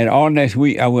 And all next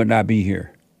week, I will not be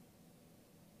here.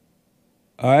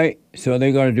 All right? So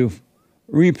they're going to do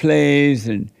replays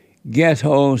and guest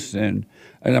hosts and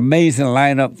an amazing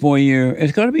lineup for you.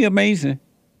 It's going to be amazing.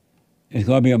 It's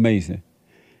going to be amazing.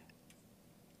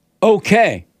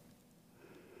 Okay.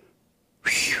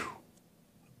 Whew.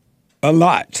 A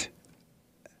lot.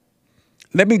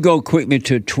 Let me go quickly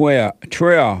to Trail,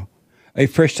 a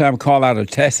first-time call out of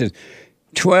Texas.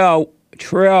 Trail,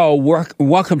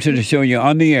 welcome to the show. You're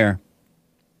on the air.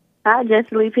 Hi,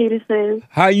 Jesse Lee Peterson.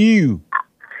 How are you?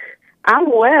 I'm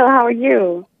well. How are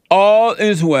you? All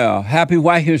is well. Happy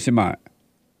White History Month.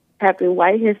 Happy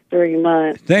White History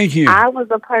Month. Thank you. I was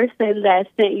the person that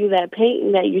sent you that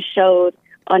painting that you showed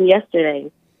on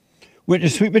yesterday. With the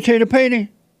sweet potato painting?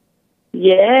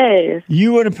 Yes.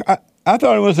 You would have. I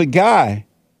thought it was a guy.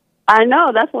 I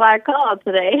know. That's why I called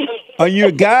today. Are you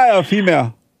a guy or a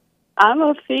female? I'm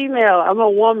a female. I'm a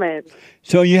woman.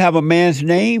 So you have a man's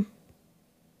name?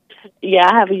 Yeah,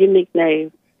 I have a unique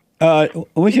name.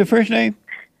 What's your first name?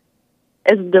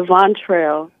 It's Devon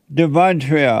Trail. Devon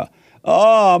Trail.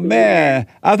 Oh, man.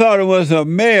 I thought it was a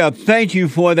male. Thank you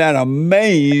for that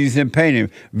amazing painting.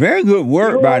 Very good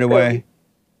work, by the way.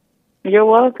 You're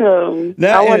welcome.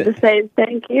 I want to say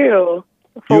thank you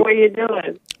for what you're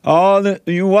doing.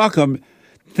 You're welcome.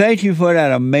 Thank you for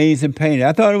that amazing painting.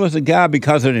 I thought it was a guy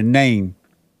because of the name.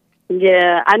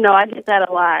 Yeah, I know. I get that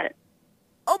a lot.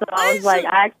 So I was like,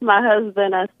 I asked my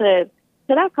husband, I said,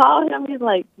 should I call him? He's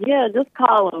like, yeah, just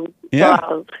call him. Yeah.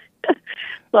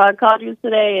 So I called you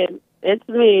today, and it's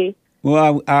me.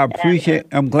 Well, I appreciate,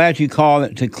 I'm glad you called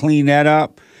it to clean that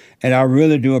up, and I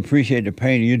really do appreciate the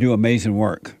painting. You do amazing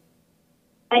work.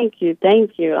 Thank you.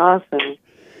 Awesome.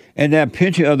 And that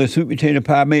picture of the sweet potato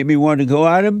pie made me want to go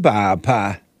out and buy a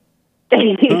pie.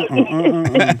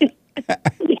 Yeah.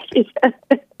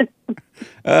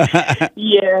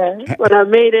 When I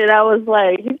made it, I was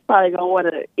like, he's probably going to want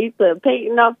to eat the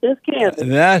painting off this canvas.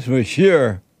 That's for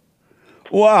sure.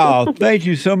 Wow. Thank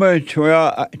you so much,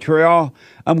 Terrell.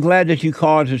 I'm glad that you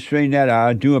called to straighten that out.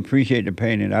 I do appreciate the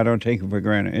painting. I don't take it for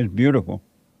granted. It's beautiful.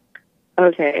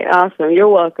 Okay, awesome. You're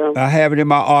welcome. I have it in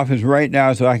my office right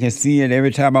now so I can see it every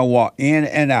time I walk in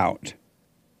and out.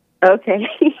 Okay.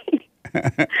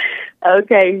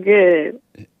 Okay, good.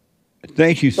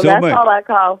 Thank you so much. That's all I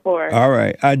called for. All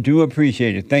right. I do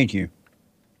appreciate it. Thank you.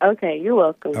 Okay, you're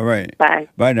welcome. All right. Bye.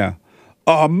 Bye now.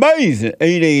 Amazing.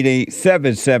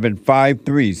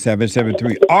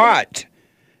 888-775-3773. Art.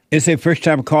 It's a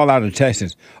first-time call out of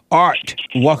Texas. Art,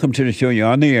 welcome to the show. You're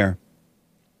on the air.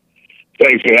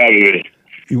 Thanks for having me.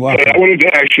 You're welcome. I wanted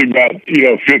to ask you about,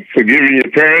 forgiving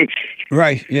your parents.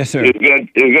 Right. Yes, sir. Is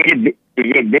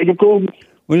that biblical?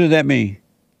 What does that mean?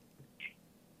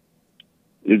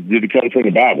 Did it come from the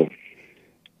Bible?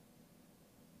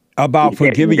 About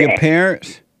forgiving your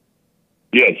parents?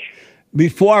 Yes.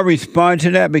 Before I respond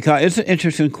to that, because it's an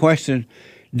interesting question,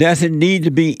 does it need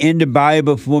to be in the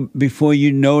Bible before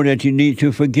you know that you need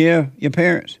to forgive your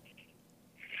parents?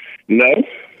 No.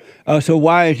 So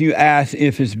why did you ask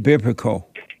if it's biblical?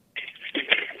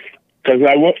 Because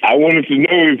I wanted to know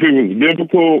if it was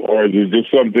biblical or is it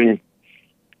just something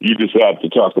you just have to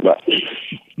talk about.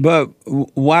 But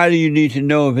why do you need to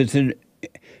know if it's in...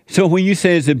 So when you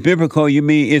say it's biblical, you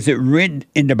mean is it written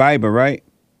in the Bible, right?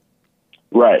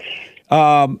 Right.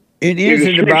 It is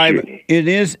in the Bible. It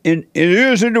is in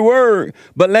the Word.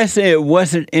 But let's say it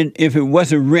wasn't if it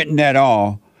wasn't written at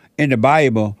all in the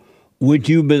Bible, would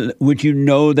you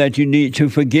know that you need to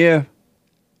forgive?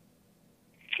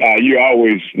 You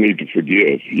always need to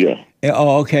forgive. Yeah.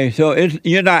 Oh, okay. So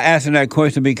you're not asking that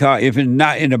question because if it's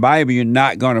not in the Bible, you're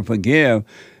not going to forgive.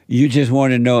 You just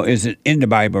want to know, is it in the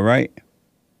Bible, right?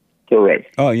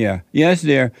 Correct. Oh, yeah. Yes,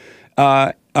 there.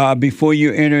 Before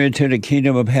you enter into the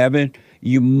kingdom of heaven,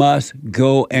 you must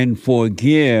go and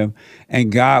forgive,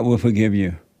 and God will forgive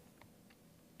you.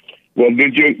 Well,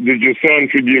 did your son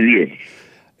forgive you?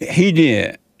 He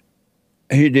did.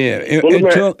 He did.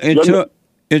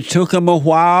 It took him a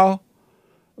while,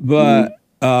 but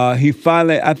he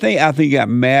finally. I think after he got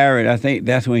married, I think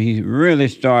that's when he really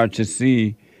started to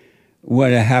see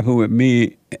what had happened with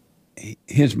me,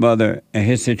 his mother, and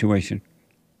his situation.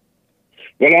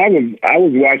 Well, I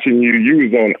was watching you. You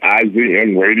was on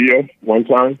IZM radio one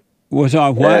time. Was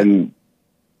on what?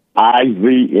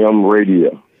 IZM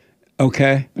radio.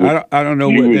 Okay, I don't know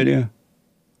what that is.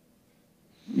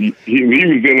 He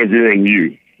was interviewing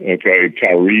you, okay,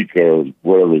 Tariq or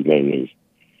whatever his name is.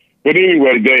 But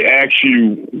anyway, they asked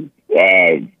you,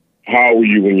 how old were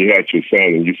you when you had your son,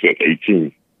 and you said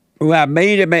 18. Well, I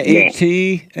made him at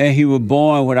 18, and he was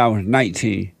born when I was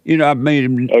 19. You know, I made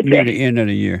him near the end of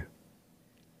the year.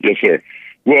 Yes, sir.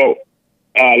 Well,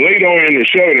 later on in the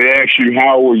show, they asked you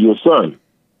how old was your son,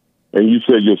 and you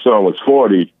said your son was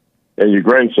 40, and your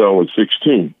grandson was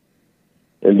 16.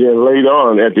 And then later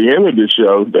on, at the end of the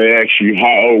show, they asked you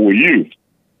how old were you,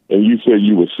 and you said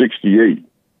you were 68.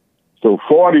 So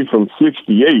 40 from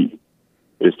 68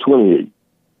 is 28.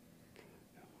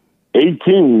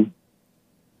 18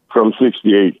 from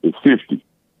 68 is 50.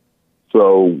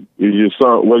 So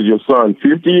was your son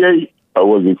 58 or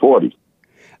was he 40?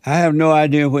 I have no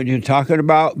idea what you're talking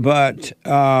about, but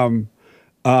I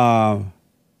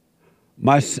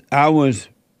was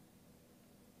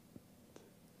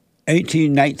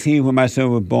 18, 19 when my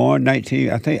son was born. 19,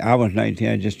 I think I was 19.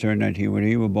 I just turned 19 when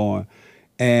he was born.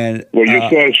 And well, your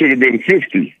son should have been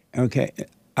 50. Okay.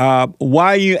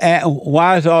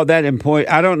 Why is all that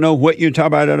important? I don't know what you're talking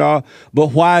about at all,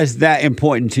 but why is that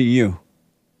important to you?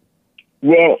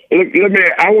 Well,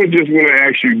 I was just going to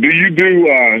ask you, do you do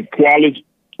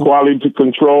quality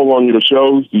control on your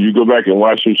shows? Do you go back and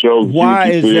watch your shows? Why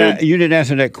is that? You didn't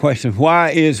answer that question. Why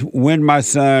is when my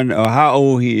son, or how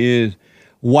old he is,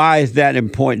 why is that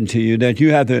important to you? That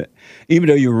you have to, even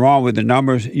though you're wrong with the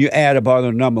numbers, you add up all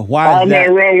the numbers. Why is I'm that?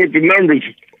 not wrong with the numbers.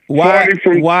 Why 40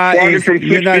 from 68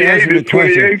 you're not answering the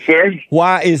question? 28, sir.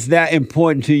 Why is that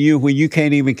important to you when you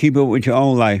can't even keep up with your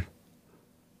own life?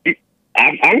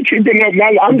 I'm keeping up.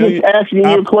 I'm just asking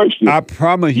you a question. I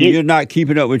promise you're not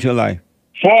keeping up with your life.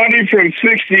 40 from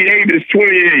 68 is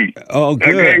 28. Oh,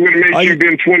 good. Okay, would make you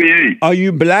been 28. Are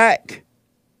you black?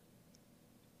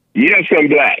 Yes, I'm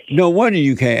black. No wonder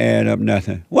you can't add up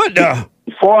nothing. What the?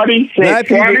 40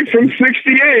 from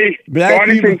 68. Black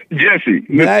people, Jesse.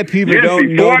 Black people Jesse,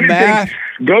 don't know math.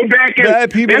 Go back and black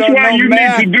people that's don't why know you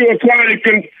math. need to do a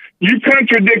quality. You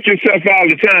contradict yourself all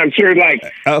the time, sir. Like,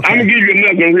 okay. I'm gonna give you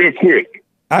another one real quick.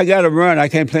 I gotta run. I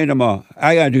can't play no more.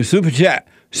 I gotta do super chat.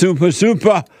 Super.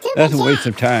 That's a waste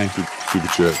of time. Super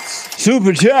chats.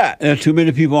 Super chat. There's too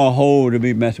many people on hold to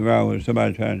be messing around with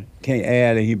somebody trying to can't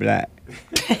add and he black.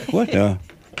 What the?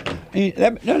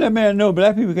 Let that man know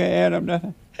black people can't add up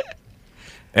nothing.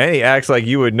 And he acts like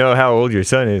you would know how old your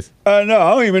son is. No, I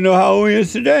don't even know how old he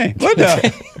is today. What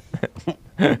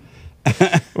the?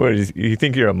 What is, you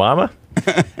think you're a mama?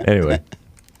 Anyway.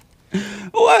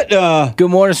 What the? Good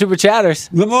morning, Super Chatters.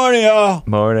 Good morning, y'all.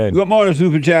 Morning. Good morning,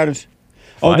 Super Chatters.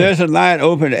 Oh, there's a line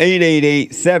open,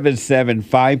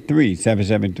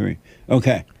 888-7753-773.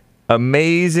 Okay.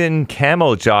 Amazin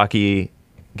Camel Jockey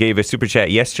gave a super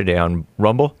chat yesterday on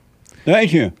Rumble.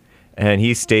 Thank you. And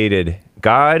he stated,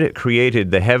 God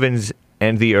created the heavens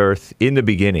and the earth in the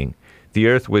beginning. The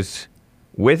earth was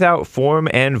without form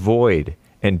and void,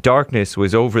 and darkness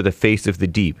was over the face of the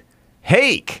deep.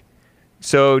 Hake!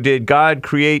 So did God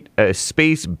create a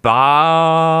space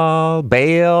ball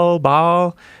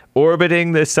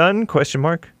orbiting the sun? Question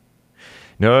mark.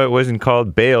 No, it wasn't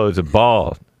called Baal. It was a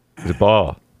ball. It was a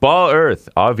ball. Ball Earth.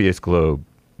 Obvious globe.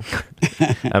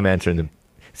 I'm answering them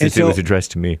since it was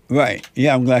addressed to me. Right.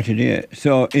 Yeah, I'm glad you did.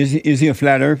 So is he a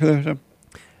flat earther or something?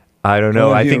 I don't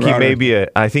know. I think he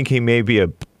may be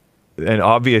an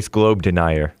obvious globe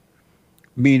denier.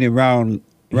 Meaning round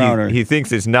Earth. He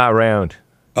thinks it's not round.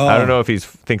 Oh. I don't know if he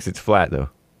thinks it's flat though.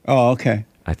 Oh, okay.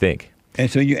 I think. And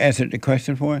so you answered the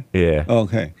question for him? Yeah.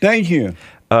 Okay. Thank you.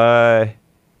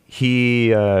 He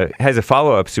has a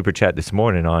follow-up super chat this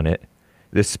morning on it.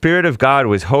 The Spirit of God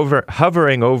was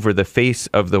hovering over the face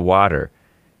of the water.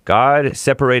 God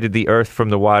separated the earth from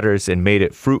the waters and made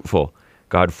it fruitful.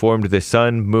 God formed the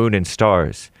sun, moon, and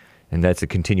stars. And that's a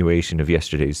continuation of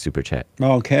yesterday's Super Chat.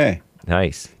 Okay.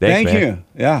 Nice. Thanks, Thank man. you.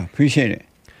 Yeah, appreciate it.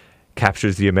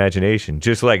 Captures the imagination,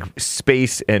 just like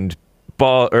space and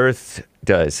ball Earth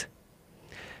does.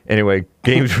 Anyway,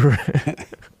 games for...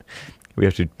 We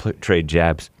have to trade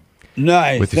jabs.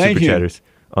 Nice. With the Thank Super you. Chatters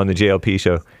on the JLP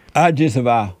show. I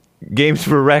disavow. Games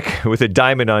for Rec with a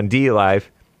diamond on D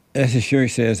Live. That's the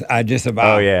shirt says, I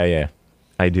disavow. Oh, yeah.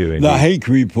 I do. Indeed. The Hake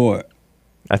report.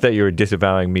 I thought you were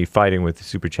disavowing me fighting with the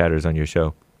Super Chatters on your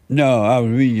show. No, I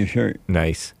was reading your shirt.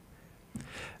 Nice.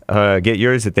 Get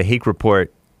yours at the Hake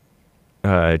Report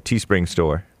Teespring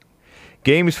store.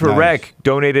 Games for Rec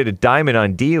donated a diamond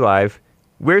on D Live.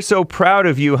 We're so proud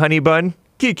of you, honey bun.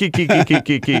 It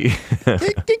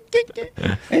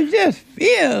just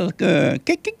feels good.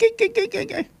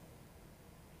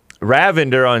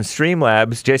 Ravender on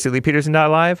Streamlabs, Jesse Lee Peterson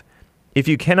Live. If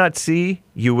you cannot see,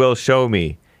 you will show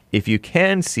me. If you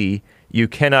can see, you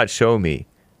cannot show me.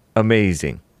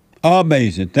 Amazing.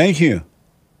 Amazing. Thank you.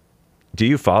 Do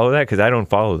you follow that? Because I don't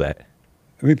follow that.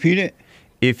 Repeat it.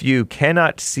 If you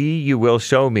cannot see, you will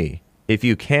show me. If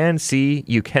you can see,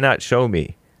 you cannot show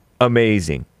me.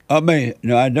 Amazing. Amazing.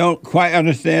 No, I don't quite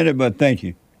understand it, but thank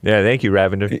you. Yeah, thank you,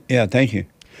 Ravender. Yeah, thank you.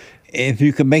 If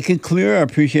you can make it clear, I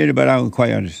appreciate it, but I don't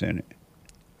quite understand it.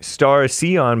 Star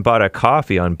Sion bought a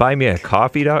coffee on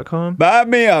buymeacoffee.com.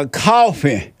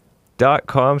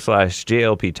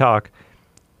 Buymeacoffee.com/JLP Talk.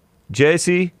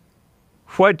 Jesse,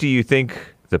 what do you think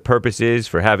the purpose is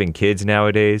for having kids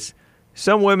nowadays?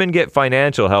 Some women get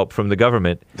financial help from the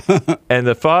government, and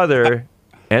the father,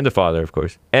 of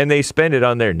course, and they spend it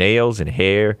on their nails and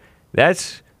hair.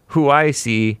 That's who I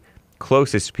see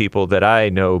closest people that I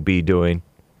know be doing.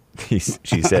 She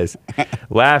says,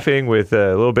 laughing with a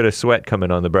little bit of sweat coming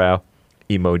on the brow.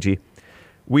 Emoji.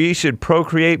 We should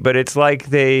procreate, but it's like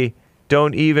they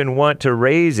don't even want to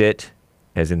raise it,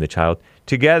 as in the child,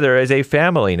 together as a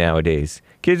family nowadays.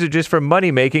 Kids are just for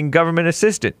money-making government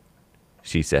assistant,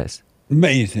 she says.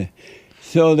 Amazing.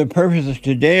 So the purpose of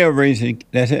today of raising,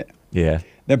 that's it? Yeah.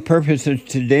 The purpose of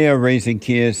today of raising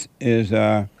kids is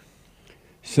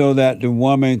so that the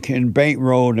woman can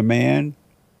bankroll the man,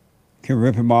 can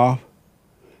rip him off,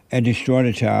 and destroy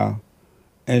the child,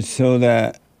 and so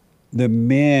that the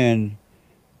men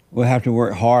will have to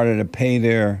work harder to pay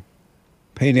them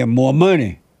more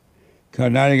money,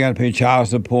 because now they got to pay child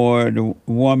support, the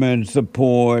woman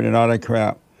support, and all that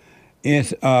crap.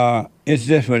 It's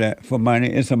just for money.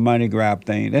 It's a money grab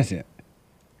thing. That's it.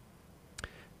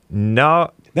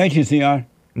 No. Thank you, Sion.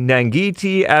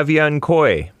 Nangiti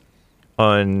Aviankoi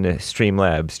on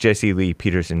Streamlabs, Jesse Lee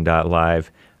Peterson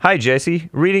Live. Hi, Jesse.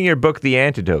 Reading your book, The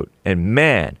Antidote. And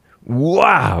man,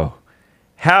 wow.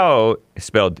 How,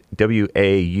 spelled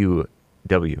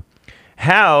W-A-U-W.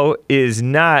 How is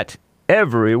not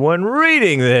everyone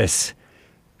reading this?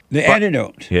 The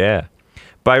Antidote. Yeah.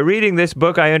 By reading this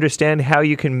book, I understand how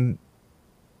you can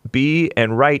be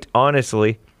and write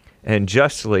honestly and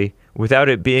justly without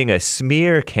it being a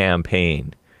smear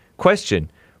campaign.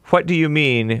 Question, what do you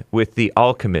mean with the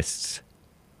alchemists?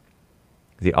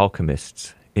 The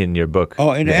alchemists in your book.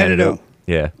 Oh, in the Antidote?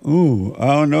 Yeah. Ooh,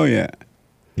 I don't know yet.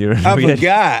 You remember I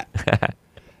forgot.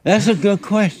 That's a good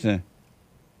question.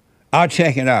 I'll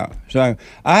check it out. So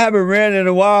I haven't read it in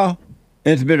a while.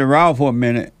 It's been around for a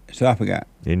minute, so I forgot.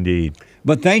 Indeed.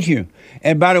 But thank you.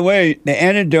 And by the way, the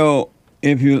Antidote,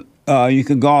 if you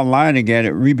can go online and get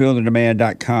it,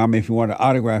 rebuildingtheman.com if you want an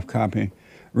autographed copy,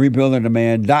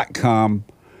 rebuildingtheman.com.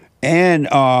 And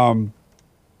all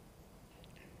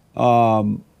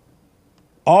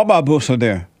my books are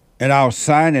there, and I'll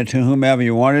sign it to whomever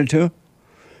you wanted to.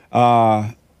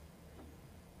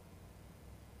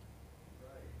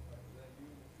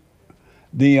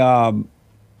 The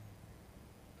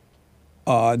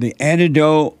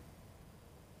Antidote,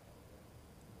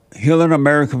 Healing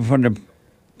America from the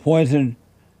Poison,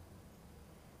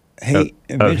 Hate,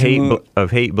 of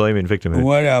hate, blame, and victimhood.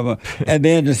 Whatever. And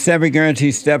then the 7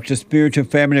 guaranteed steps to spiritual,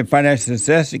 family, and financial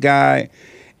success guide.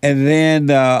 And then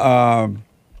the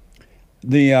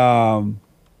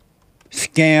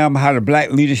scam, how the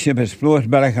black leadership has flourished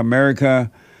Black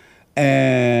America.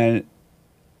 And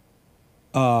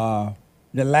the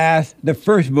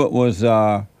first book was,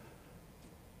 that's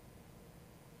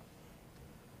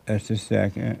a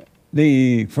second.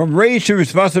 From Rage to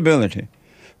Responsibility.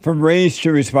 From Rage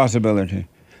to Responsibility.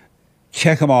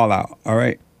 Check them all out, all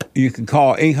right? You can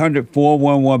call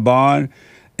 800-411-BOND,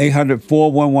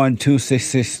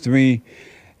 800-411-2663.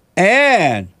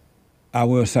 And I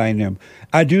will sign them.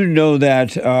 I do know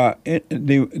that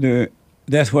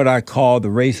that's what I call the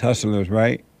race hustlers,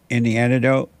 right? In the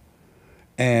antidote.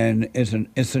 And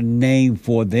it's a name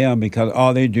for them because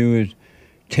all they do is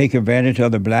take advantage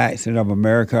of the blacks and of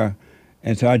America.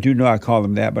 And so I do know I call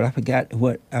them that, but I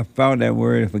found that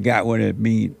word, I forgot what it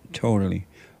means totally.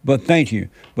 But thank you.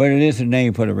 But it is a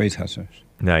name for the race hustlers.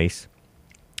 Nice.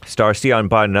 Star Sion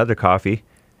bought another coffee.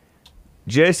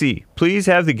 Jesse, please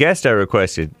have the guest I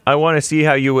requested. I want to see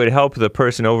how you would help the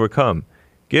person overcome.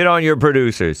 Get on your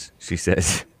producers, she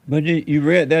says. But you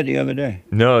read that the other day.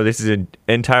 No, this is an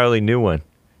entirely new one.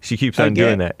 She keeps on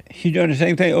doing that. She's doing the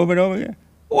same thing over and over again?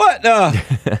 What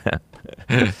the?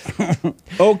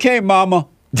 Okay, mama.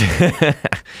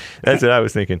 That's what I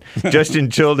was thinking. Justin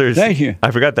Childers. Thank you.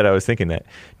 I forgot that I was thinking that.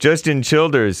 Justin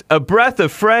Childers, a breath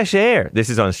of fresh air. This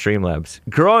is on Streamlabs.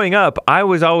 Growing up, I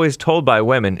was always told by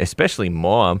women, especially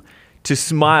mom, to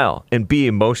smile and be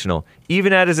emotional.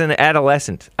 Even as an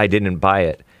adolescent, I didn't buy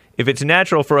it. If it's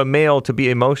natural for a male to be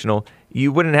emotional,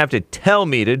 you wouldn't have to tell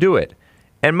me to do it.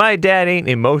 And my dad ain't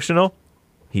emotional,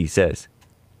 he says.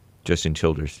 Justin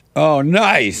Childers. Oh,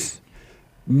 nice.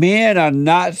 Men are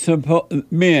not supposed.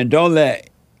 Men, don't let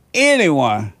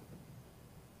anyone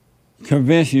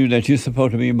convince you that you're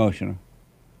supposed to be emotional.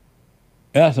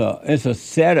 It's a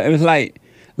setup. It's like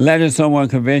letting someone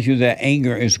convince you that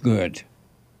anger is good.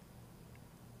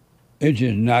 It's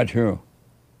just not true.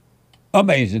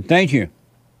 Amazing. Thank you.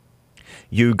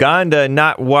 Uganda,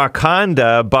 not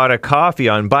Wakanda, bought a coffee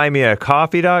on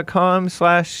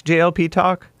buymeacoffee.com/JLP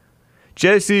Talk.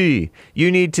 Jesse,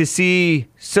 you need to see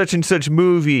such and such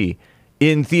movie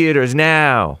in theaters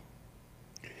now.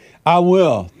 I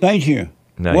will. Thank you.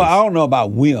 Nice. Well, I don't know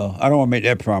about will. I don't want to make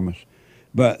that promise.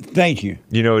 But thank you.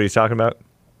 You know what he's talking about?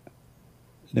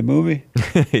 The movie?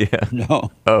 Yeah. No.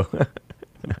 Oh.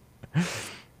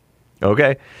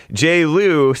 Okay. J.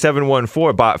 Lou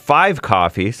 714 bought 5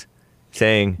 coffees,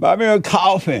 saying, "Buy me a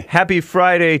coffee. Happy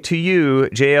Friday to you,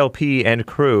 JLP and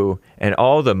crew, and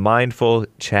all the Mindful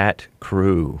Chat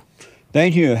crew."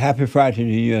 Thank you. Happy Friday to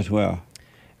you as well.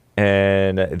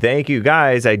 And thank you,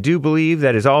 guys. I do believe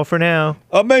that is all for now.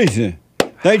 Amazing.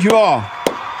 Thank you all.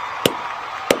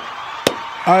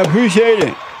 I appreciate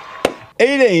it.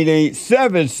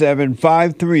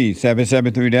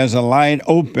 888-7753-773. There's a line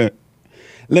open.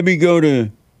 Let me go to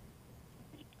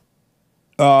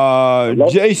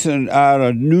Jason out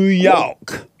of New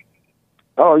York.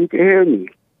 Oh, you can hear me.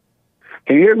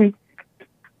 Can you hear me?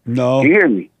 No. Can you hear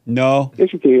me? No.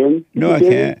 Yes, you can hear me. No, I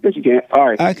can't. Yes, you can. All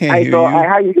right. I can't hear you.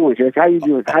 How you doing, Jess? How you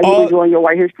doing? How you enjoying your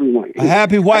White History Month?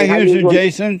 Happy White History,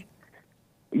 Jason.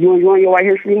 You enjoying your White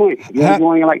History Month? You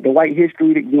enjoying like the white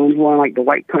history that you enjoying like the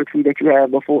white country that you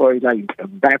had before? It's like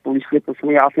evaporating slipping from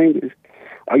your fingers.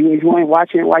 Are you enjoying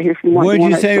watching White History Month? What'd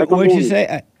you say? What'd you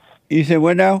say? You said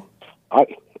what now?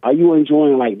 Are you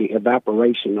enjoying like the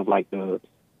evaporation of like the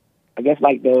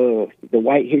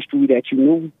white history that you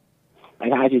knew?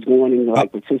 Like how it's just going into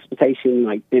like participation,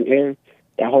 like thin air.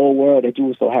 That whole world that you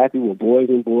were so happy with boys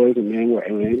and men were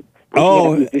in.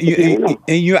 Oh, and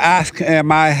you ask,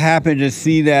 am I happy to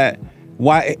see that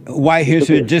white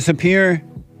history disappear?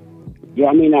 Yeah,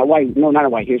 I mean not a white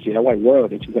history, that white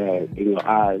world that you had in your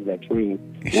eyes, that dream.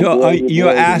 So you're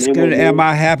asking, am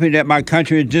I happy that my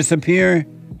country is disappearing?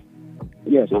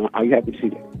 Yes, are you happy to see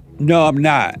that? No, I'm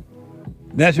not.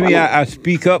 That's why I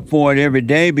speak up for it every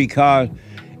day, because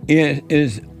it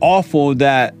is awful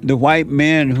that the white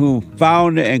men who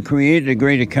founded and created a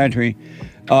greater country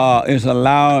is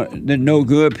allowed the no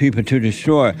good people to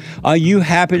destroy it. Are you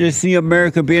happy to see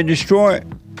America being destroyed?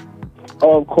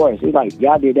 Oh, of course. It's like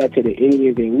y'all did that to the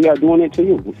Indians, and we are doing it to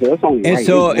you. So it's only and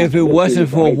so if it wasn't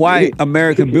for white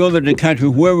America building the country,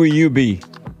 where would you be?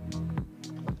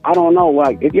 I don't know.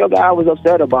 Like, if your guy was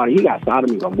upset about it, he got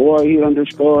Sodom and Gomorrah, he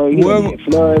destroyed, he got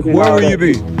floods. Where will you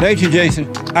be? Thank you, Jason.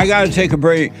 I got to take a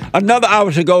break. Another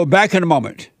hour to go. Back in a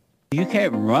moment. You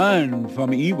can't run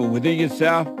from evil within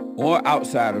yourself or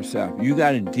outside of self. You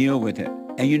got to deal with it.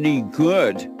 And you need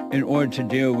good in order to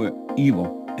deal with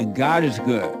evil. And God is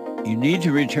good. You need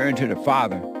to return to the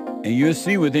Father. And you'll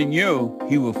see within you,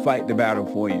 he will fight the battle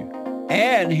for you.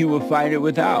 And he will fight it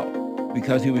without,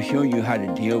 because he will show you how to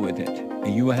deal with it.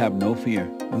 And you will have no fear.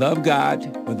 Love God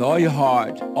with all your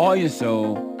heart, all your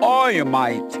soul, all your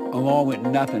might, along with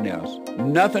nothing else.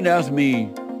 Nothing else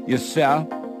means yourself,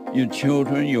 your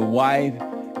children, your wife,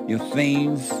 your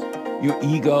things, your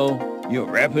ego, your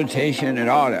reputation, and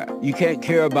all that. You can't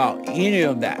care about any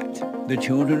of that. The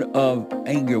children of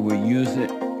anger will use it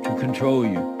to control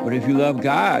you. But if you love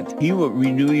God, he will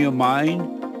renew your mind,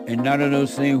 and none of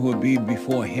those things will be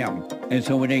before him. And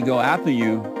so when they go after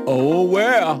you, oh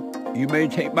well, You may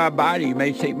take my body, you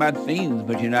may take my things,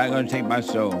 but you're not going to take my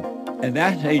soul. And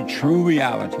that's a true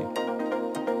reality.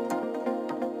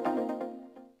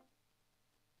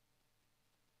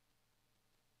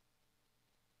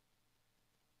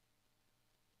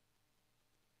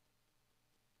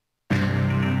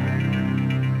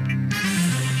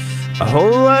 A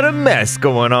whole lot of mess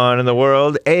going on in the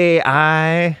world.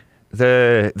 AI,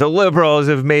 the liberals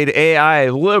have made AI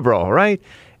liberal, right?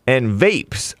 And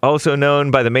vapes, also known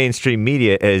by the mainstream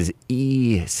media as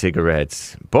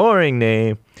e-cigarettes. Boring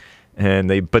name.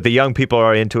 But the young people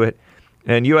are into it.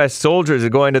 And U.S. soldiers are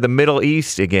going to the Middle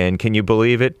East again. Can you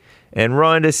believe it? And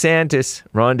Ron DeSantis,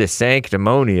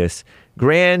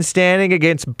 grandstanding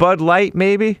against Bud Light,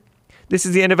 maybe? This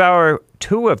is the end of hour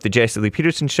 2 of the Jesse Lee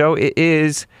Peterson Show. It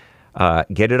is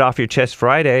Get It Off Your Chest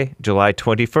Friday, July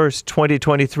 21st,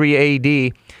 2023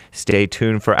 AD. Stay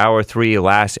tuned for hour 3.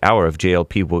 Last hour of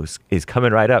JLP is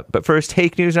coming right up. But first,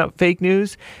 Hake news, not fake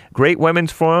news. Great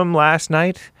women's forum last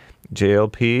night,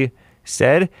 JLP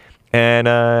said.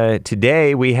 And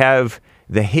today we have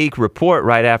the Hake report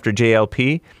right after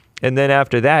JLP. And then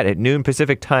after that, at noon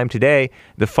Pacific time today,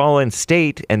 the Fallen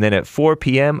State. And then at 4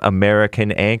 p.m.,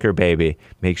 American Anchor Baby.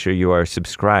 Make sure you are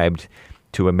subscribed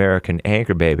to American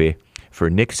Anchor Baby for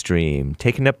Nick Stream.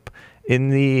 Taken up in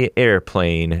the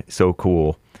airplane. So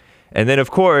cool. And then,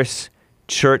 of course,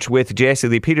 church with Jesse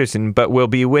Lee Peterson, but will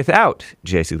be without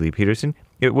Jesse Lee Peterson.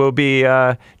 It will be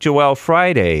Joel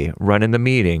Friday running the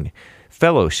meeting.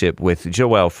 Fellowship with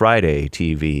Joel Friday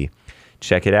TV.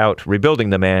 Check it out,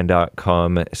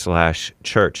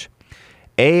 rebuildingtheman.com/church.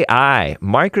 AI,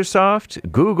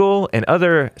 Microsoft, Google, and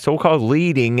other so-called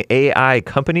leading AI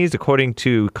companies, according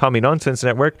to Commie Nonsense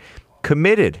Network,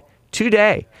 committed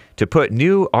today to put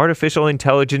new artificial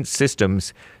intelligence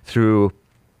systems through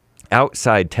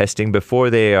outside testing before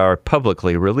they are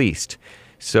publicly released.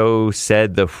 So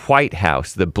said the White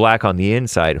House, the black on the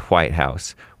inside White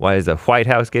House. Why is the White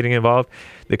House getting involved?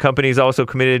 The company is also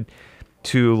committed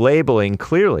to labeling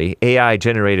clearly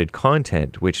AI-generated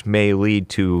content, which may lead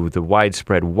to the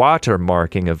widespread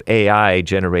watermarking of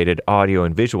AI-generated audio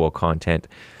and visual content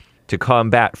to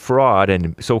combat fraud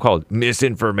and so-called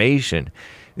misinformation.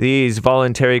 These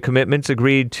voluntary commitments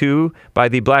agreed to by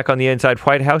the Black on the Inside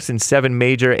White House and 7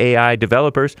 major AI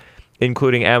developers,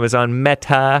 including Amazon,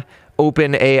 Meta,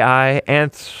 OpenAI,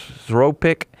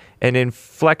 Anthropic, and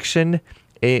Inflection,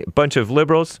 a bunch of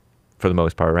liberals, for the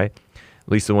most part, right?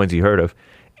 At least the ones you heard of,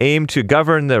 aim to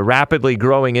govern the rapidly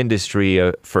growing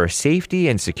industry for safety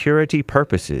and security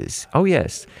purposes. Oh,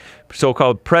 yes.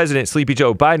 So-called President Sleepy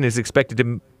Joe Biden is expected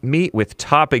to meet with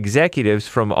top executives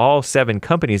from all 7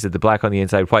 companies at the Black on the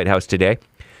Inside White House today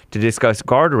to discuss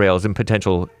guardrails and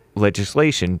potential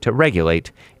legislation to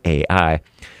regulate AI.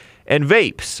 And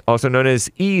vapes, also known as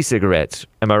e-cigarettes.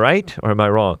 Am I right or am I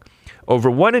wrong?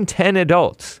 Over 1 in 10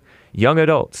 adults, young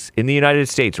adults in the United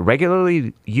States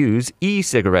regularly use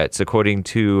e-cigarettes, according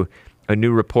to a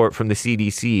new report from the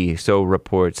CDC, so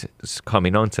reports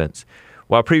Commie Nonsense.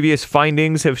 While previous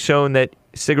findings have shown that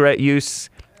cigarette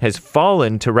use has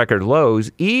fallen to record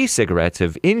lows, e-cigarettes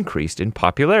have increased in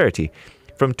popularity.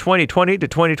 From 2020 to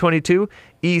 2022,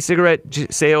 e-cigarette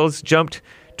sales jumped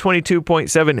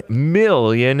 22.7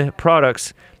 million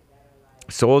products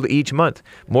sold each month.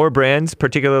 More brands,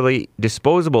 particularly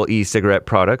disposable e-cigarette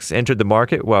products, entered the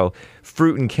market, while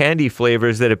fruit and candy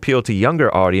flavors that appeal to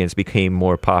younger audience became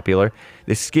more popular.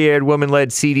 The scared woman-led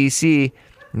CDC,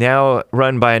 now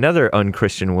run by another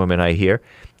unchristian woman, I hear,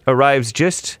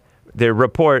 their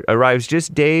report arrives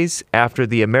just days after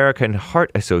the American Heart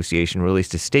Association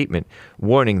released a statement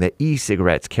warning that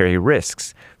e-cigarettes carry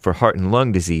risks for heart and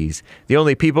lung disease. The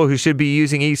only people who should be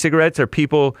using e-cigarettes are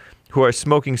people who are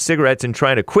smoking cigarettes and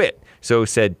trying to quit, so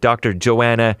said Dr.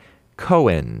 Joanna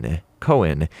Cohen,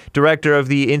 director of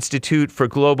the Institute for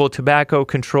Global Tobacco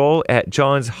Control at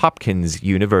Johns Hopkins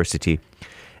University.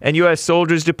 And U.S.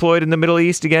 soldiers deployed in the Middle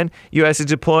East again. U.S. is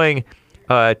deploying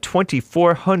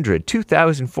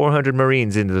 2,400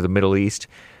 Marines into the Middle East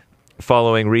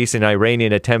following recent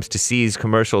Iranian attempts to seize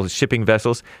commercial shipping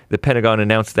vessels. The Pentagon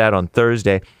announced that on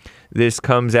Thursday. This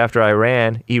comes after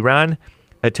Iran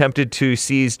attempted to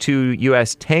seize 2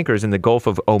 U.S. tankers in the Gulf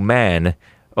of Oman.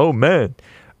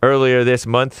 Earlier this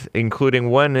month, including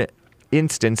one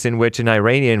instance in which an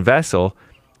Iranian vessel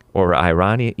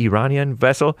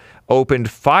opened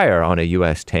fire on a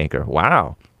U.S. tanker.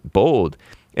 Wow, bold.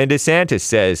 And DeSantis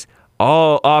says,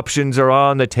 all options are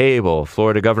on the table.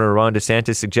 Florida Governor Ron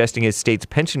DeSantis suggesting his state's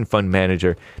pension fund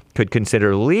manager could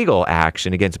consider legal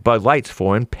action against Bud Light's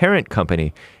foreign parent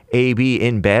company, AB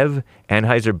InBev,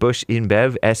 Anheuser-Busch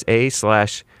InBev,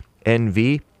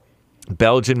 SA/NV,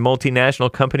 Belgian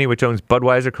multinational company which owns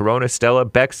Budweiser, Corona, Stella,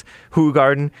 Beck's,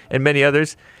 Hoegaarden, and many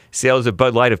others. Sales of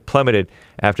Bud Light have plummeted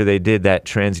after they did that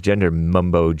transgender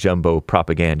mumbo-jumbo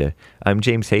propaganda. I'm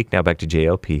James Hake. Now back to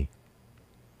JLP.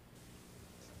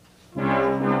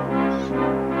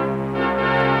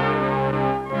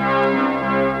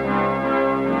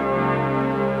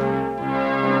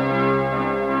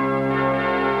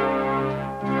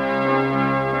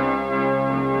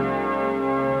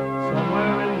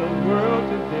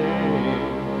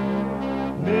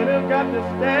 To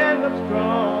stand up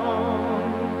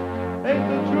strong, face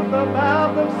the truth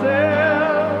about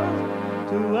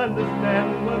themselves, to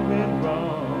understand what went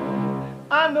wrong.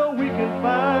 I know we can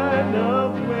find a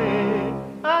way.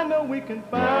 I know we can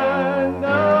find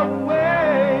a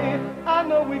way. I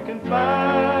know we can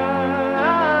find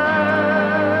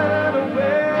a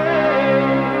way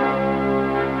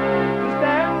to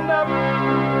stand up,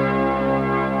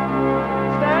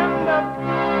 stand up.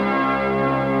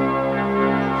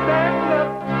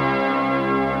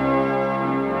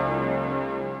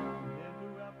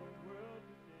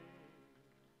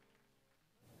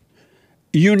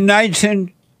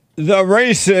 Uniting the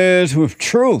races with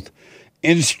truth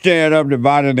instead of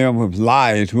dividing them with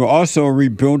lies. We're also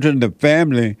rebuilding the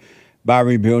family by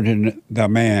rebuilding the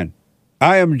man.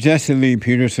 I am Jesse Lee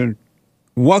Peterson.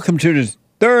 Welcome to the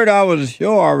third hour of the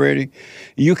show already.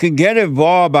 You can get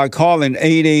involved by calling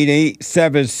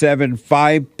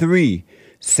 888-7753.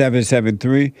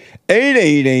 773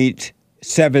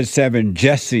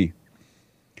 888-77-JESSE.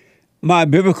 My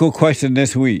biblical question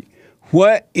this week: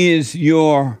 what is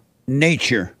your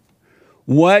nature?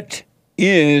 What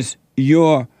is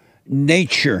your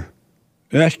nature?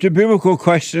 That's the biblical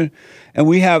question. And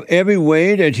we have every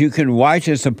way that you can watch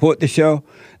and support the show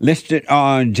listed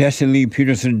on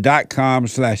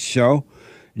jesseleepeterson.com/show.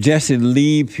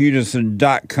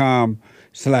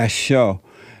 jesseleepeterson.com/show.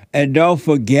 And don't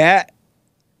forget,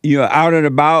 you're out and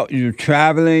about, you're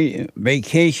traveling,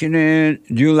 vacationing.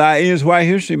 July is White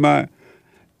History Month.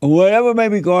 Whatever may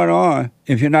be going on,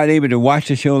 if you're not able to watch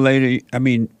the show later,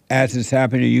 as it's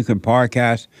happening, you can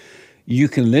podcast. You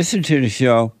can listen to the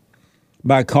show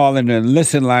by calling the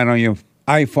listen line on your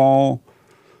iPhone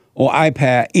or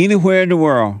iPad anywhere in the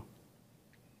world.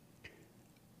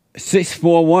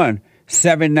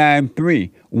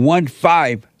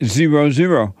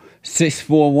 641-793-1500.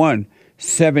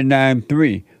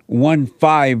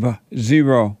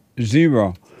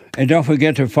 641-793-1500. And don't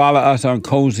forget to follow us on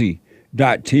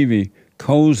cozy.tv,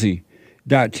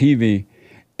 cozy.tv,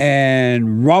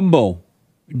 and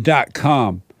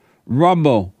rumble.com,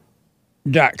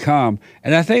 rumble.com.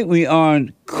 And I think we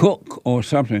on Cook or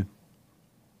something.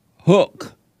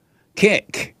 Hook,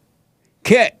 Kick.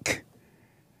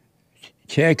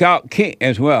 Check out Kick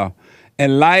as well.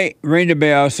 And like, ring the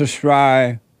bell,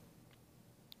 subscribe,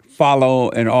 follow,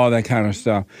 and all that kind of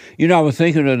stuff. You know, I was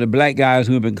thinking of the black guys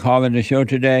who have been calling the show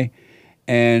today,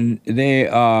 and they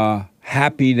are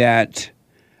happy that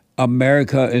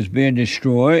America is being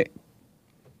destroyed.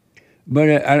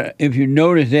 But if you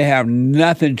notice, they have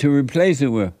nothing to replace it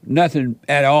with, nothing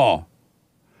at all.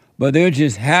 But they're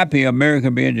just happy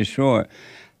America being destroyed.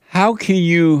 How can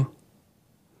you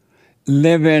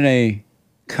live in a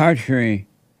country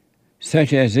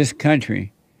such as this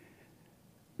country,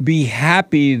 be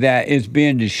happy that it's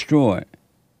being destroyed,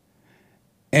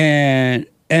 and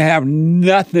have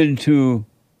nothing to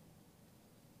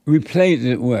replace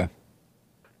it with?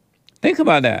 Think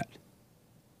about that.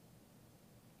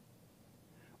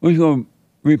 We're going to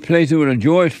replace it with a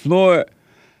George Floyd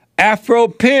Afro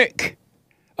pick,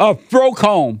 a fro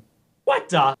comb. What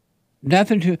the?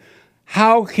 Nothing to.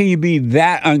 How can you be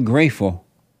that ungrateful?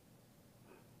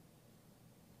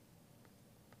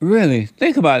 Really,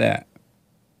 think about that.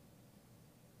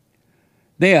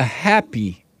 They are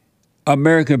happy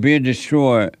America being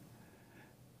destroyed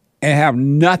and have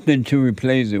nothing to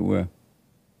replace it with.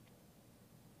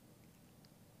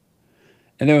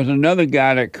 And there was another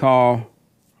guy that called,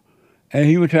 and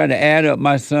he was trying to add up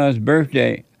my son's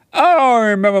birthday. I don't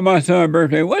remember my son's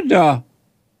birthday. What the?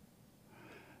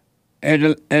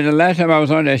 And the last time I was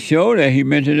on that show that he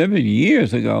mentioned it was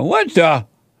years ago. What the?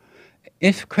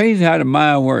 It's crazy how the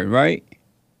mind works, right?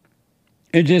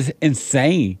 It's just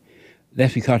insane.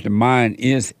 That's because the mind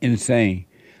is insane.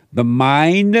 The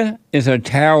mind is a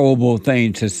terrible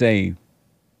thing to save.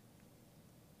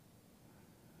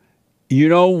 You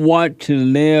don't want to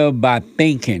live by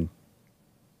thinking.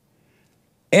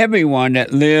 Everyone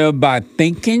that lives by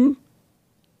thinking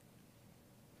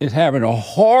is having a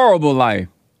horrible life.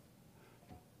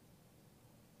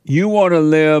 You want to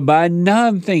live by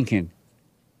non-thinking.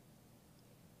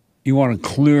 You want a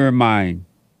clear mind.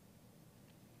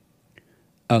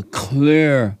 a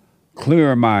clearer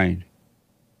mind.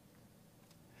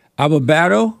 Our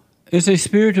battle is a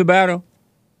spiritual battle.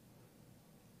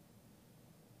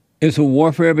 It's a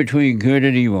warfare between good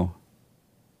and evil.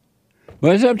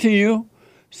 But it's up to you.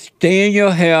 Stay in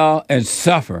your hell and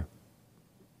suffer.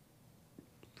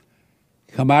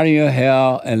 Come out of your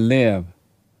hell and live.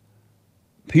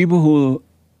 People who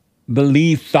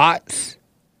believe thoughts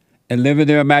and live in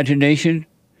their imagination,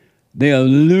 they are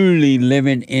literally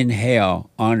living in hell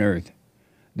on earth.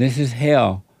 This is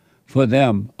hell for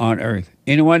them on earth.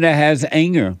 Anyone that has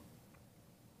anger,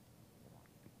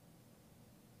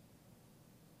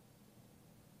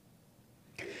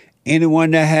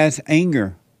 anyone that has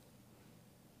anger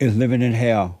is living in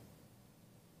hell.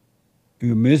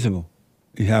 You're miserable.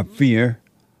 You have fear.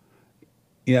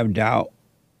 You have doubt.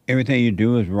 Everything you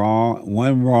do is wrong.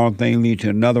 One wrong thing leads to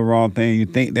another wrong thing. You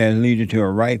think that it leads to a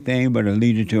right thing, but it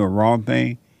leads to a wrong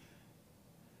thing.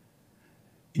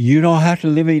 You don't have to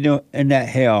live in that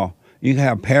hell. You can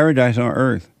have paradise on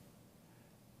earth.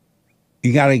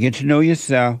 You got to get to know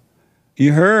yourself.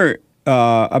 You heard,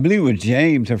 I believe it was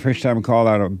James, the first time called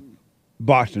out of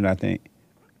Boston, I think.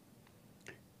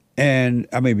 And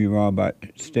I may be wrong about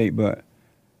state, but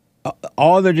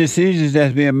all the decisions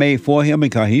that's being made for him,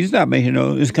 because he's not making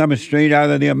those, it's coming straight out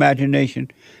of the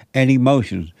imagination and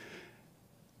emotions.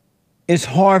 It's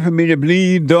hard for me to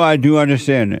believe, though I do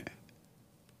understand it.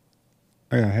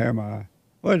 I got hair in my eye.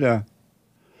 What the?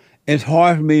 It's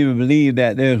hard for me to believe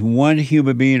that there's one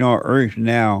human being on earth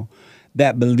now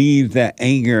that believes that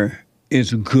anger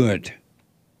is good.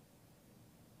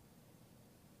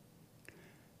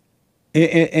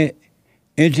 It's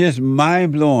just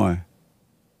mind-blowing.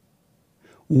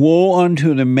 Woe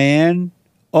unto the man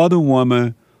or the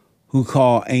woman who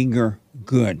call anger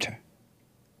good.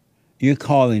 You're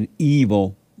calling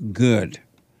evil good.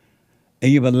 And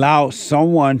you've allowed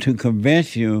someone to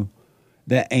convince you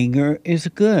that anger is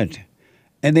good.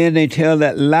 And then they tell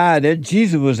that lie that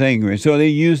Jesus was angry. So they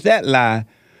use that lie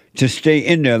to stay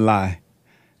in their lie.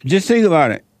 Just think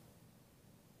about it.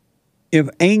 If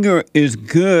anger is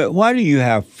good, why do you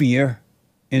have fear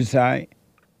inside?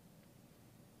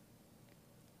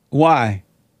 Why?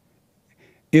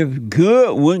 If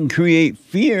good wouldn't create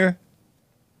fear,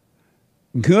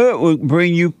 good would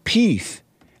bring you peace.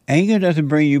 Anger doesn't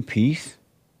bring you peace.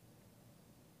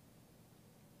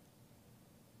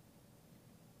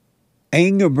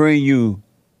 Anger brings you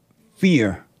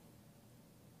fear.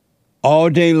 All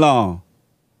day long,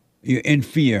 you're in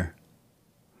fear.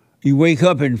 You wake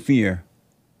up in fear.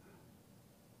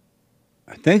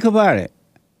 Think about it.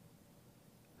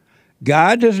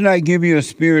 God does not give you a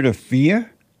spirit of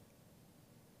fear.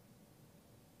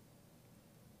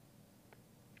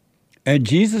 And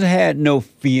Jesus had no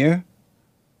fear.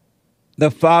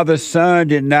 The Father's Son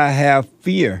did not have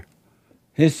fear.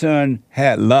 His Son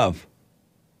had love.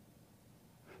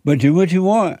 But do what you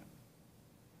want.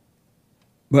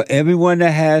 But everyone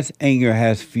that has anger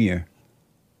has fear.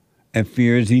 And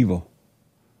fear is evil.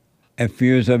 And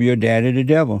fear is of your daddy, the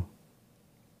devil.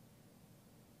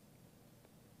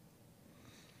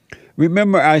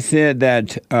 Remember I said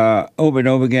that over and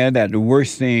over again that the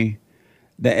worst thing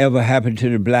that ever happened to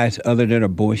the blacks other than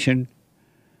abortion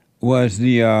was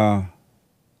the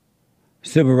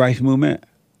civil rights movement?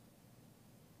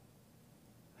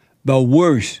 The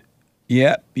worst.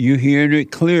 Yep, you hearing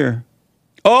it clear.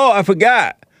 Oh, I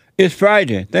forgot. It's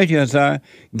Friday. Thank you, Hassan.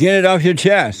 Get it off your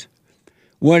chest.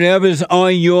 Whatever's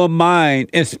on your mind,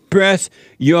 express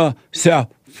yourself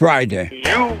Friday.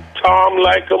 You Tom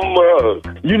like a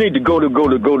mug. You need to go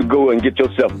and get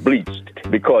yourself bleached,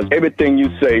 because everything you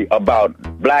say about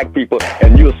black people,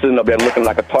 and you're sitting up there looking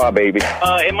like a tar baby.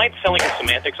 It might sound like a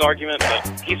semantics argument,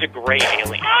 but he's a great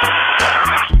alien.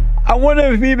 I wonder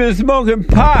if he's been smoking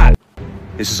pot.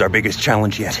 This is our biggest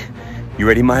challenge yet. You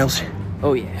ready, Miles?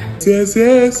 Oh, yeah. Yes,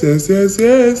 yes, yes, yes,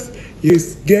 yes.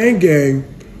 Yes, gang, gang.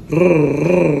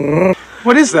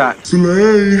 What is that?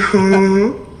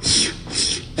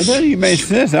 It doesn't even make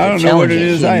sense. I don't know what it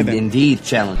is either. Indeed,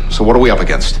 challenge. So what are we up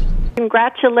against?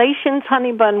 Congratulations,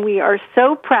 honey bun. We are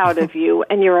so proud of you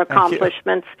and your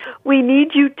accomplishments. We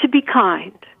need you to be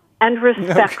kind and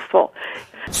respectful.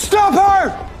 Stop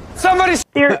her! Somebody...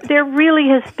 There really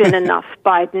has been enough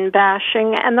Biden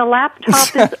bashing, and the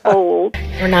laptop is old.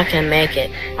 We're not going to make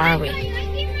it, are we?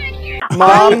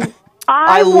 Mom,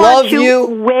 I love you.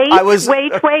 Wait.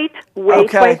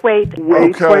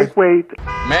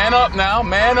 Man up now,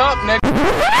 man up,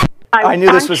 nigga. I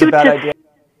knew this was a bad idea.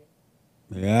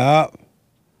 Yeah.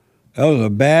 That was a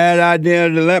bad idea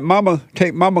to let mama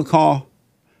take mama call.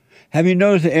 Have you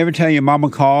noticed that every time your mama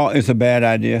call, it's a bad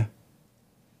idea?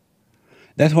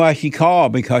 That's why she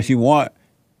called, because she want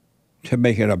to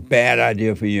make it a bad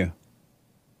idea for you.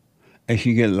 And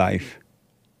you get life.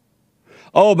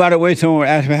 Oh, by the way, someone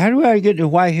asked me, how do I get the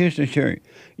White History shirt?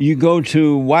 You go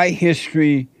to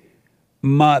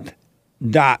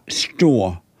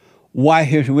whitehistorymonth.store. White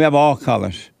History, we have all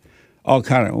colors. All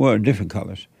kind of, well, different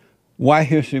colors. White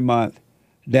History Month,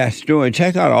 that store. And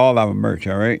check out all our merch,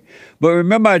 all right? But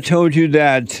remember I told you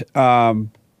that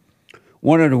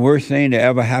one of the worst things that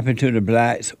ever happened to the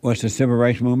blacks was the Civil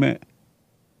Rights Movement?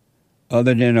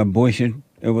 Other than abortion,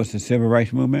 it was the Civil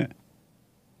Rights Movement?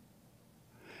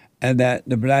 And that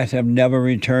the blacks have never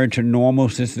returned to normal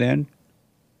since then?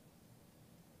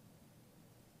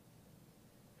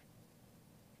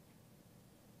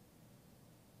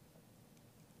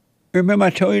 Remember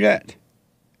I told you that?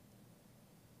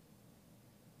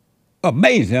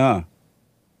 Amazing, huh?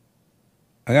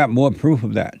 I got more proof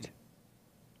of that.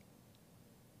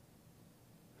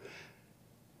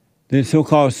 The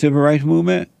so-called Civil Rights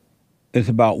Movement is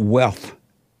about wealth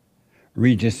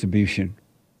redistribution.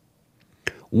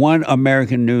 One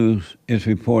American News is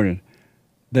reporting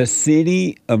the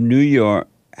city of New York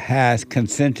has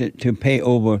consented to pay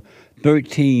over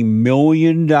 $13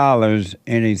 million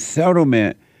in a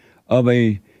settlement of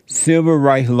a civil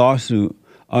rights lawsuit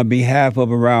on behalf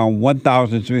of around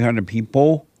 1,300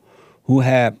 people who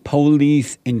had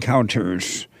police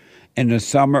encounters in the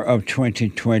summer of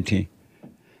 2020.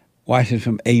 Watch this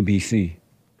from ABC.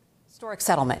 Historic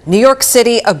settlement. New York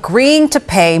City agreeing to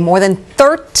pay more than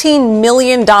 $13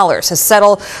 million to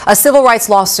settle a civil rights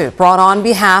lawsuit brought on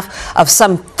behalf of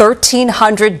some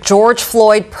 1,300 George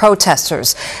Floyd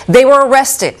protesters. They were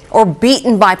arrested or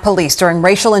beaten by police during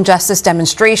racial injustice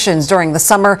demonstrations during the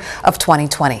summer of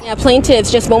 2020. Yeah,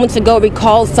 plaintiffs just moments ago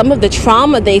recalled some of the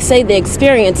trauma they say they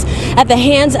experienced at the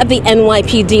hands of the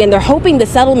NYPD, and they're hoping the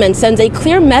settlement sends a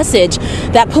clear message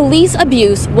that police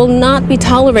abuse will not be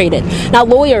tolerated. Now,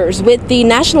 lawyers with the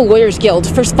National Lawyers Guild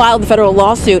first filed the federal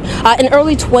lawsuit in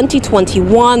early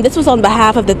 2021. This was on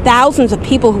behalf of the thousands of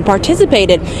people who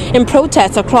participated in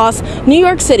protests across New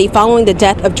York City following the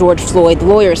death of George Floyd. The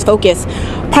lawyers focus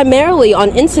primarily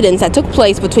on incidents that took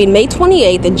place between May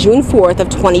 28th and June 4th of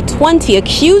 2020,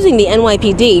 accusing the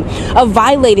NYPD of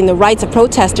violating the rights of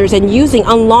protesters and using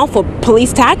unlawful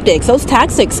police tactics. Those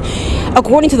tactics,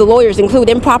 according to the lawyers, include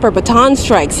improper baton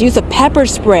strikes, use of pepper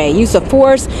spray, use of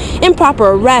force,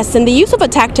 improper arrests, and the use of a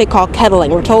tactic called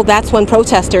kettling. We're told that's when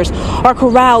protesters are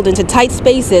corralled into tight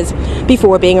spaces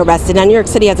before being arrested. Now, New York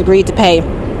City has agreed to pay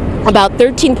about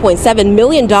 $13.7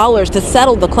 million to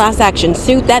settle the class action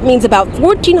suit. That means about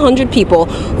 1,400 people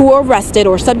who were arrested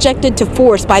or subjected to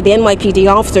force by the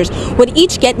NYPD officers would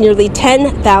each get nearly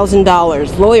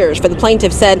 $10,000. Lawyers for the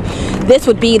plaintiff said this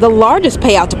would be the largest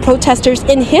payout to protesters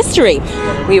in history.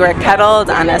 We were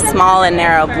kettled on a small and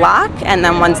narrow block, and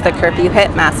then once the curfew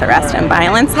hit, mass arrest and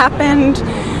violence happened.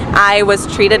 I was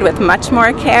treated with much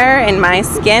more care in my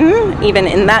skin, even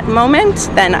in that moment,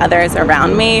 than others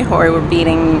around me who were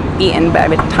beaten by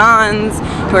batons,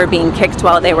 who were being kicked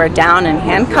while they were down and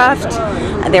handcuffed.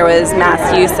 There was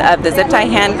mass use of the zip tie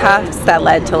handcuffs that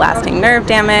led to lasting nerve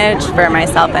damage for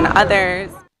myself and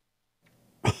others.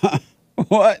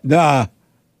 What the?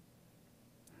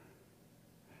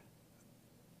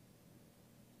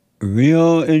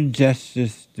 Real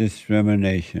injustice,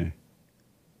 discrimination.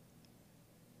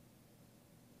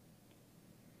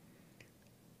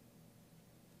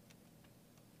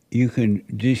 You can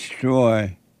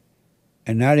destroy,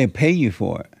 and now they pay you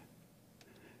for it.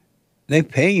 They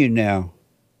pay you now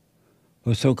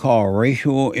for so-called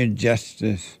racial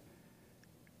injustice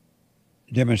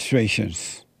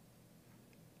demonstrations.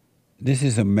 This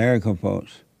is America,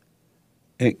 folks.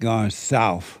 It gone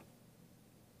south.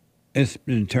 It's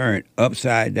been turned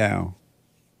upside down.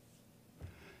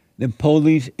 The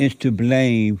police is to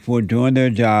blame for doing their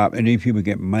job, and these people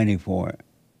get money for it.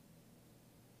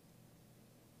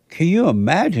 Can you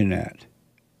imagine that?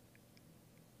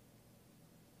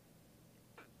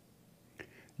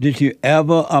 Did you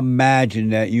ever imagine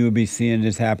that you would be seeing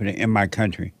this happening in my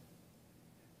country?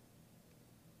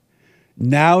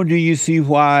 Now do you see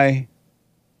why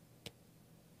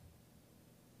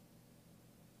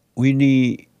we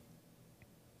need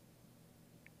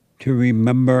to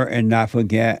remember and not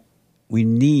forget? We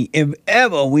need, if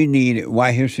ever we need it,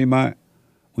 White History Month,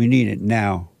 we need it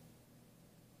now.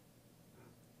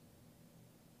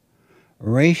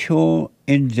 Racial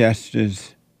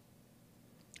injustice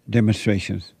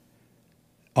demonstrations.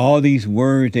 All these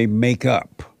words they make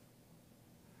up.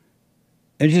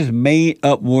 They're just made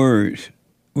up words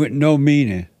with no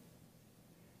meaning.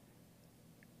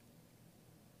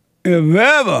 If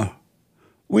ever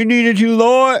we needed you,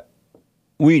 Lord,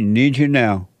 we need you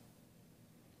now.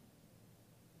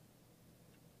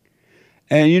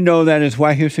 And you know that is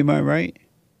White History Month, right?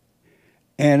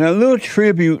 And a little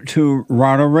tribute to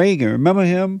Ronald Reagan. Remember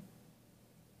him?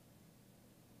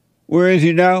 Where is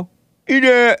he now? He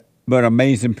dead, but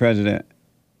amazing president.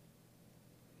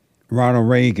 Ronald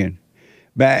Reagan.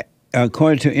 Back,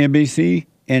 according to NBC,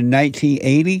 in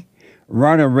 1980,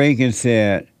 Ronald Reagan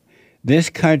said, this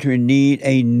country need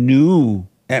a new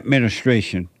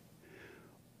administration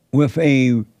with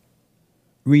a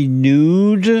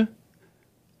renewed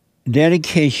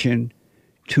dedication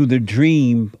to the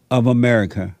dream of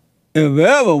America. If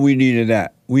ever we needed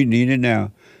that, we need it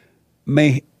now.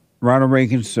 May Ronald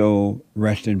Reagan's soul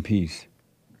rest in peace.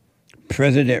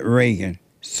 President Reagan,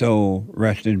 soul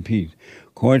rest in peace.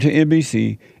 According to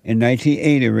NBC, in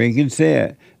 1980, Reagan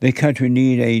said the country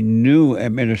need a new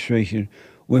administration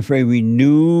with a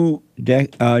renewed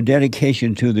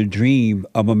dedication to the dream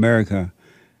of America.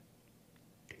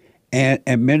 An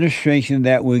administration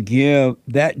that would give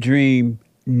that dream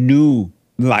new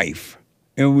life.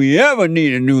 If we ever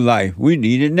need a new life, we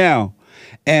need it now.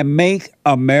 And make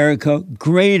America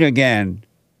great again.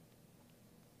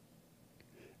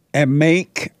 And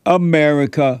make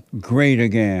America great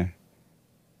again.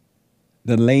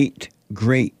 The late,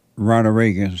 great Ronald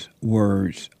Reagan's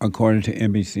words, according to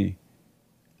NBC.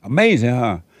 Amazing,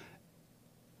 huh?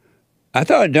 I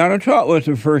thought Donald Trump was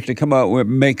the first to come up with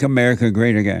Make America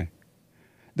Great Again.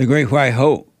 The Great White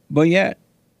Hope. But yet,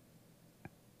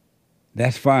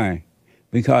 that's fine.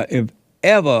 Because if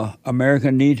ever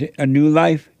America needs a new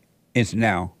life, it's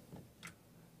now.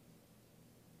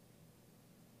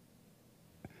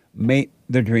 Make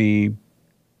the dream,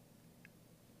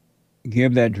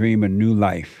 give that dream a new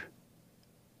life.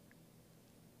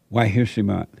 White History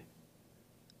Month.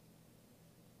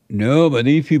 No, but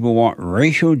these people want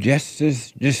racial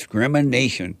justice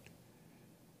discrimination.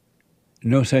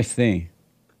 No such thing.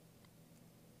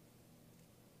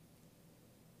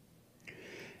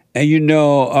 And you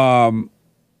know,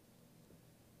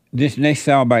 this next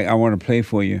soundbite I want to play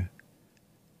for you,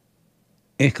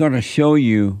 it's going to show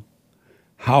you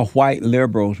how white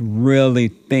liberals really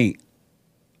think,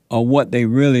 or what they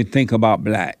really think about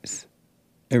blacks.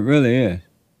 It really is.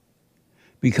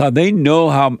 Because they know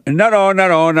how, not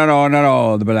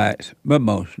all the blacks, but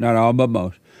most, not all, but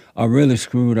most, are really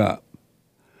screwed up.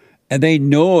 And they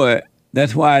know it.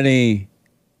 That's why they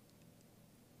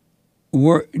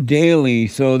work daily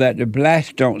so that the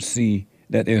blacks don't see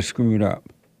that they're screwed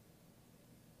up.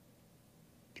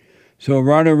 So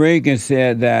Ronald Reagan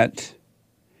said that,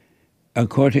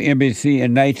 according to NBC,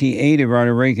 in 1980,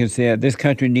 Ronald Reagan said this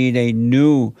country needs a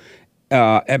new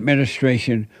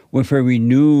administration with a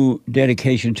renewed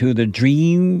dedication to the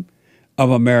dream of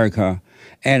America,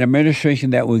 an administration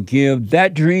that will give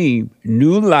that dream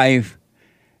new life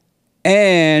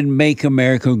and make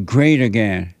America great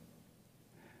again.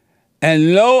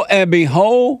 And lo and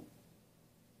behold,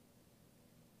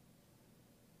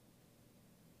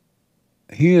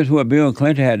 here's what Bill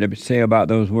Clinton had to say about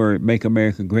those words, make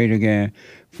America great again,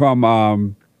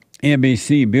 from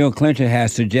NBC. Bill Clinton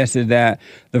has suggested that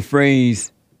the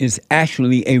phrase is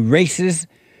actually a racist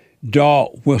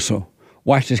dog whistle.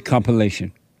 Watch this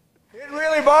compilation. It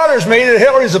really bothers me that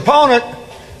Hillary's opponent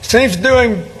seems to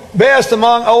doing best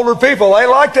among older people. They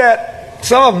like that.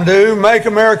 Some of them do. Make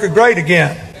America great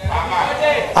again.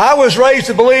 I was raised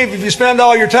to believe if you spend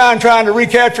all your time trying to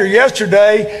recapture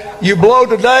yesterday, you blow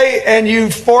today and you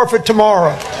forfeit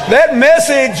tomorrow. That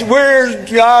message where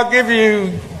I'll give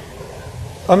you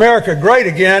America great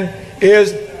again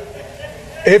is,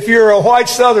 if you're a white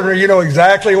Southerner, you know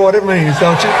exactly what it means,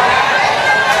 don't you?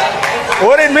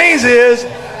 What it means is,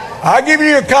 I'll give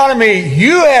you the economy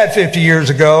you had 50 years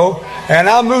ago, and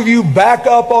I'll move you back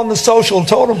up on the social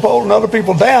totem pole and other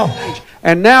people down.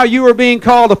 And now you are being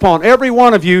called upon, every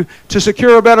one of you, to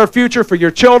secure a better future for your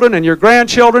children and your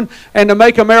grandchildren, and to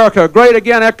make America great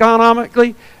again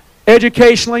economically,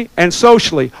 educationally, and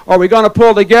socially. Are we going to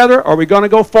pull together, or are we going to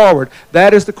go forward?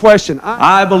 That is the question.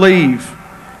 I believe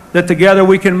that together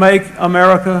we can make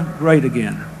America great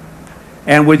again.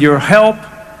 And with your help,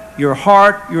 your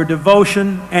heart, your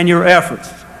devotion, and your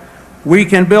efforts, we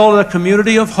can build a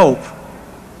community of hope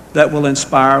that will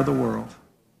inspire the world.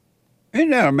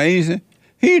 Isn't that amazing?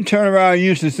 He turned around and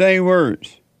used the same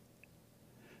words.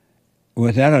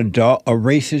 Was that a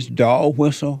racist dog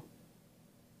whistle?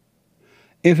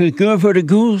 If it's good for the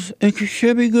goose, it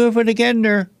should be good for the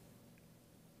gander.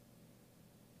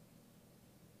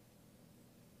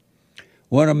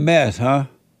 What a mess, huh?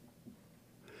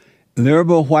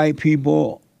 Liberal white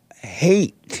people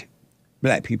hate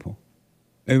black people.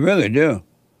 They really do.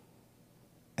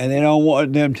 And they don't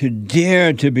want them to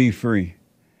dare to be free.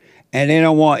 And they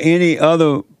don't want any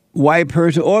other white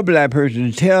person or black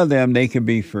person to tell them they can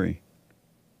be free.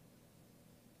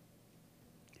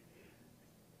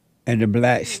 And the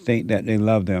blacks think that they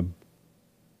love them.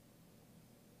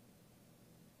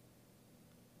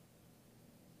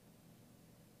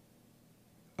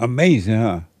 Amazing,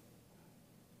 huh?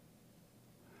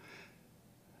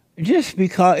 Just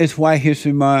because it's White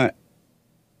History Month,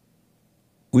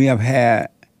 we have had,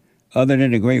 other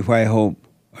than the Great White Hope,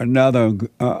 another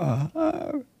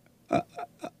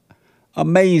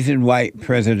amazing white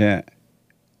president.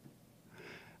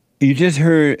 You just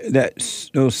heard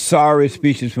those sorry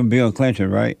speeches from Bill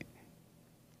Clinton, right?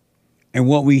 And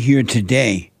what we hear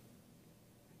today,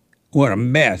 what a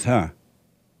mess, huh?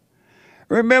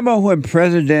 Remember when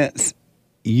presidents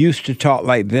used to talk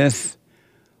like this?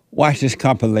 Watch this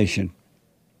compilation.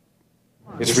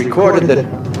 It's recorded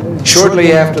that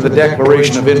shortly after the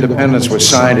Declaration of Independence was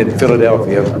signed in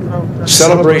Philadelphia,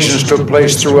 celebrations took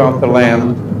place throughout the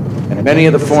land, and many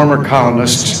of the former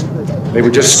colonists, they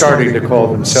were just starting to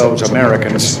call themselves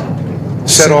Americans,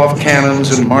 set off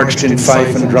cannons and marched in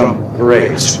fife and drum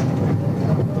parades.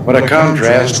 What a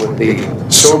contrast with the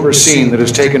sober scene that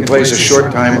has taken place a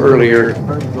short time earlier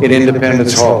in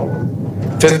Independence Hall.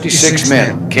 56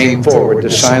 men came forward to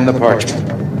sign the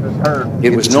parchment.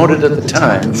 It was noted at the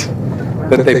time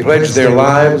that they pledged their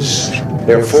lives,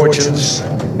 their fortunes,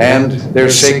 and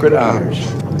their sacred honors.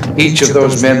 Each of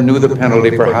those men knew the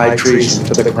penalty for high treason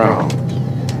to the crown.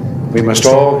 We must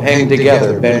all hang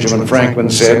together, Benjamin Franklin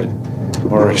said,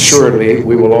 or assuredly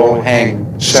we will all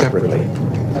hang separately.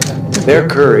 Their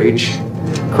courage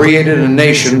created a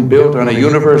nation built on a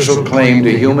universal claim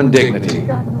to human dignity,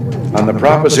 on the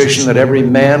proposition that every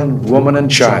man, woman,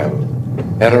 and child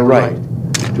had a right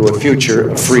to a future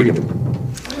of freedom.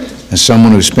 As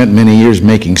someone who spent many years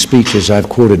making speeches, I've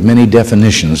quoted many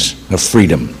definitions of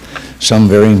freedom, some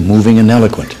very moving and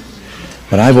eloquent.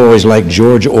 But I've always liked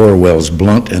George Orwell's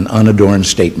blunt and unadorned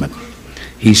statement.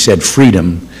 He said,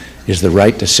 freedom is the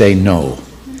right to say no.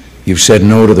 You've said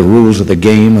no to the rules of the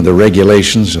game and the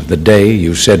regulations of the day.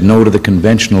 You've said no to the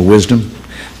conventional wisdom,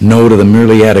 no to the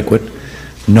merely adequate,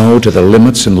 no to the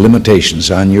limits and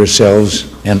limitations on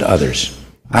yourselves and others.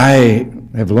 I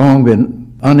have long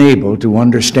been unable to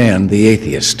understand the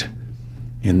atheist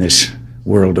in this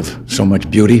world of so much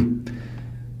beauty,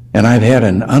 and I've had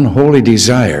an unholy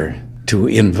desire to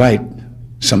invite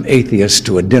some atheists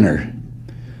to a dinner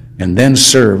and then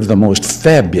serve the most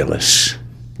fabulous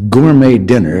gourmet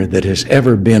dinner that has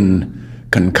ever been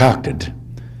concocted,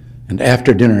 and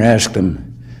after dinner ask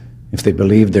them if they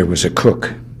believed there was a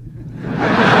cook.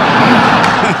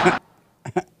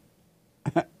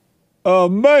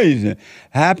 Amazing.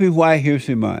 Happy White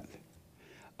History Month.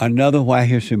 Another White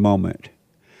History moment.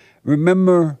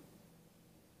 Remember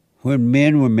when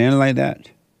men were men like that?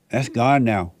 That's gone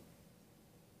now.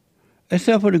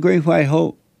 Except for the Great White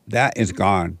Hope, that is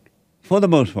gone, for the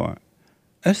most part.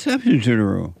 Exception to the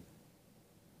rule.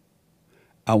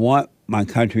 I want my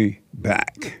country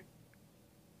back.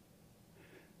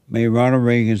 May Ronald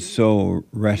Reagan's soul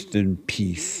rest in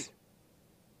peace.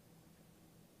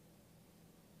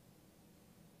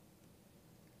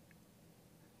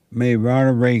 May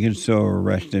Ronald Reagan's soul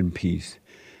rest in peace.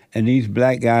 And these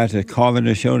black guys that calling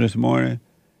the show this morning,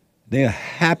 they're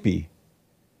happy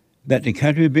that the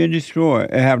country is being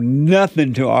destroyed and have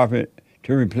nothing to offer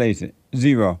to replace it.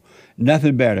 Zero.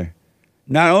 Nothing better.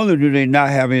 Not only do they not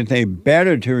have anything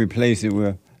better to replace it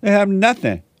with, they have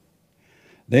nothing.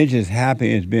 They're just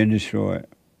happy it's being destroyed.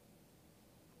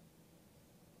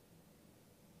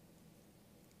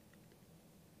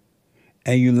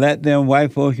 And you let them,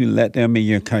 white folks, you let them in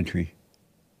your country.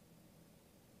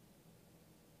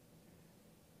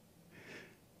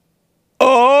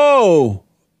 Oh,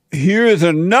 here is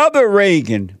another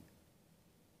Reagan.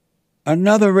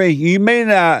 Another Reagan. You may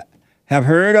not have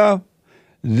heard of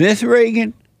this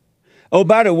Reagan. Oh,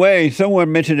 by the way,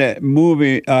 someone mentioned that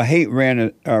movie, Hake read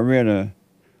a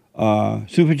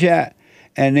super chat,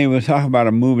 and they were talking about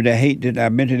a movie that Hake did. I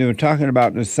mentioned they were talking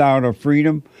about The Sound of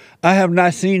Freedom. I have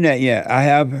not seen that yet. I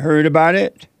have heard about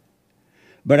it,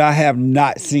 but I have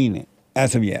not seen it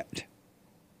as of yet.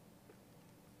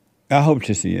 I hope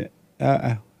to see it.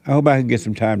 I hope I can get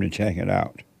some time to check it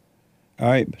out. All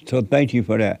right, so thank you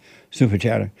for that, super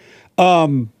chatter.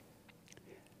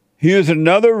 Here's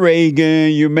another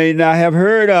Reagan you may not have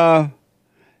heard of.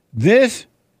 This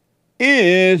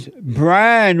is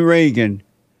Brian Reagan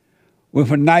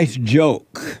with a nice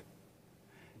joke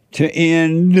to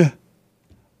end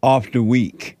off the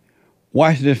week.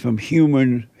 Watch this from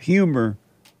Humor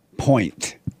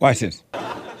Point. Watch this.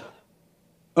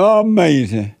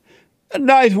 Amazing. A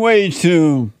nice way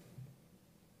to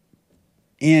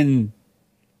end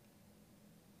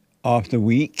of the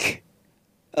week.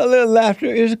 A little laughter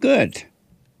is good.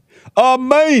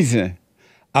 Amazing.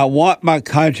 I want my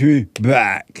country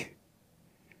back.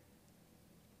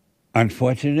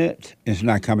 Unfortunate, it's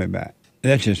not coming back.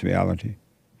 That's just reality.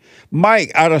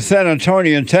 Mike out of San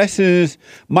Antonio, Texas.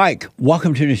 Mike,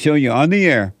 welcome to the show. You're on the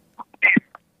air.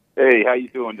 Hey, how you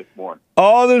doing this morning?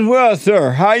 All is well,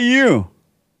 sir. How are you?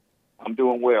 I'm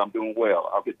doing well.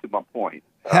 I'll get to my point.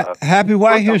 Happy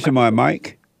White History Month,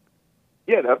 Mike.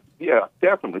 Yeah,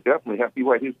 definitely. Happy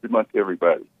White History Month to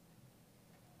everybody.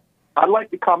 I'd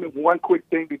like to comment one quick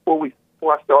thing before I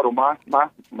start on my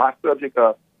subject.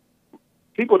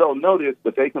 People don't know this,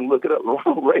 but they can look it up.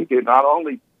 Ronald Reagan, not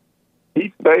only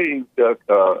he saved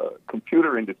the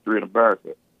computer industry in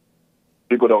America.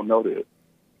 People don't know this.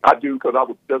 I do, because I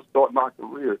was just starting my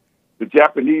career. The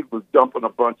Japanese was dumping a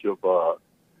bunch of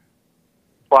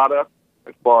products,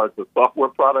 as far as the software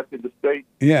products in the States.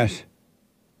 Yes.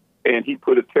 And he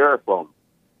put a tariff on them.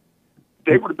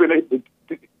 They would have been able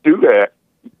to do that.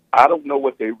 I don't know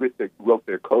what they wrote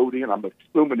their code in. I'm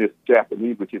assuming it's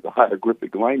Japanese, which is a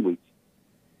hieroglyphic language.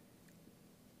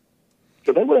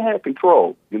 So they would have had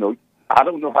control. You know, I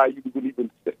don't know how you would even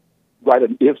write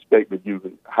an if statement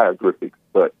using hieroglyphics,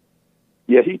 but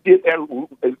yeah, he did that.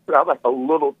 It sounds like a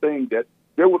little thing that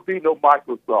there would be no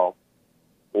Microsoft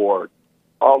or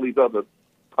all these other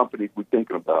companies we're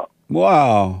thinking about.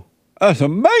 Wow. That's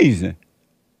amazing.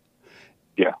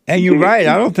 Yeah. And you're right.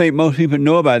 I don't think most people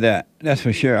know about that. That's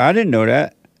for sure. I didn't know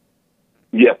that.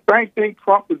 Yeah, same thing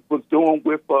Trump was doing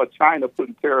with China,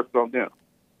 putting tariffs on them.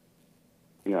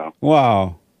 Yeah.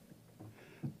 Wow.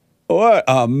 What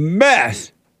a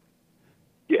mess.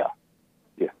 Yeah.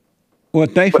 Well,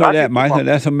 thanks for that, Michael.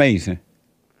 That's amazing.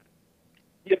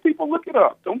 Yeah, people look it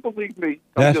up. Don't believe me.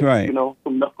 That's right. You know,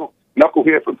 some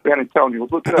knucklehead from San Antonio.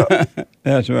 Look it up.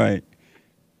 That's right.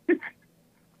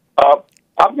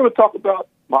 I'm going to talk about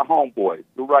my homeboys,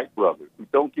 the Wright brothers, who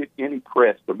don't get any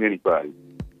press from anybody.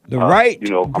 The Wright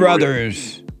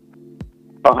brothers.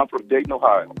 I'm from Dayton,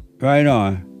 Ohio. Right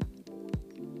on.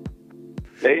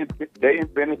 They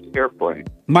invented the airplane.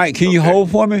 Mike, can you hold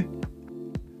for me?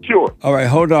 Sure. All right,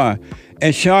 hold on.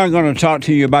 And Sean going to talk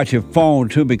to you about your phone,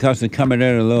 too, because it's coming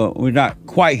in a little. We're not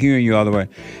quite hearing you all the way.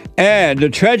 And the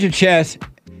treasure chest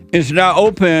is now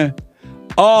open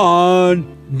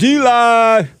on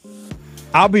D-Live.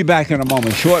 I'll be back in a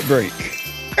moment. Short break.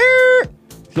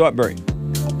 Short break.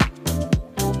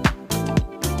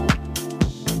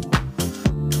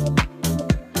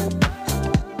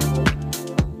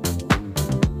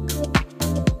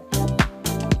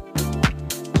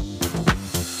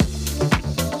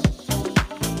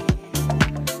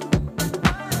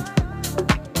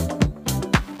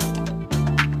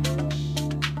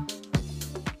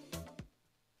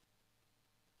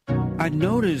 I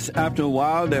noticed after a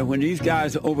while that when these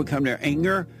guys overcome their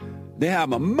anger, they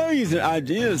have amazing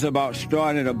ideas about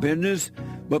starting a business,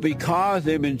 but because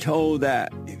they've been told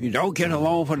that if you don't get a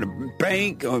loan from the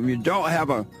bank, or if you don't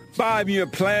have a 5-year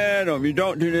plan, or if you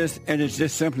don't do this, and it's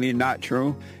just simply not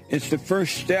true, it's the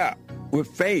first step. With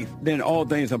faith, then all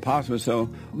things are possible.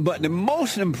 So, but the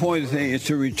most important thing is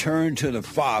to return to the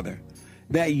Father.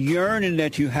 That yearning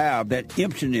that you have, that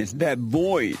emptiness, that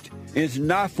void, is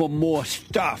not for more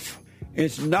stuff.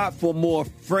 It's not for more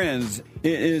friends.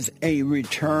 It is a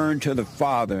return to the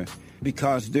Father,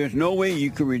 because there's no way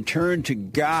you can return to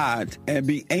God and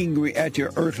be angry at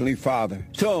your earthly father.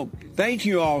 So thank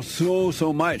you all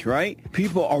so much, right?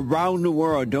 People around the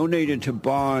world donated to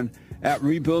Bond at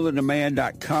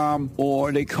rebuildingtheman.com,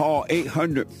 or they call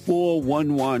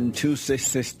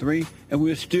 800-411-2663, and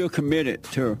we're still committed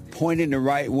to pointing the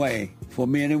right way for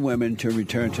men and women to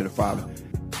return to the Father.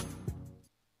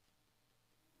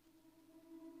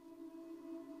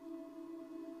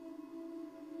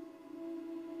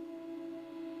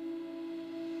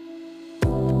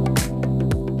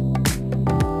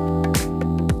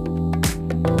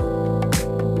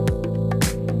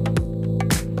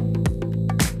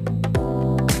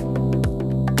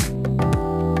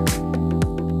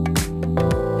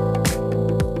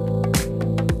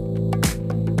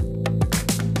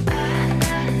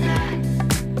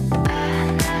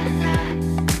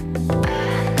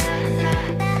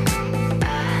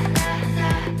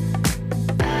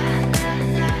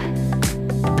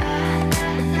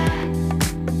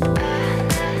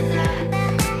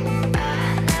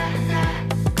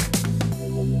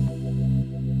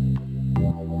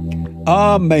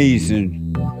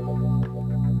 Amazing.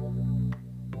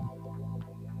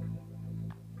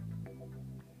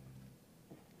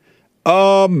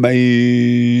 Amazing.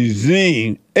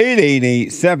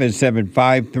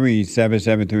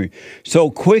 888-775-3773.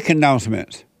 So quick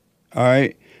announcements. All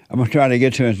right. I'm going to try to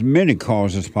get to as many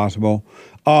calls as possible.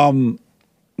 Number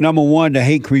one, the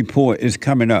Hake report is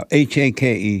coming up.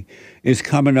 Hake is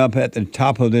coming up at the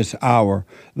top of this hour.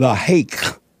 The Hake.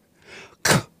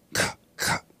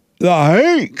 The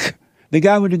Hake. The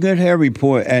guy with the good hair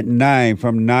report at 9,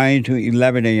 from 9 to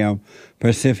 11 a.m.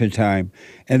 Pacific time.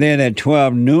 And then at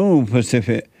 12 noon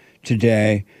Pacific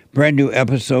today, brand new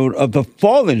episode of The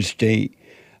Fallen State.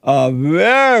 A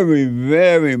very,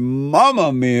 very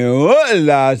mamma mia, what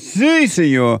la si,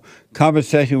 senor,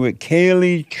 conversation with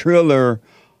Kaylee Triller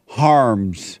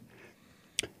Harms.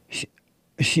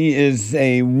 She is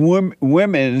a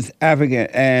women's advocate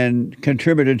and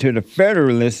contributor to the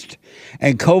Federalist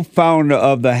and co-founder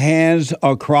of the Hands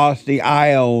Across the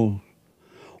Aisle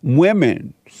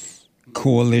Women's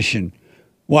Coalition.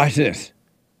 Watch this.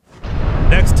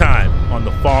 Next time on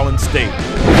The Fallen State.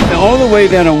 The only way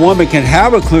that a woman can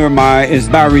have a clear mind is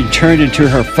by returning to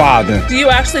her father. Do you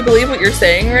actually believe what you're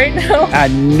saying right now? I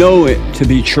know it to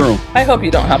be true. I hope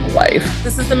you don't have a wife.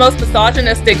 This is the most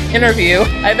misogynistic interview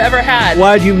I've ever had.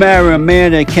 Why'd you marry a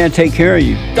man that can't take care of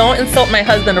you? Don't insult my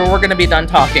husband or we're going to be done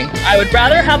talking. I would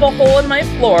rather have a hole in my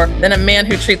floor than a man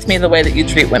who treats me the way that you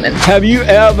treat women. Have you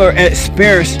ever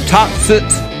experienced toxic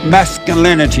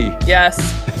masculinity? Yes.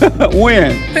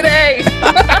 When? Today.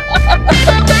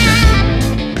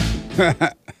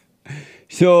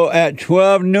 So at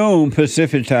 12 noon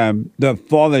Pacific time, the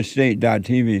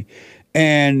fallenstate.tv.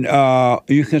 And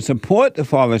you can support the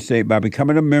Fallen State by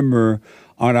becoming a member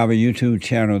on our YouTube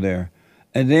channel there.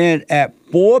 And then at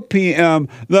 4 p.m.,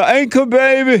 the Anchor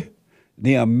Baby,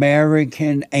 the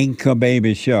American Anchor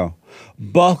Baby Show.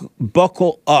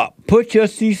 Buckle up. Put your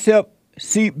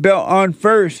seatbelt on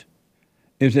first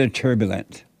if they're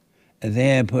turbulent. And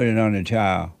then put it on the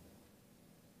child.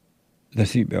 The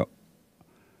seatbelt.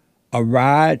 A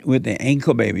ride with the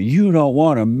Anchor Baby. You don't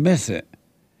want to miss it.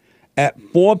 At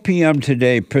 4 p.m.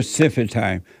 today, Pacific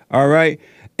time. All right?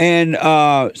 And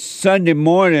Sunday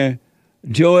morning,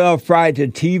 Joel Friday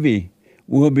TV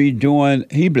will be doing,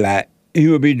 he black, he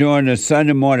will be doing the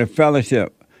Sunday morning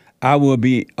fellowship. I will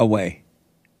be away.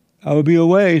 I will be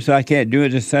away, so I can't do it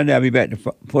this Sunday. I'll be back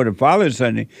for the following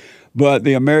Sunday. But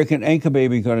the American Anchor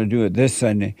Baby is going to do it this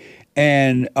Sunday.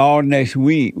 And all next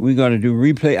week, we're going to do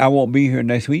replay. I won't be here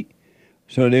next week.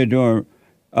 So they're doing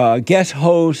guest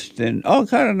host and all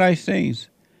kind of nice things.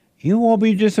 You won't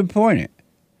be disappointed.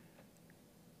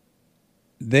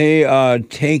 They are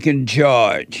taking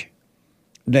charge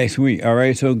next week, all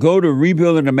right? So go to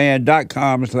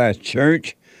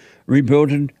rebuildingtheman.com/church,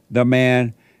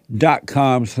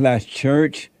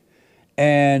 rebuildingtheman.com/church,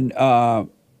 and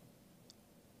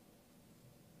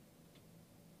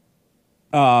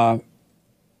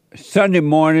Sunday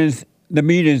mornings, the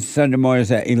meeting's Sunday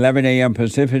mornings at 11 a.m.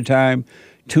 Pacific time,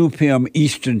 2 p.m.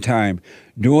 Eastern time.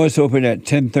 Doors open at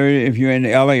 10:30. If you're in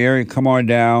the LA area, come on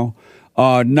down.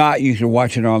 Not, you can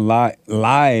watch it on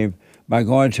live by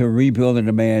going to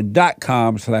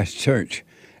rebuildingtheman.com/church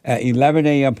at 11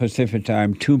 a.m. Pacific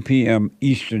time, 2 p.m.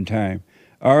 Eastern time.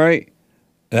 All right?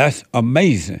 That's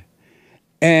amazing.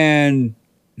 And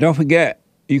don't forget,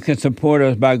 you can support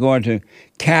us by going to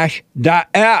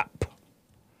cash.app.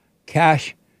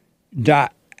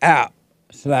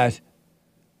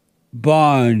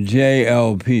 Cash.app/Bond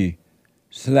JLP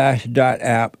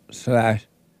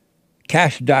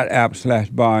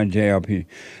cash.app/Bond JLP.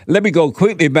 Let me go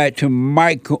quickly back to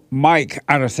Mike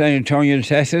out of San Antonio,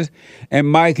 Texas.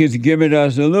 And Mike is giving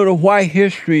us a little white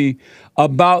history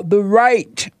about the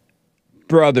Wright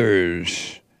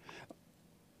brothers.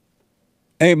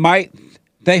 Hey, Mike,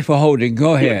 thanks for holding.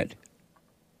 Go ahead.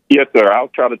 Yes, sir. I'll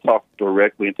try to talk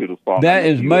directly into the phone. That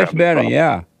is much better,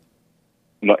 yeah.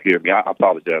 Not hear me. I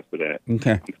apologize for that.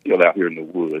 Okay. I'm still out here in the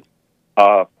woods.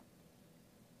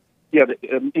 Yeah,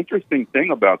 the interesting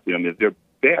thing about them is their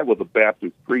dad was a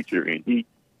Baptist preacher, and he,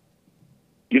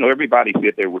 everybody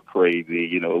said they were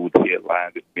crazy, with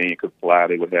headlines that man could fly,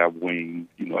 they would have wings,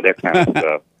 that kind of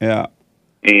stuff. Yeah.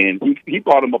 And he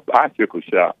bought him a bicycle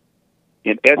shop.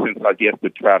 In essence, I guess, to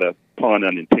try to, pun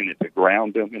unintended, to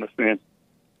ground them in a sense.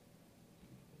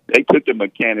 They took the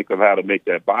mechanic of how to make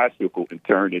that bicycle and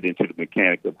turned it into the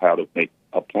mechanic of how to make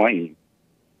a plane.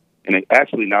 And they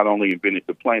actually not only invented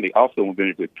the plane, they also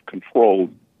invented the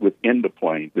controls within the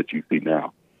plane that you see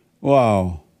now.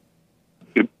 Wow.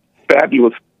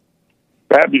 Fabulous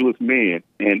men.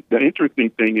 And the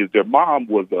interesting thing is their mom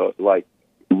was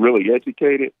really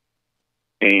educated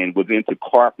and was into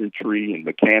carpentry and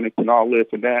mechanics and all this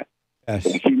and that. Yes.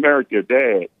 So when she married their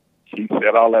dad, she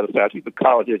set all that aside. She's a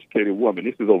college-educated woman.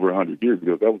 This is over 100 years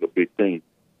ago. That was a big thing.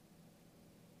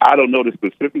 I don't know the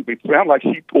specifics. It sounds like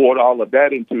she poured all of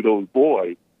that into those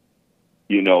boys,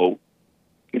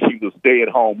 because she was a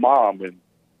stay-at-home mom, and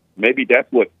maybe that's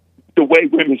the way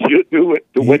women should do it,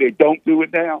 the way they don't do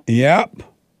it now. Yep,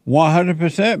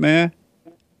 100%, man.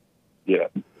 Yeah.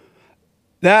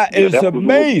 That is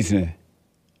amazing.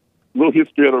 Little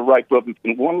history of the Wright brothers.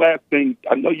 And one last thing,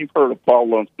 I know you've heard of Paul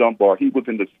Laurence Dunbar. He was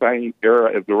in the same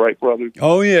era as the Wright brothers.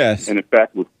 Oh, yes. And in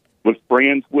fact was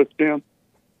friends with them.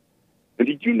 And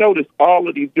did you notice all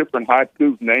of these different high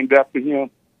schools named after him?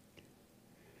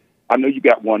 I know you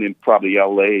got one in probably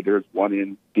L.A., there's one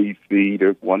in D.C.,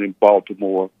 there's one in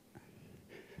Baltimore.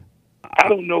 I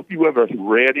don't know if you ever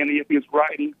read any of his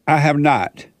writings. I have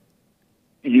not.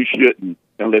 You shouldn't,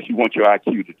 unless you want your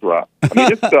IQ to drop. I mean,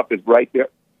 this stuff is right there.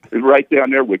 It's right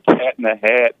down there with Cat in the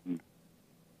Hat, and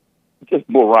just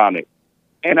moronic.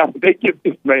 And they give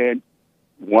this man,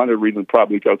 one of the reasons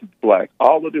probably because he's black,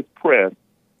 all of this press.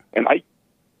 And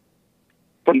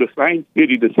from the same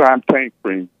city, the same time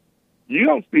frame, you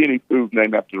don't see any foods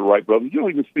named after the Wright brothers. You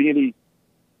don't even see any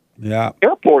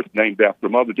airports named after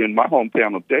them other than my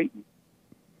hometown of Dayton.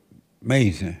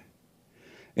 Amazing.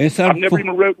 I've never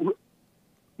even read.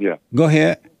 Yeah. Go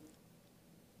ahead.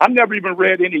 I've never even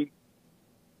read any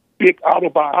big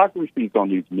autobiographies on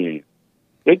these men.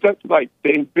 They just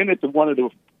they invented one of the,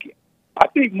 I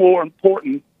think, more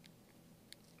important,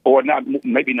 or not,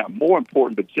 maybe not more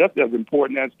important, but just as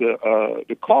important as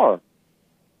the car.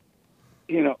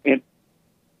 You know, and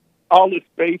all the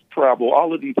space travel,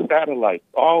 all of these satellites,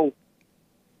 all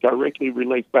directly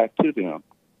relates back to them.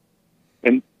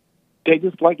 And they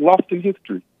just lost in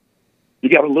history. You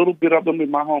got a little bit of them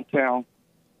in my hometown,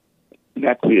 and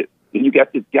that's it. And you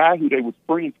got this guy who they was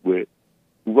friends with,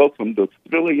 who wrote some of the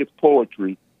silliest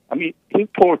poetry. I mean, his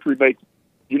poetry makes,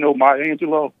 Maya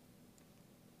Angelou.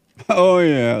 Oh,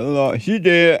 yeah, Lord, she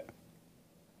did.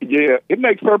 Yeah, it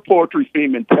makes her poetry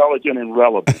seem intelligent and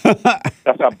relevant.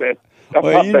 That's how bad.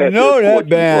 Well, you know that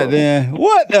bad then.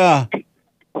 What the?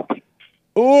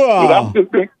 Wow.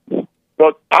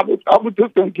 But I was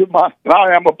just going to give I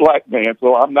am a black man,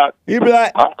 so I'm not. You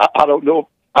black? I don't know.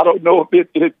 I don't know if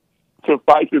it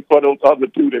suffices for those other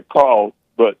two that called.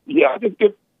 But yeah, I just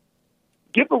give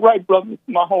the Wright brothers,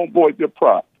 my homeboys, their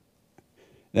props.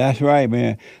 That's right,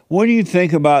 man. What do you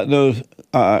think about those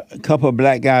couple of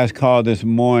black guys called this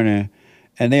morning,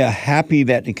 and they are happy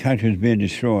that the country's been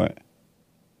destroyed?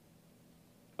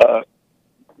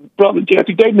 Brother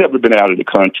Jesse, they've never been out of the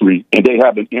country, and they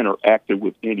haven't interacted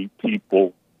with any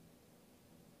people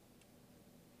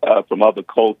from other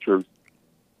cultures.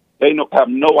 They have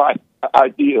no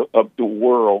idea of the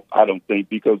world, I don't think,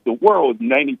 because the world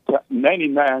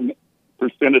 99%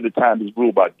 of the time is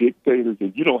ruled by dictators,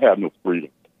 and you don't have no freedom.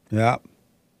 Yeah.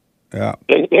 Yeah.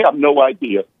 They have no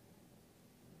idea.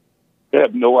 They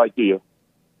have no idea.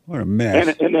 What a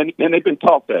mess. And they've been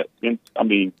taught that. And, I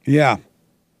mean, yeah.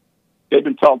 They've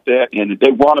been taught that, and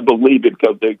they want to believe it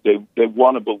because they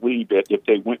want to believe that if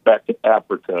they went back to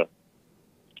Africa,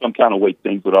 some kind of way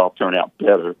things would all turn out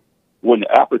better when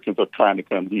the Africans are trying to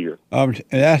come here.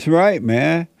 That's right,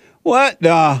 man. What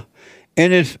the?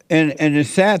 And the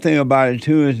sad thing about it,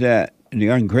 too, is that the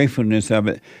ungratefulness of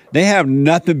it, they have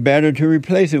nothing better to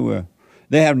replace it with.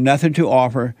 They have nothing to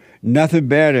offer, nothing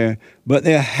better, but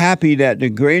they're happy that the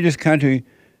greatest country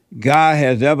God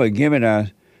has ever given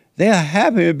us, they are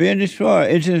happy of being destroyed.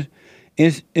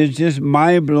 It's just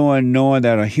mind-blowing knowing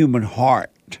that a human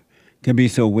heart can be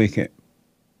so wicked.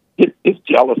 It's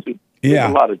jealousy. Yeah.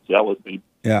 There's a lot of jealousy.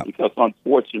 Yeah. Because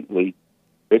unfortunately,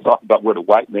 they talk about where the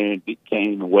white man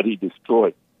came and what he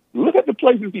destroyed. Look at the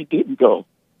places he didn't go.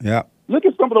 Yeah. Look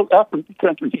at some of those African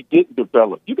countries he didn't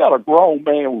develop. You got a grown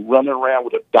man running around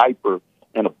with a diaper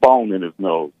and a bone in his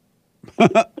nose.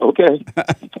 Okay?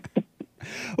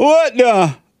 What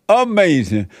the?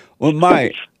 Amazing. Well,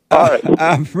 Mike,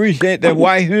 I appreciate that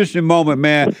White History moment,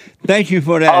 man. Thank you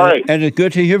for that. All right. And it's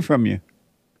good to hear from you.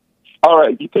 All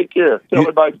right. You take care. Tell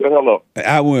everybody say hello.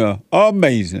 I will.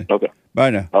 Amazing. Okay.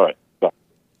 Bye now. All right. Bye.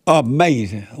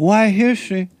 Amazing. White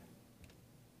History.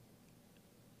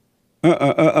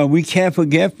 We can't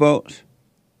forget, folks.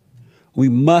 We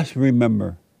must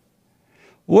remember.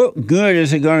 What good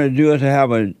is it going to do us to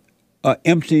have an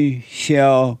empty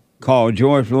shell called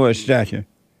George Floyd's statue?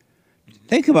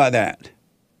 Think about that.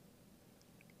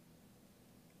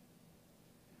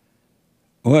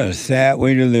 What a sad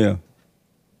way to live.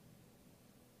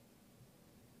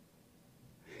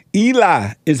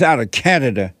 Eli is out of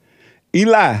Canada.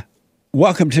 Eli,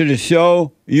 welcome to the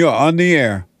show. You're on the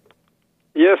air.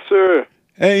 Yes, sir.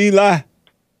 Hey, Eli.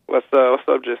 What's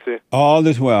up, Jesse? All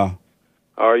is well.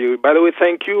 How are you? By the way,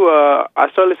 thank you. I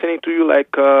started listening to you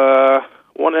like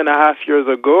 1.5 years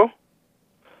ago.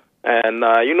 And,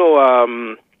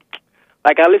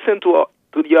 like I listen to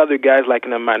to the other guys like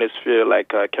in the manosphere, like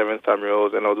Kevin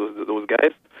Samuels and all those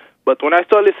guys. But when I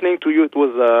started listening to you, it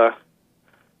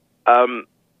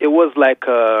was like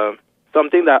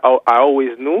something that I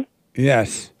always knew.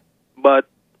 Yes. But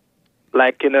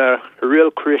like in a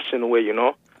real Christian way, you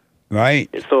know. Right.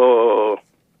 So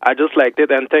I just liked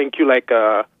it, and thank you. Like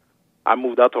I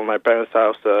moved out of my parents'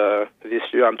 house this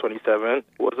year. I'm 27. It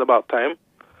was about time.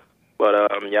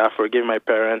 But yeah, I forgave my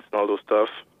parents and all those stuff.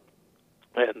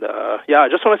 And yeah, I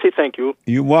just want to say thank you.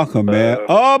 You're welcome, man.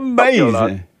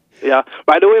 Amazing. Yeah.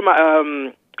 By the way,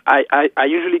 my I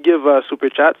usually give super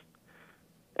chats,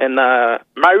 and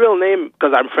my real name,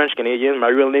 because I'm French Canadian, my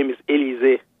real name is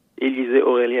Élisée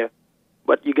Aurélien.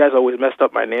 But you guys always messed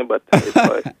up my name, but it's,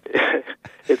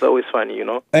 it's always funny, you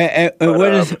know. But,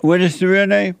 what is the real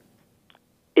name?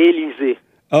 Élisée.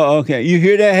 Oh, okay. You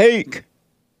hear that, Hake?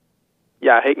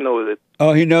 Yeah, Hake knows it.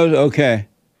 Oh, he knows. Okay.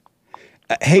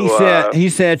 He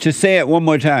said to say it one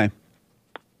more time.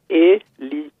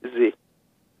 Élisée.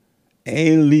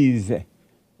 Élisée.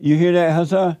 You hear that,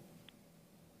 Hassan?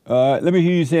 Let me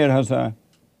hear you say it, Hassan.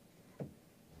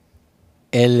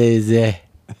 Élisée.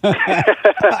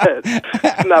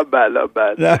 Not bad.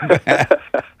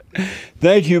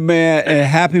 Thank you, man. And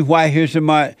happy White History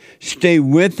Month. Stay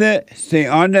with it. Stay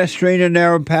on that straight and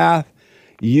narrow path.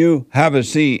 You haven't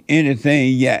seen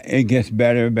anything yet. It gets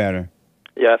better and better.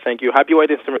 Yeah, thank you. Happy White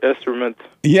History Month.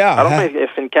 Yeah. I don't know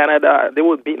if in Canada they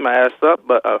would beat my ass up,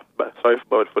 but sorry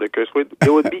for the curse word. They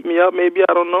would beat me up, maybe.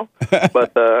 I don't know.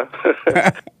 But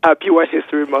happy White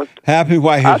History Month. Happy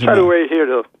White History Month. I'll try to wait here,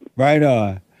 though. Right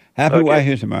on. Happy White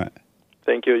History Month.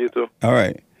 Thank you. You too. All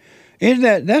right.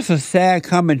 That's a sad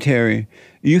commentary.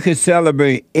 You can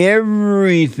celebrate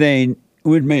everything,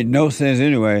 which made no sense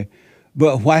anyway,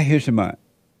 but White History Month.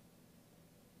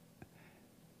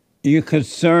 You're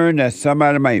concerned that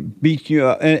somebody might beat you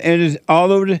up. And it's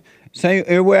all over the same,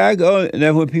 everywhere I go,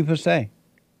 that's what people say.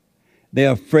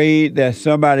 They're afraid that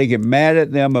somebody get mad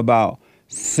at them about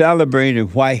celebrating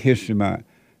White History Month.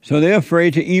 So they're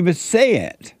afraid to even say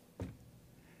it.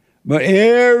 But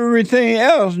everything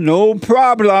else, no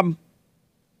problem.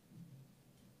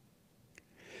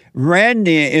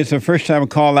 Randy is the first-time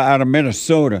caller out of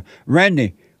Minnesota.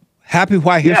 Randy, happy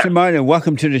White History Month and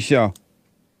welcome to the show.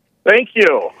 Thank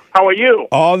you. How are you?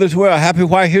 All is well. Happy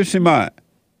White History Month.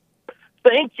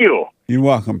 Thank you. You're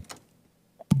welcome.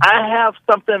 I have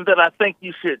something that I think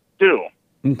you should do.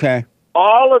 Okay.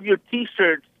 All of your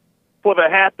T-shirts for the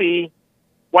Happy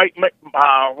White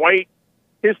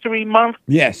History Month.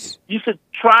 Yes. You should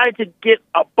try to get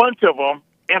a bunch of them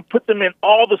and put them in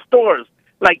all the stores,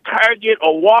 like Target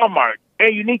or Walmart.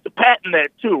 And you need to patent that,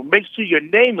 too. Make sure your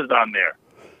name is on there.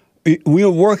 We're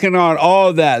working on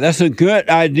all that. That's a good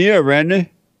idea, Randy.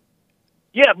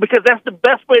 Yeah, because that's the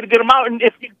best way to get them out. And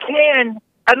if you can,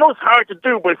 I know it's hard to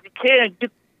do, but if you can,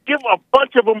 give a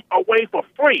bunch of them away for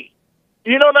free.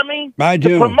 You know what I mean? I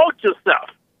do. To promote yourself.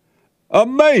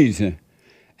 Amazing.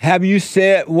 Have you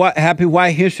said Happy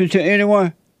White History to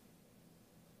anyone?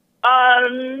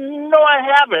 No, I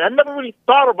haven't. I never really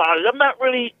thought about it. I'm not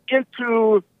really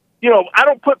into, I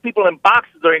don't put people in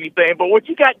boxes or anything, but what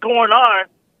you got going on,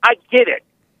 I get it,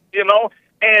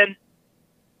 and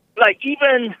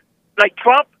even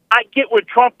Trump, I get where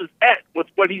Trump is at with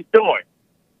what he's doing,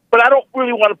 but I don't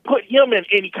really want to put him in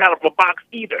any kind of a box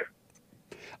either.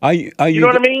 You know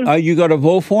what I mean? Are you going to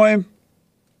vote for him?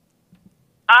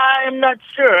 I'm not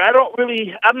sure.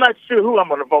 I'm not sure who I'm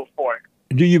going to vote for.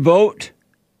 Do you vote?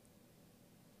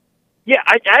 Yeah,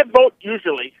 I vote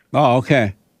usually. Oh,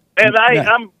 okay. And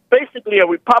I'm basically a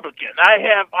Republican.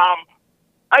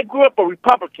 I grew up a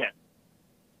Republican.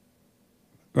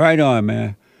 Right on,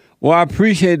 man. Well, I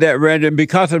appreciate that, Randy. And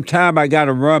because of time, I got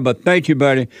to run, but thank you,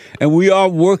 buddy. And we are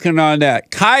working on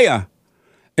that. Kaya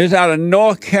is out of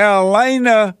North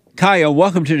Carolina. Kaya,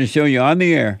 welcome to the show. You're on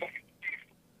the air.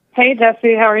 Hey,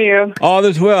 Jesse. How are you? All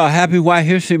is well. Happy White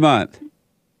History Month.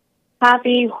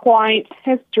 Happy White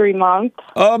History Month.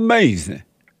 Amazing.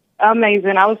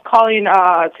 Amazing. I was calling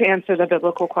to answer the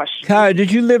biblical question. Kaya,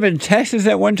 did you live in Texas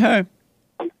at one time?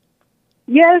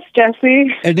 Yes,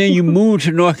 Jesse. And then you moved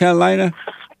to North Carolina?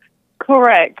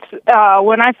 Correct.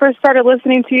 When I first started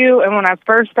listening to you and when I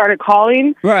first started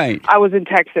calling, right, I was in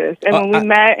Texas. And when we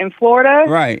met in Florida,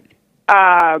 right,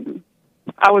 I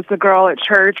was the girl at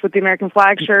church with the American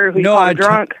flag shirt who called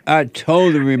drunk. I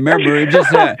totally remember it.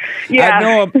 Just that. Yeah.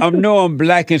 I know I'm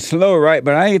black and slow, right?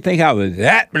 But I didn't think I was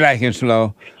that black and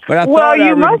slow. But I well,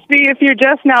 you must be if you're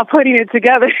just now putting it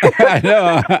together. I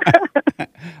know.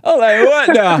 I'm like, what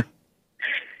now?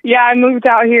 Yeah, I moved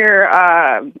out here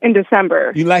in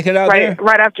December. You like it out there?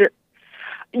 Right after.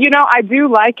 I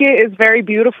do like it. It's very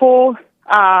beautiful.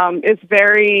 It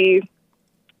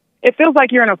feels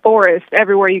like you're in a forest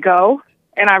everywhere you go,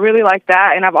 and I really like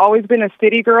that. And I've always been a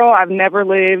city girl. I've never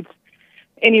lived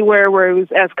anywhere where it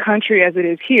was as country as it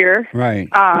is here. Right.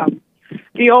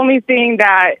 The only thing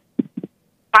that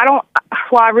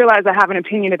I realize I have an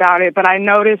opinion about it, but I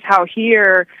notice how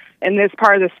here in this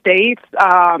part of the States,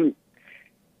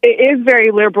 it is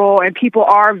very liberal, and people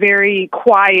are very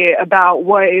quiet about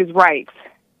what is right.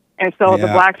 And so the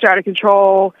blacks are out of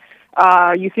control.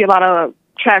 You see a lot of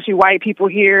trashy white people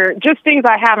here, just things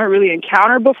I haven't really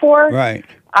encountered before. Right.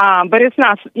 But it's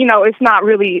not, it's not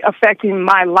really affecting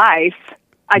my life.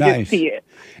 I just see it.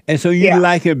 And so you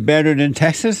like it better than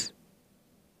Texas?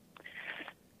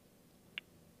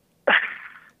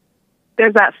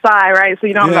 There's that sigh, right? So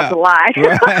you don't have to lie.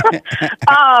 Right.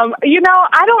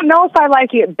 I don't know if I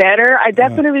like it better. I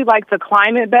definitely like the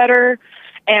climate better,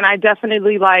 and I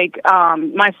definitely like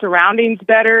my surroundings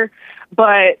better.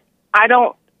 But I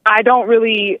don't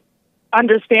really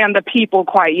understand the people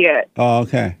quite yet. Oh,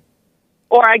 okay.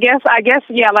 Or I guess,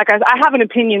 yeah. Like I have an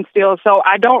opinion still, so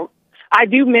I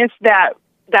do miss that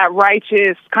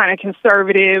righteous kind of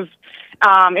conservative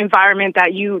environment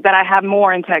that I have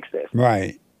more in Texas.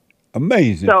 Right.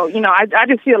 Amazing. So, I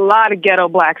just see a lot of ghetto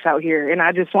blacks out here, and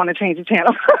I just want to change the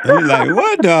channel. You're like,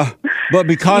 what the? But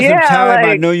because of time,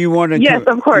 I know you want to. Yes,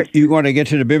 of course. You want to get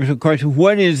to the biblical question.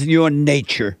 What is your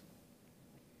nature?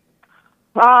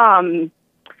 My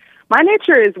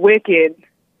nature is wicked,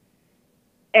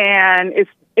 and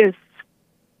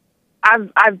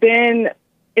I've been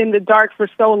in the dark for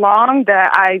so long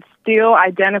that I still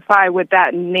identify with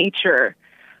that nature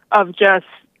of just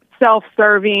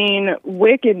self-serving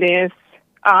wickedness,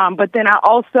 but then I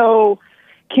also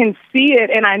can see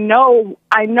it, and I know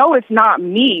it's not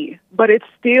me, but it's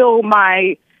still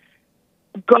my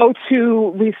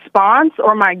go-to response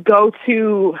or my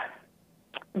go-to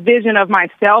vision of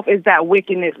myself is that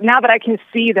wickedness. Now that I can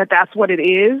see that that's what it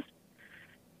is,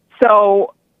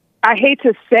 so I hate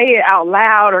to say it out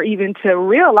loud or even to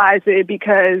realize it,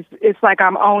 because it's like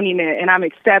I'm owning it and I'm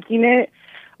accepting it.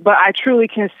 But I truly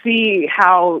can see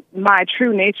how my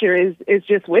true nature is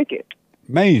just wicked.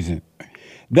 Amazing.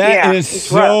 That is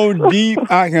so deep.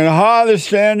 I can hardly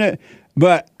stand it.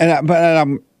 But I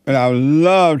would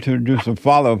love to do some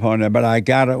follow up on that, but I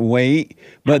gotta wait.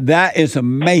 But that is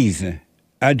amazing.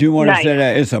 I do want to say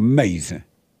that it's amazing.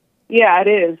 Yeah, it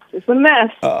is. It's a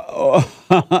mess.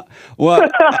 Well,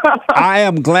 I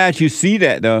am glad you see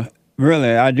that, though.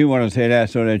 Really, I do want to say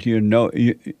that so that you know.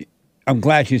 I'm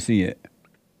glad you see it.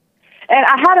 And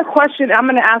I had a question. I'm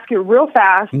going to ask you real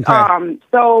fast. Okay.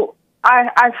 So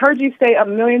I've heard you say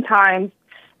 1,000,000 times,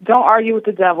 don't argue with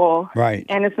the devil. Right.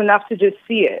 And it's enough to just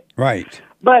see it. Right.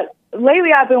 But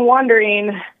lately I've been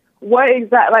wondering what does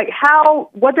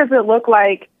it look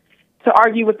like to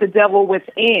argue with the devil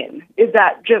within? Is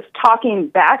that just talking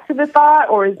back to the thought,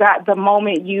 or is that the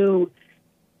moment you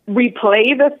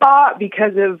replay the thought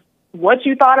because of what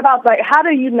you thought about? Like, how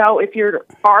do you know if you're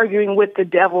arguing with the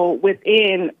devil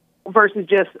within versus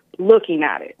just looking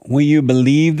at it? When you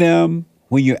believe them,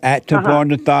 when you act upon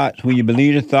the thoughts, when you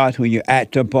believe the thoughts, when you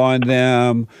act upon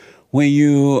them, when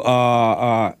you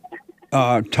talk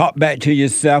back to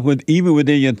yourself even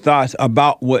within your thoughts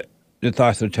about what the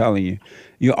thoughts are telling you.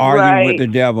 You're arguing with the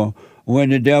devil. When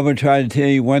the devil tries to tell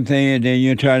you one thing and then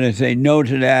you're trying to say no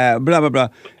to that, blah, blah, blah.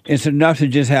 It's enough to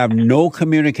just have no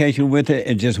communication with it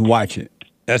and just watch it.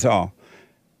 That's all.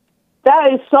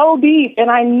 That is so deep, and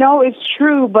I know it's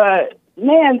true, but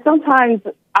man, sometimes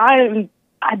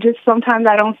sometimes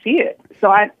I don't see it. So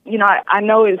I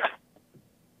know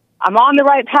I'm on the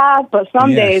right path, but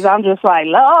some days I'm just like,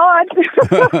 Lord.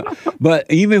 But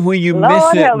even when you miss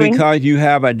it because you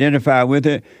have identified with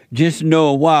it, just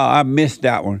know, wow, I missed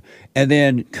that one. And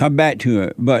then come back to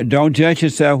it. But don't judge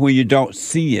yourself when you don't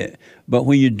see it. But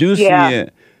when you do see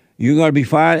it, you're going to be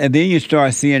fine. And then you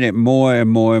start seeing it more and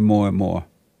more and more and more.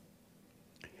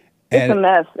 It's a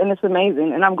mess, and it's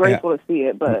amazing, and I'm grateful to see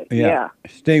it, but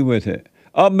Stay with it.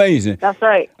 Amazing. That's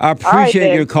right. I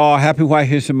appreciate your call. Happy White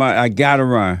History Month. I got to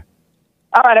run.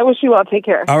 All right, I wish you well. Take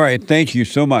care. All right, thank you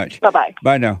so much. Bye-bye.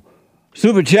 Bye now.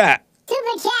 Super chat.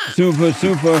 Super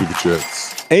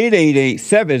chats.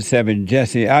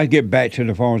 888-77-JESSE. I'll get back to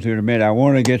the phones here in a minute. I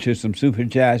want to get to some super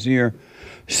chats here.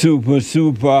 Super.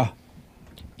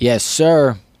 Yes,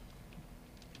 sir.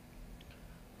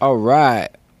 All right.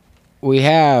 We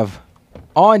have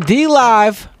on D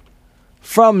Live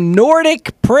from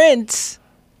Nordic Prince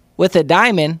with a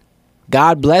diamond.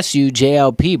 God bless you,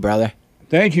 JLP, brother.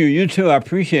 Thank you. You too. I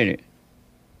appreciate it.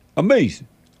 Amazing.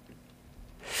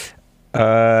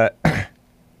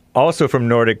 Also from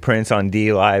Nordic Prince on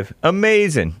D Live.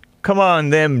 Amazing. Come on,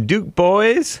 them Duke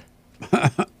boys.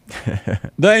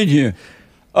 Thank you.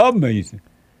 Amazing.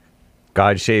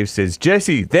 God Shave says,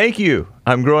 Jesse, thank you.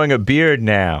 I'm growing a beard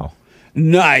now.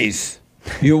 Nice.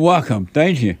 You're welcome.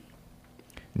 Thank you.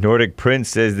 Nordic Prince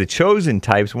says the chosen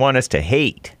types want us to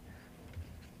hate.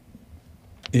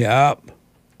 Yep.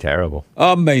 Terrible.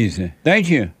 Amazing. Thank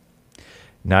you.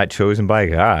 Not chosen by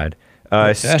God.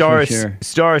 for sure.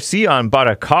 Star Sion bought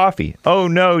a coffee. Oh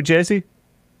no, Jesse.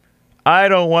 I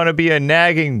don't want to be a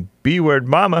nagging B-word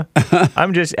mama.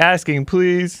 I'm just asking,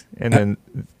 please. And then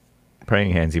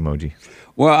praying hands emoji.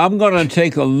 Well, I'm going to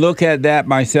take a look at that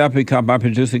myself because my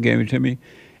producer gave it to me.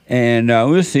 And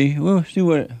we'll see. We'll see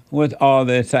what all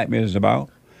the excitement is about.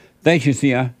 Thank you,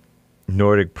 Sia.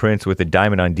 Nordic Prince with a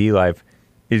diamond on D-Live.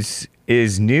 Is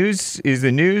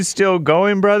the news still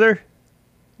going, brother?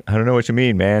 I don't know what you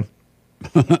mean, man.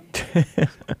 What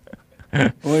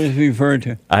is he referring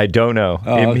to? I don't know.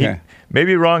 Oh, okay.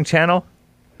 Maybe wrong channel,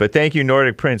 but thank you,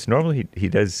 Nordic Prince. Normally he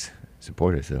does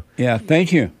support us, though. Yeah,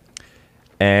 thank you.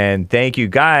 And thank you,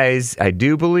 guys. I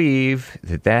do believe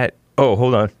that... Oh,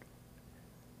 hold on.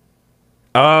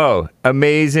 Oh,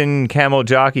 Amazing Camel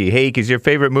Jockey. Hake, is your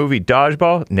favorite movie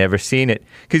Dodgeball? Never seen it.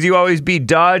 Because you always be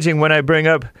dodging when I bring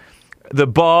up the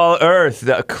ball Earth.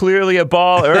 Clearly a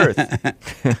ball Earth.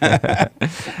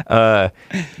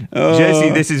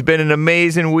 Jesse, this has been an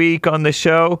amazing week on the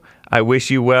show. I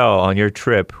wish you well on your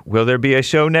trip. Will there be a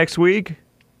show next week?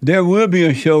 There will be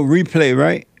a show replay,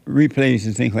 right? Replays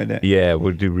and things like that. Yeah,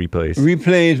 we'll do replays.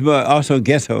 Replays, but also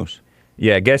guest hosts.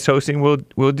 Yeah, guest hosting.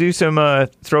 We'll do some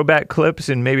throwback clips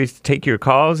and maybe take your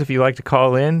calls if you like to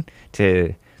call in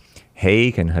to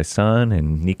Hake and Hassan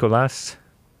and Nicolas.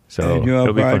 So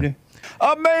it'll be fun.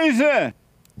 Amazing.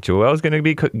 Joel's going to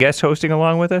be guest hosting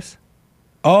along with us?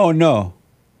 Oh, no.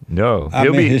 No.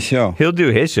 He'll be his show. He'll do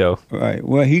his show. Right.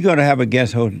 Well, he's going to have a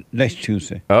guest host next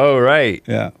Tuesday. Oh, right.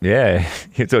 Yeah. Yeah.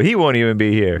 So he won't even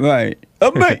be here. Right.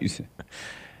 Amazing.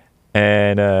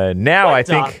 And now I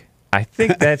think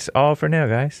that's all for now,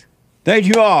 guys. Thank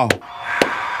you all.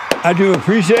 I do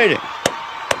appreciate it.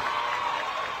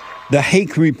 The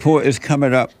Hake Report is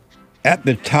coming up at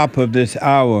the top of this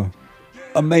hour.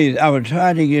 Amazing. I was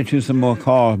trying to get to some more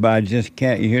calls, but I just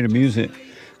can't. You hear the music.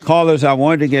 Callers, I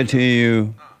wanted to get to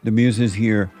you. The music's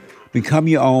here. Become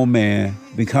your own man.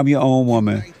 Become your own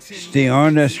woman. Stay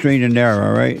on that straight and narrow,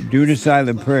 all right? Do the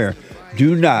silent prayer.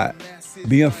 Do not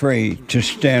be afraid to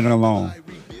stand alone.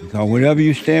 Because whenever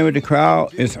you stand with the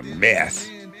crowd, it's a mess.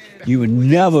 You will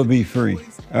never be free,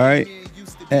 all right?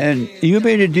 And you'll be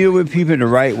able to deal with people the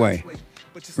right way,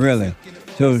 really.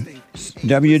 So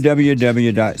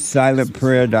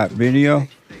www.silentprayer.video,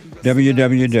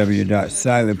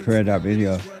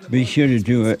 www.silentprayer.video. Be sure to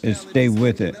do it and stay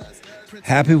with it.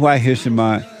 Happy White History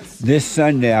Month. This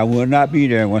Sunday, I will not be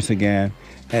there once again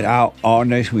and out all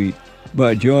next week.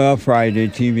 But Joel Friday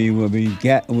TV will be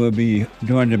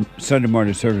doing the Sunday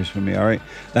morning service for me, all right?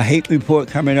 The Hake Report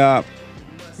coming up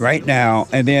right now.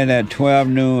 And then at 12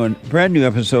 noon, brand new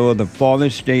episode of the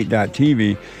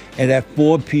FallenState.tv. And at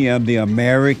 4 p.m., the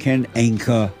American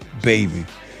Anchor Baby.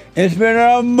 It's been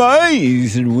an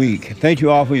amazing week. Thank you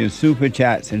all for your super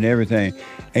chats and everything.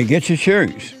 And get your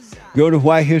shirts. Go to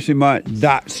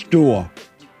whitehistorymonth.store.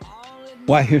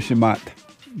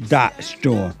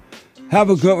 Whitehistorymonth.store. Have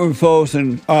a good one, folks.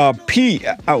 And Pete,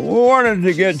 I wanted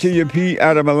to get to you, Pete,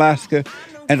 out of Alaska.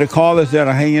 And the callers that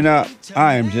are hanging up,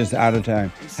 I am just out of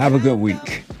time. Have a good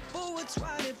week.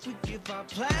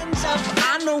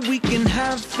 I know we can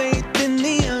have faith in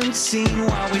the unseen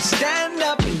while we stand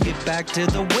up and get back to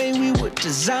the way we were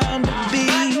designed to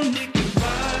be.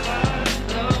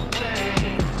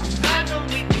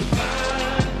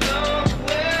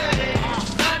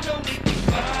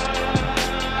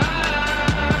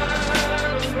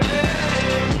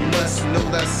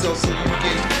 Know that so you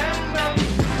get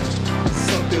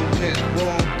something went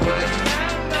wrong, but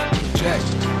check.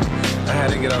 I had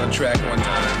to get on the track one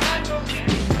time.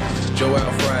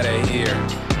 Joel Friday here.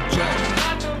 Check.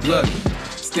 Look,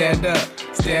 stand up.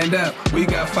 Stand up, we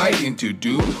got fighting to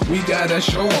do. We gotta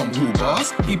show him who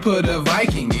boss. He put a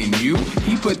Viking in you.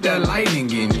 He put that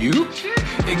lightning in you.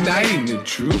 Igniting the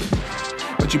truth.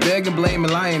 But you beg and blame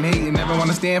and lie and hate and never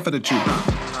wanna stand for the truth.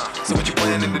 So what you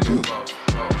planning to do?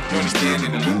 You understand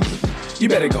in the lose. You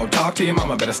better go talk to your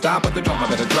mama. Better stop at the drama.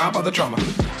 Better drop all the trauma.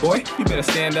 Boy, you better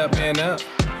stand up and up.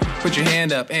 Put your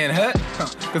hand up and hut.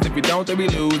 Cause if we don't, then we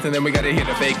lose. And then we gotta hear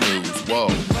the fake news. Whoa.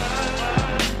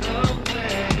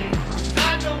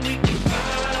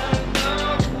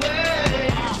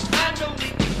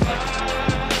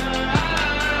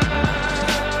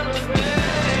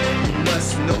 You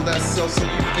must know that so you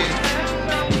get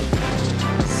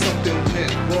something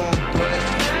went wrong.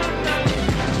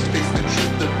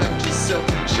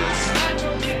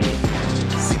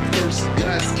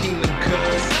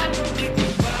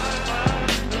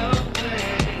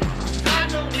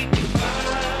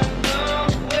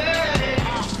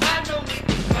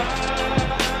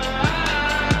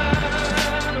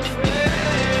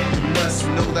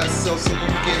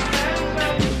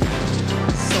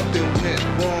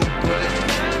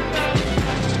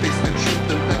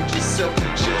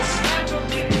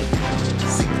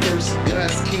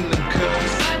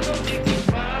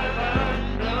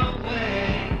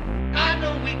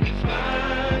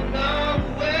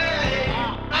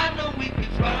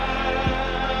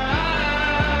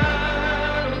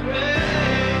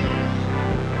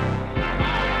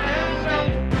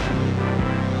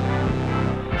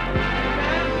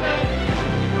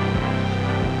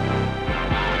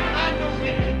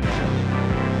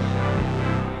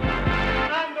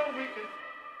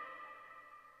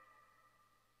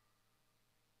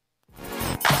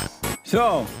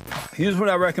 So, here's what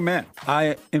I recommend.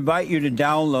 I invite you to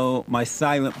download my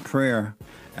silent prayer,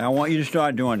 and I want you to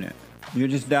start doing it. You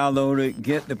just download it,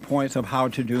 get the points of how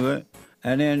to do it,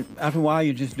 and then after a while,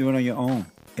 you just do it on your own.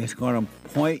 It's going to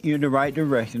point you in the right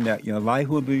direction that your life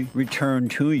will be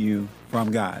returned to you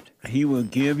from God. He will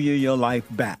give you your life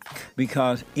back,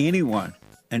 because anyone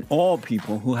and all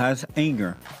people who has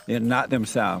anger, they're not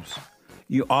themselves.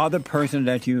 You are the person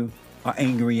that you are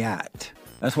angry at.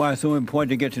 That's why it's so important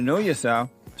to get to know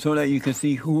yourself so that you can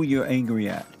see who you're angry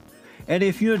at. And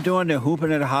if you're doing the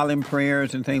hooping and hollering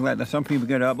prayers and things like that, some people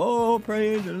get up, oh,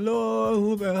 praise the Lord,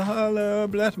 hoop and holler,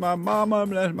 bless my mama,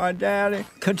 bless my daddy.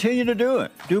 Continue to do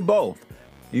it. Do both.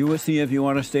 You will see if you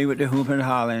want to stay with the hooping and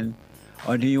hollering,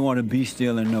 or do you want to be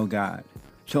still and know God.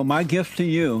 So my gift to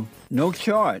you, no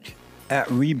charge, at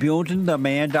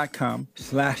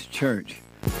rebuildingtheman.com/church.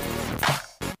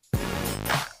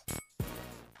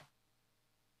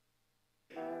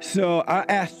 So I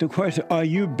asked the question, are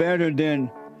you better than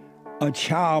a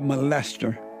child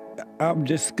molester? I've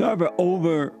discovered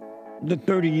over the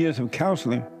 30 years of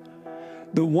counseling,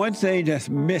 the one thing that's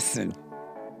missing,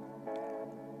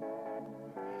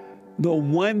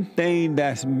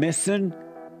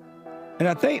 and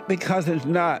I think because it's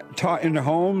not taught in the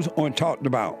homes or talked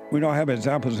about, we don't have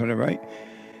examples of it, right,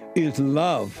 is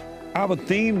love. Our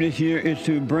theme this year is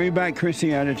to bring back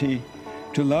Christianity,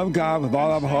 to love God with all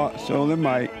our heart, soul, and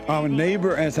might, our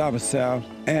neighbor as ourselves,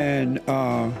 and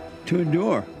to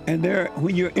endure. And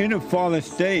when you're in a fallen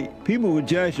state, people will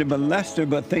judge the molester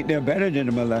but think they're better than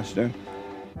the molester.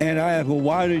 And I ask, well,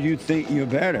 why do you think you're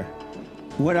better?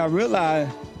 When I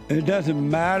realized it doesn't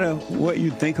matter what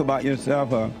you think about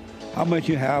yourself, or how much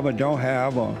you have or don't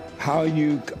have, or how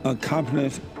you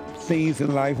accomplish things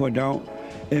in life or don't.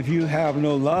 If you have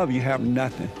no love, you have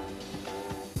nothing.